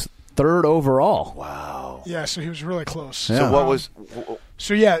contest, was 3rd overall. Wow. Yeah, so he was really close. Yeah. So what was?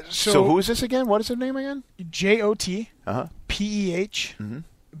 So who is this again? What is his name again? Jotpeh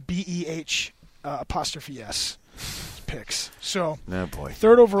apostrophe S picks. So oh boy.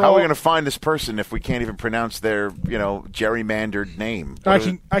 3rd overall. How are we going to find this person if we can't even pronounce their gerrymandered name? I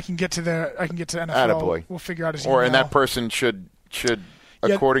can get to the NFL. Attaboy. We'll figure out his email. And that person should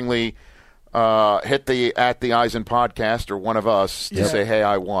accordingly. Hit the Eisen podcast or one of us to say, hey,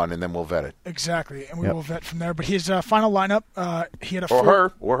 I won, and then we'll vet it. Exactly, and we will vet from there. But his final lineup, he had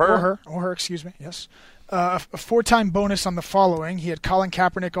or her, excuse me, yes. A 4-time bonus on the following. He had Colin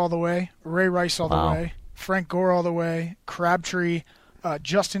Kaepernick all the way, Ray Rice all the way, Frank Gore all the way, Crabtree,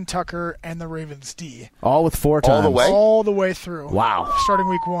 Justin Tucker, and the Ravens D. All with 4 times. All the way through. Wow. Starting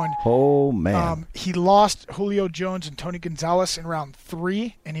week 1. Oh, man. He lost Julio Jones and Tony Gonzalez in round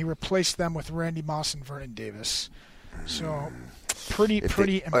 3, and he replaced them with Randy Moss and Vernon Davis. So,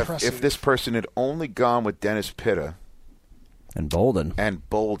 pretty impressive. If this person had only gone with Dennis Pitta And Bolden.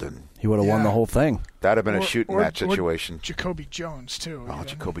 He would have won the whole thing. That'd have been a shooting match situation. Jacoby Jones, too. Oh,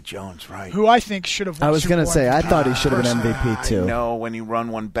 Jacoby Jones, right. Who I think should have won I was going to say, I thought he should have been MVP, too. No, when he run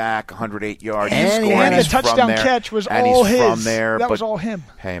one back, 108 yards. And the touchdown catch was all his. From there, that was all him.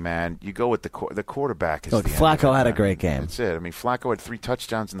 Hey, man, you go with the quarterback. Look, Flacco had a great game. That's it. I mean, Flacco had 3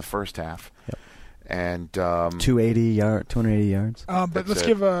 touchdowns in the first half. Yep. And 280 yards. But let's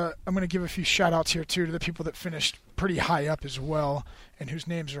I'm going to give a few shout-outs here, too, to the people that finished pretty high up as well and whose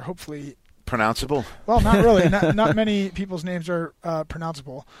names are hopefully pronounceable. Well, not really. not many people's names are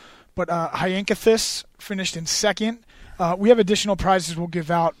pronounceable. But Hyankathis finished in second. We have additional prizes we'll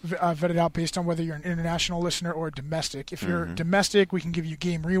give out, vetted out based on whether you're an international listener or domestic. If you're domestic, we can give you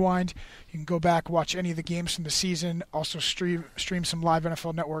Game Rewind. You can go back, watch any of the games from the season, also stream some live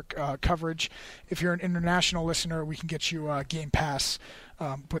NFL Network coverage. If you're an international listener, we can get you Game Pass,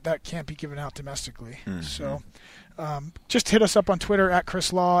 but that can't be given out domestically. So just hit us up on Twitter, at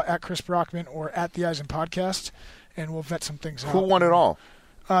Chris Law, at Chris Brockman, or at The Eisen Podcast, and we'll vet some things out. Who won it all?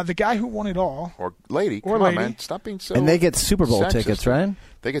 The guy who won it all, or lady, or come lady. on, man, stop being so. And they get Super Bowl sexist. tickets, right?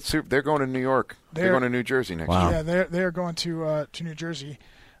 They get They're going to New York. They're going to New Jersey next year. Yeah, they're going to New Jersey.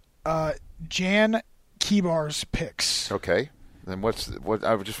 Jan Kibar's picks. Okay, then what?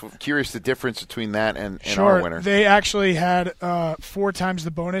 I was just curious the difference between that and sure, our winner. They actually had 4 times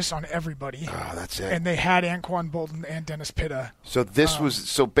the bonus on everybody. Oh, that's it. And they had Anquan Bolden and Dennis Pitta. So this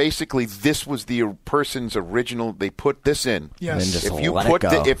was basically this was the person's original. They put this in. Yes.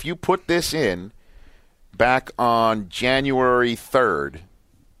 If you put this in back on January 3rd,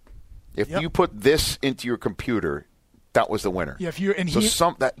 if you put this into your computer, that was the winner. Yeah,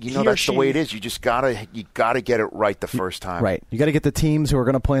 that's the way it is. You just gotta get it right the first time. Right. You got to get the teams who are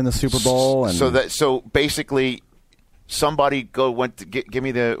going to play in the Super Bowl. And so basically, somebody give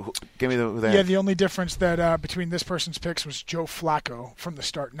me the. Yeah, the only difference that between this person's picks was Joe Flacco from the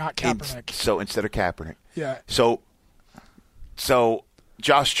start, not Kaepernick. So instead of Kaepernick. Yeah. So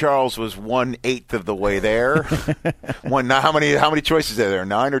Josh Charles was 1/8 of the way there. How many choices are there?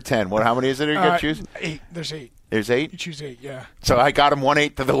 9 or 10? How many is it you got to choose? 8. There's 8. There's 8? You choose 8, yeah. So I got him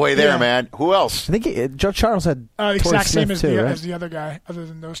 1/8 of the way there, man. Who else? I think Joe Charles had the exact same as the other guy, other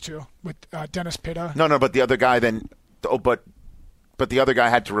than those two, with Dennis Pitta. No, but the other guy then. But the other guy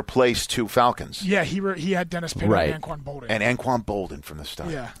had to replace 2 Falcons. Yeah, he had Dennis Pitta and Anquan Bolden. And Anquan Bolden from the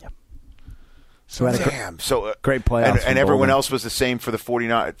start. Yeah. Yep. So great playoffs. And everyone else was the same for the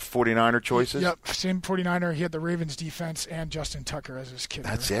 49er choices? Yep, same 49er. He had the Ravens defense and Justin Tucker as his kicker.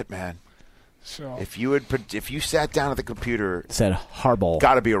 That's it, man. So if you sat down at the computer, said Harbaugh,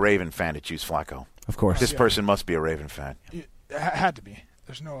 got to be a Raven fan to choose Flacco. Of course, this person must be a Raven fan. It had to be.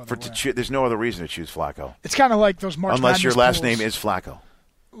 There's no other way. There's no other reason to choose Flacco. It's kind of like those March unless Madness your last pools. name is Flacco.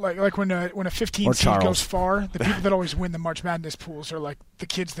 Like when a 15 seed goes far, the people that always win the March Madness pools are like the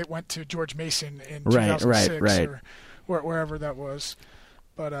kids that went to George Mason in 2006 or wherever that was.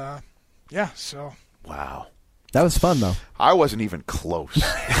 But so wow, that was fun though. I wasn't even close.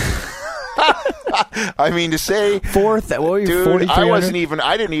 I mean, to say fourth, what were you, dude,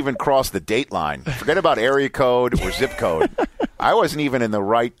 I didn't even cross the date line. Forget about area code or zip code. I wasn't even in the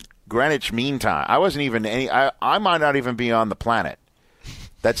right Greenwich Mean Time. I wasn't even I might not even be on the planet.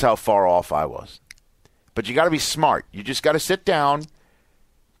 That's how far off I was. But you got to be smart. You just got to sit down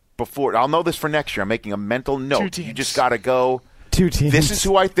before. I'll know this for next year. I'm making a mental note. You just got to go. 2 teams. This is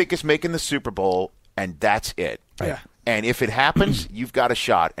who I think is making the Super Bowl, and that's it. Right. Yeah. And if it happens, you've got a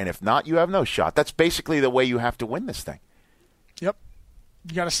shot. And if not, you have no shot. That's basically the way you have to win this thing. Yep.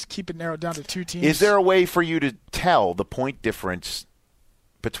 You got to keep it narrowed down to 2 teams. Is there a way for you to tell the point difference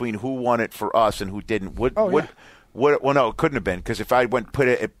between who won it for us and who didn't? Well, no, it couldn't have been, because if I went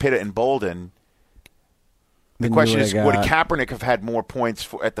Pitta and Bolden, the question is, would Kaepernick have had more points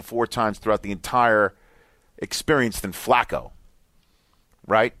at the 4 times throughout the entire experience than Flacco?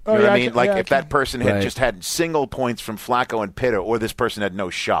 Right? You know what I mean? If that person had just had single points from Flacco and Pitta, or this person had no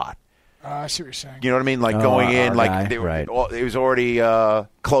shot. I see what you're saying. You know what I mean? Going in, it was already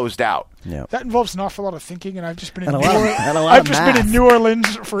closed out. Yep. That involves an awful lot of thinking, and I've just been in New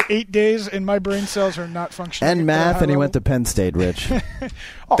Orleans for 8 days, and my brain cells are not functioning. And math, and he went to Penn State, Rich.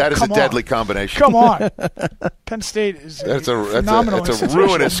 That is a deadly combination. Come on. Penn State is phenomenal. It's a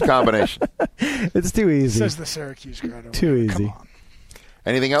ruinous combination. It's too easy. Says the Syracuse grad. Too easy. Come on.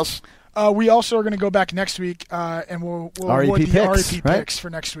 Anything else? We also are going to go back next week, and we'll award the REP picks for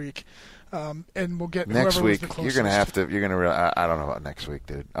next week. And we'll get next whoever week. Was the closest. You're going to. I don't know about next week,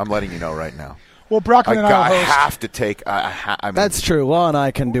 dude. I'm letting you know right now. Well, Brockman and I have to take. That's true. Law and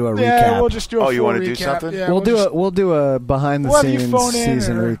I can do a recap. Yeah, we'll just do a you want to recap. do something? Yeah, we'll do a behind the scenes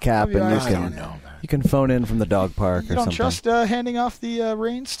season recap, and you can. I don't know, man. You can phone in from the dog park or something. You don't trust handing off the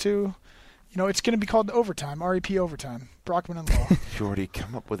reins to, it's going to be called overtime, REP overtime, Brockman and Law. You already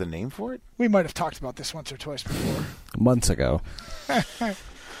come up with a name for it? We might have talked about this once or twice before. Months ago.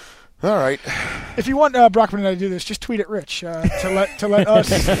 All right. If you want Brockman and I to do this, just tweet at Rich to let us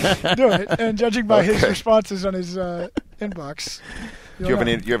do it. And judging by his responses on his inbox, do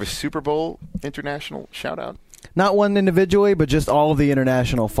you have a Super Bowl international shout out? Not one individually, but just all of the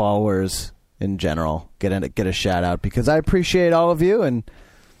international followers in general get a shout out because I appreciate all of you and.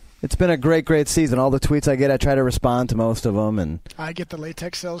 It's been a great, great season. All the tweets I get, I try to respond to most of them. And I get the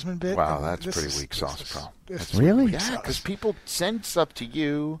latex salesman bit. Wow, that's pretty weak sauce, pal. Really? Yeah, because people send stuff to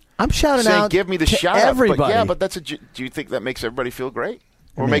you. I'm shouting out give me the to shout everybody. But do you think that makes everybody feel great?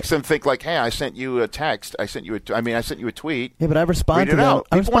 Or makes them think like, hey, I sent you a text. I sent you a tweet. Yeah, but I respond to them.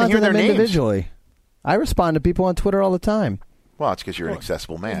 I respond to them individually. I respond to people on Twitter all the time. Well, it's because you're an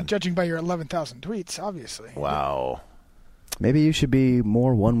accessible man. Judging by your 11,000 tweets, obviously. Wow. Maybe you should be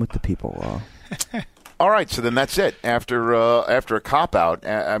more one with the people. All right, so then that's it. After a cop-out,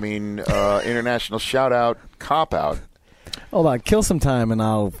 international shout-out, cop-out. Hold on, kill some time, and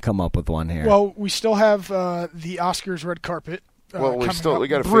I'll come up with one here. Well, we still have the Oscars red carpet. We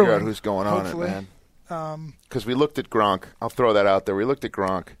got to figure out who's going on it, man. Because we looked at Gronk. I'll throw that out there. We looked at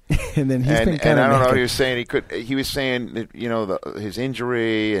Gronk, and then he's been kind of. And I don't know. He was saying He was saying his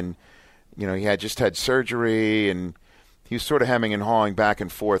injury, and he had just had surgery, and. He was sort of hemming and hawing back and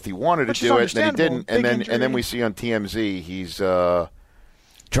forth. He wanted to do it, and he didn't. And then we see on TMZ he's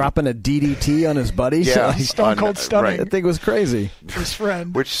dropping a DDT on his buddy. Yeah, Stone Cold Stunning. Right. That thing was crazy. His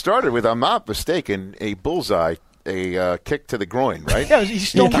friend, which started with, I'm not mistaken, a bullseye, a kick to the groin, right? Yeah, he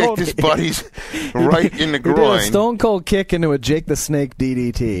kicked his buddies right in the groin. He did a Stone Cold kick into a Jake the Snake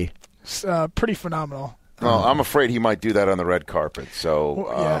DDT. It's pretty phenomenal. Well, I'm afraid he might do that on the red carpet.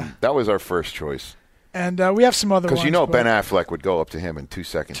 So that was our first choice. And we have some other ones. Because Ben Affleck would go up to him in 2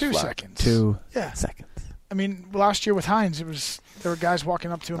 seconds. 2 flat. seconds. 2 seconds. I mean, last year with Hines, there were guys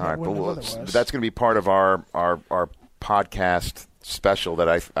walking up to him that wouldn't have otherwise. That's going to be part of our podcast special that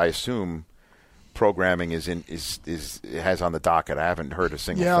I assume programming has on the docket. I haven't heard a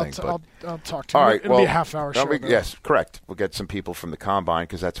single thing. I'll talk to him. All right, It'll be a half-hour show. Yes, correct. We'll get some people from the Combine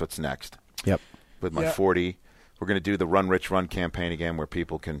because that's what's next. Yep. With my 40, we're going to do the Run Rich Run campaign again where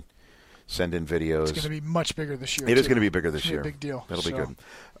people can send in videos. It's going to be much bigger this year. It is going to be bigger this year. A big deal. That'll be good.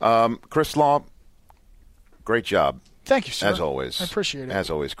 Chris Law, great job. Thank you, sir. As always. I appreciate it. As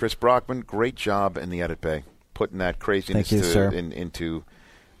always. Chris Brockman, great job in the edit bay. Putting that craziness into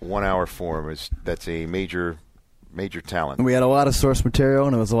 1 hour form. That's a major talent. We had a lot of source material,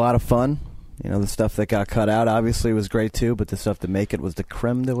 and it was a lot of fun. The stuff that got cut out obviously was great too, but the stuff to make it was the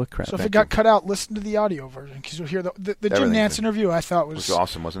creme de la creme. So if it got cut out, listen to the audio version because you'll hear the Jim Nantz interview. I thought was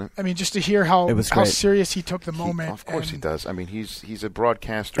awesome, wasn't it? I mean, just to hear how serious he took the moment. Of course he does. I mean, he's a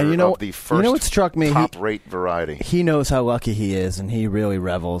broadcaster of the first what struck me, top-rate variety. He knows how lucky he is, and he really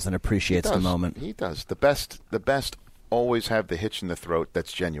revels and appreciates the moment. He does. The best always have the hitch in the throat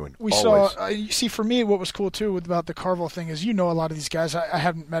that's genuine. We saw, you see, for me, what was cool, too, about the Carville thing is a lot of these guys. I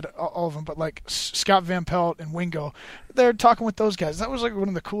haven't met all of them, but like Scott Van Pelt and Wingo, they're talking with those guys. That was like one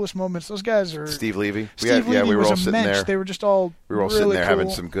of the coolest moments. Those guys are... Steve Levy. We were all sitting there. They were just all We were all really sitting there cool. having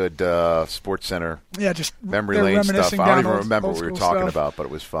some good Sports Center just memory lane stuff. I don't even remember what we were talking about, but it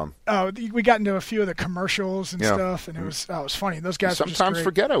was fun. We got into a few of the commercials and stuff, and it was funny. Those guys sometimes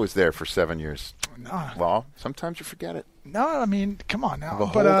forget I was there for 7 years. Nah. Well, sometimes you forget it. No, I mean, come on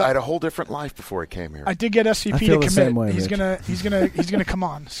now. I had a whole different life before I came here. I did get SVP to commit. Same way, he's gonna come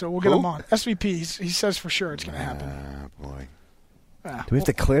on, so we'll get him on. SVP, he says for sure it's gonna happen. Boy. Do we have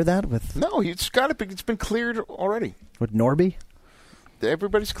to clear that with? No, it's got to be. It's been cleared already. With Norby?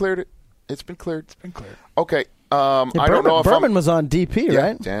 Everybody's cleared it. It's been cleared. Okay. I don't know if Berman was on DP,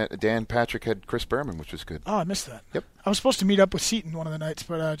 right? Dan Patrick had Chris Berman, which was good. Oh, I missed that. Yep. I was supposed to meet up with Seton one of the nights,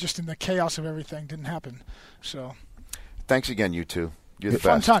 but just in the chaos of everything, didn't happen. So. Thanks again, you two. You're the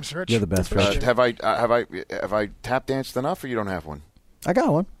fun best. Times, Rich. You're the best. Have I tap danced enough, or you don't have one? I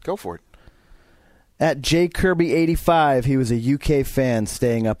got one. Go for it. At JKirby85, he was a UK fan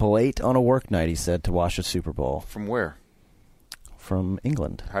staying up late on a work night, he said, to watch the Super Bowl. From where? From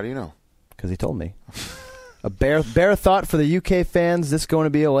England. How do you know? Because he told me. A bare thought for the UK fans. This going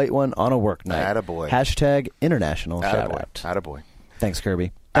to be a late one on a work night. Attaboy. Hashtag international shout out. Attaboy. Thanks,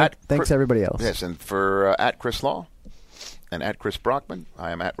 Kirby. Thanks, everybody else. Yes, and for at Chris Law and at Chris Brockman,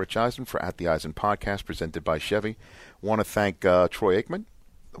 I am at Rich Eisen for At the Eisen Podcast presented by Chevy. Want to thank Troy Aikman.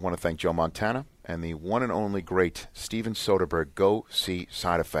 I want to thank Joe Montana and the one and only great Steven Soderbergh. Go see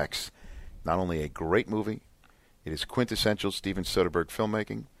Side Effects. Not only a great movie, it is quintessential Steven Soderbergh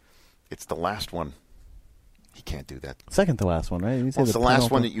filmmaking. It's the last one. He can't do that. Second to last one, right? It's the last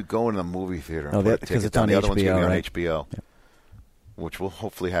one that you go in the movie theater and put a ticket it's on the other one's going to be on right? HBO, which we'll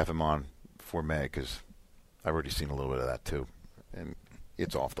hopefully have him on for May because I've already seen a little bit of that too, and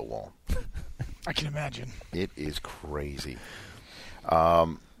it's off the wall. I can imagine. It is crazy. I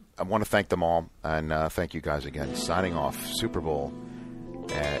want to thank them all, and thank you guys again. Signing off. Super Bowl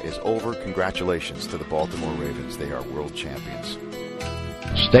is over. Congratulations to the Baltimore Ravens. They are world champions.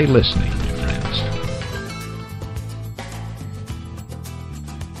 Stay listening, my friends.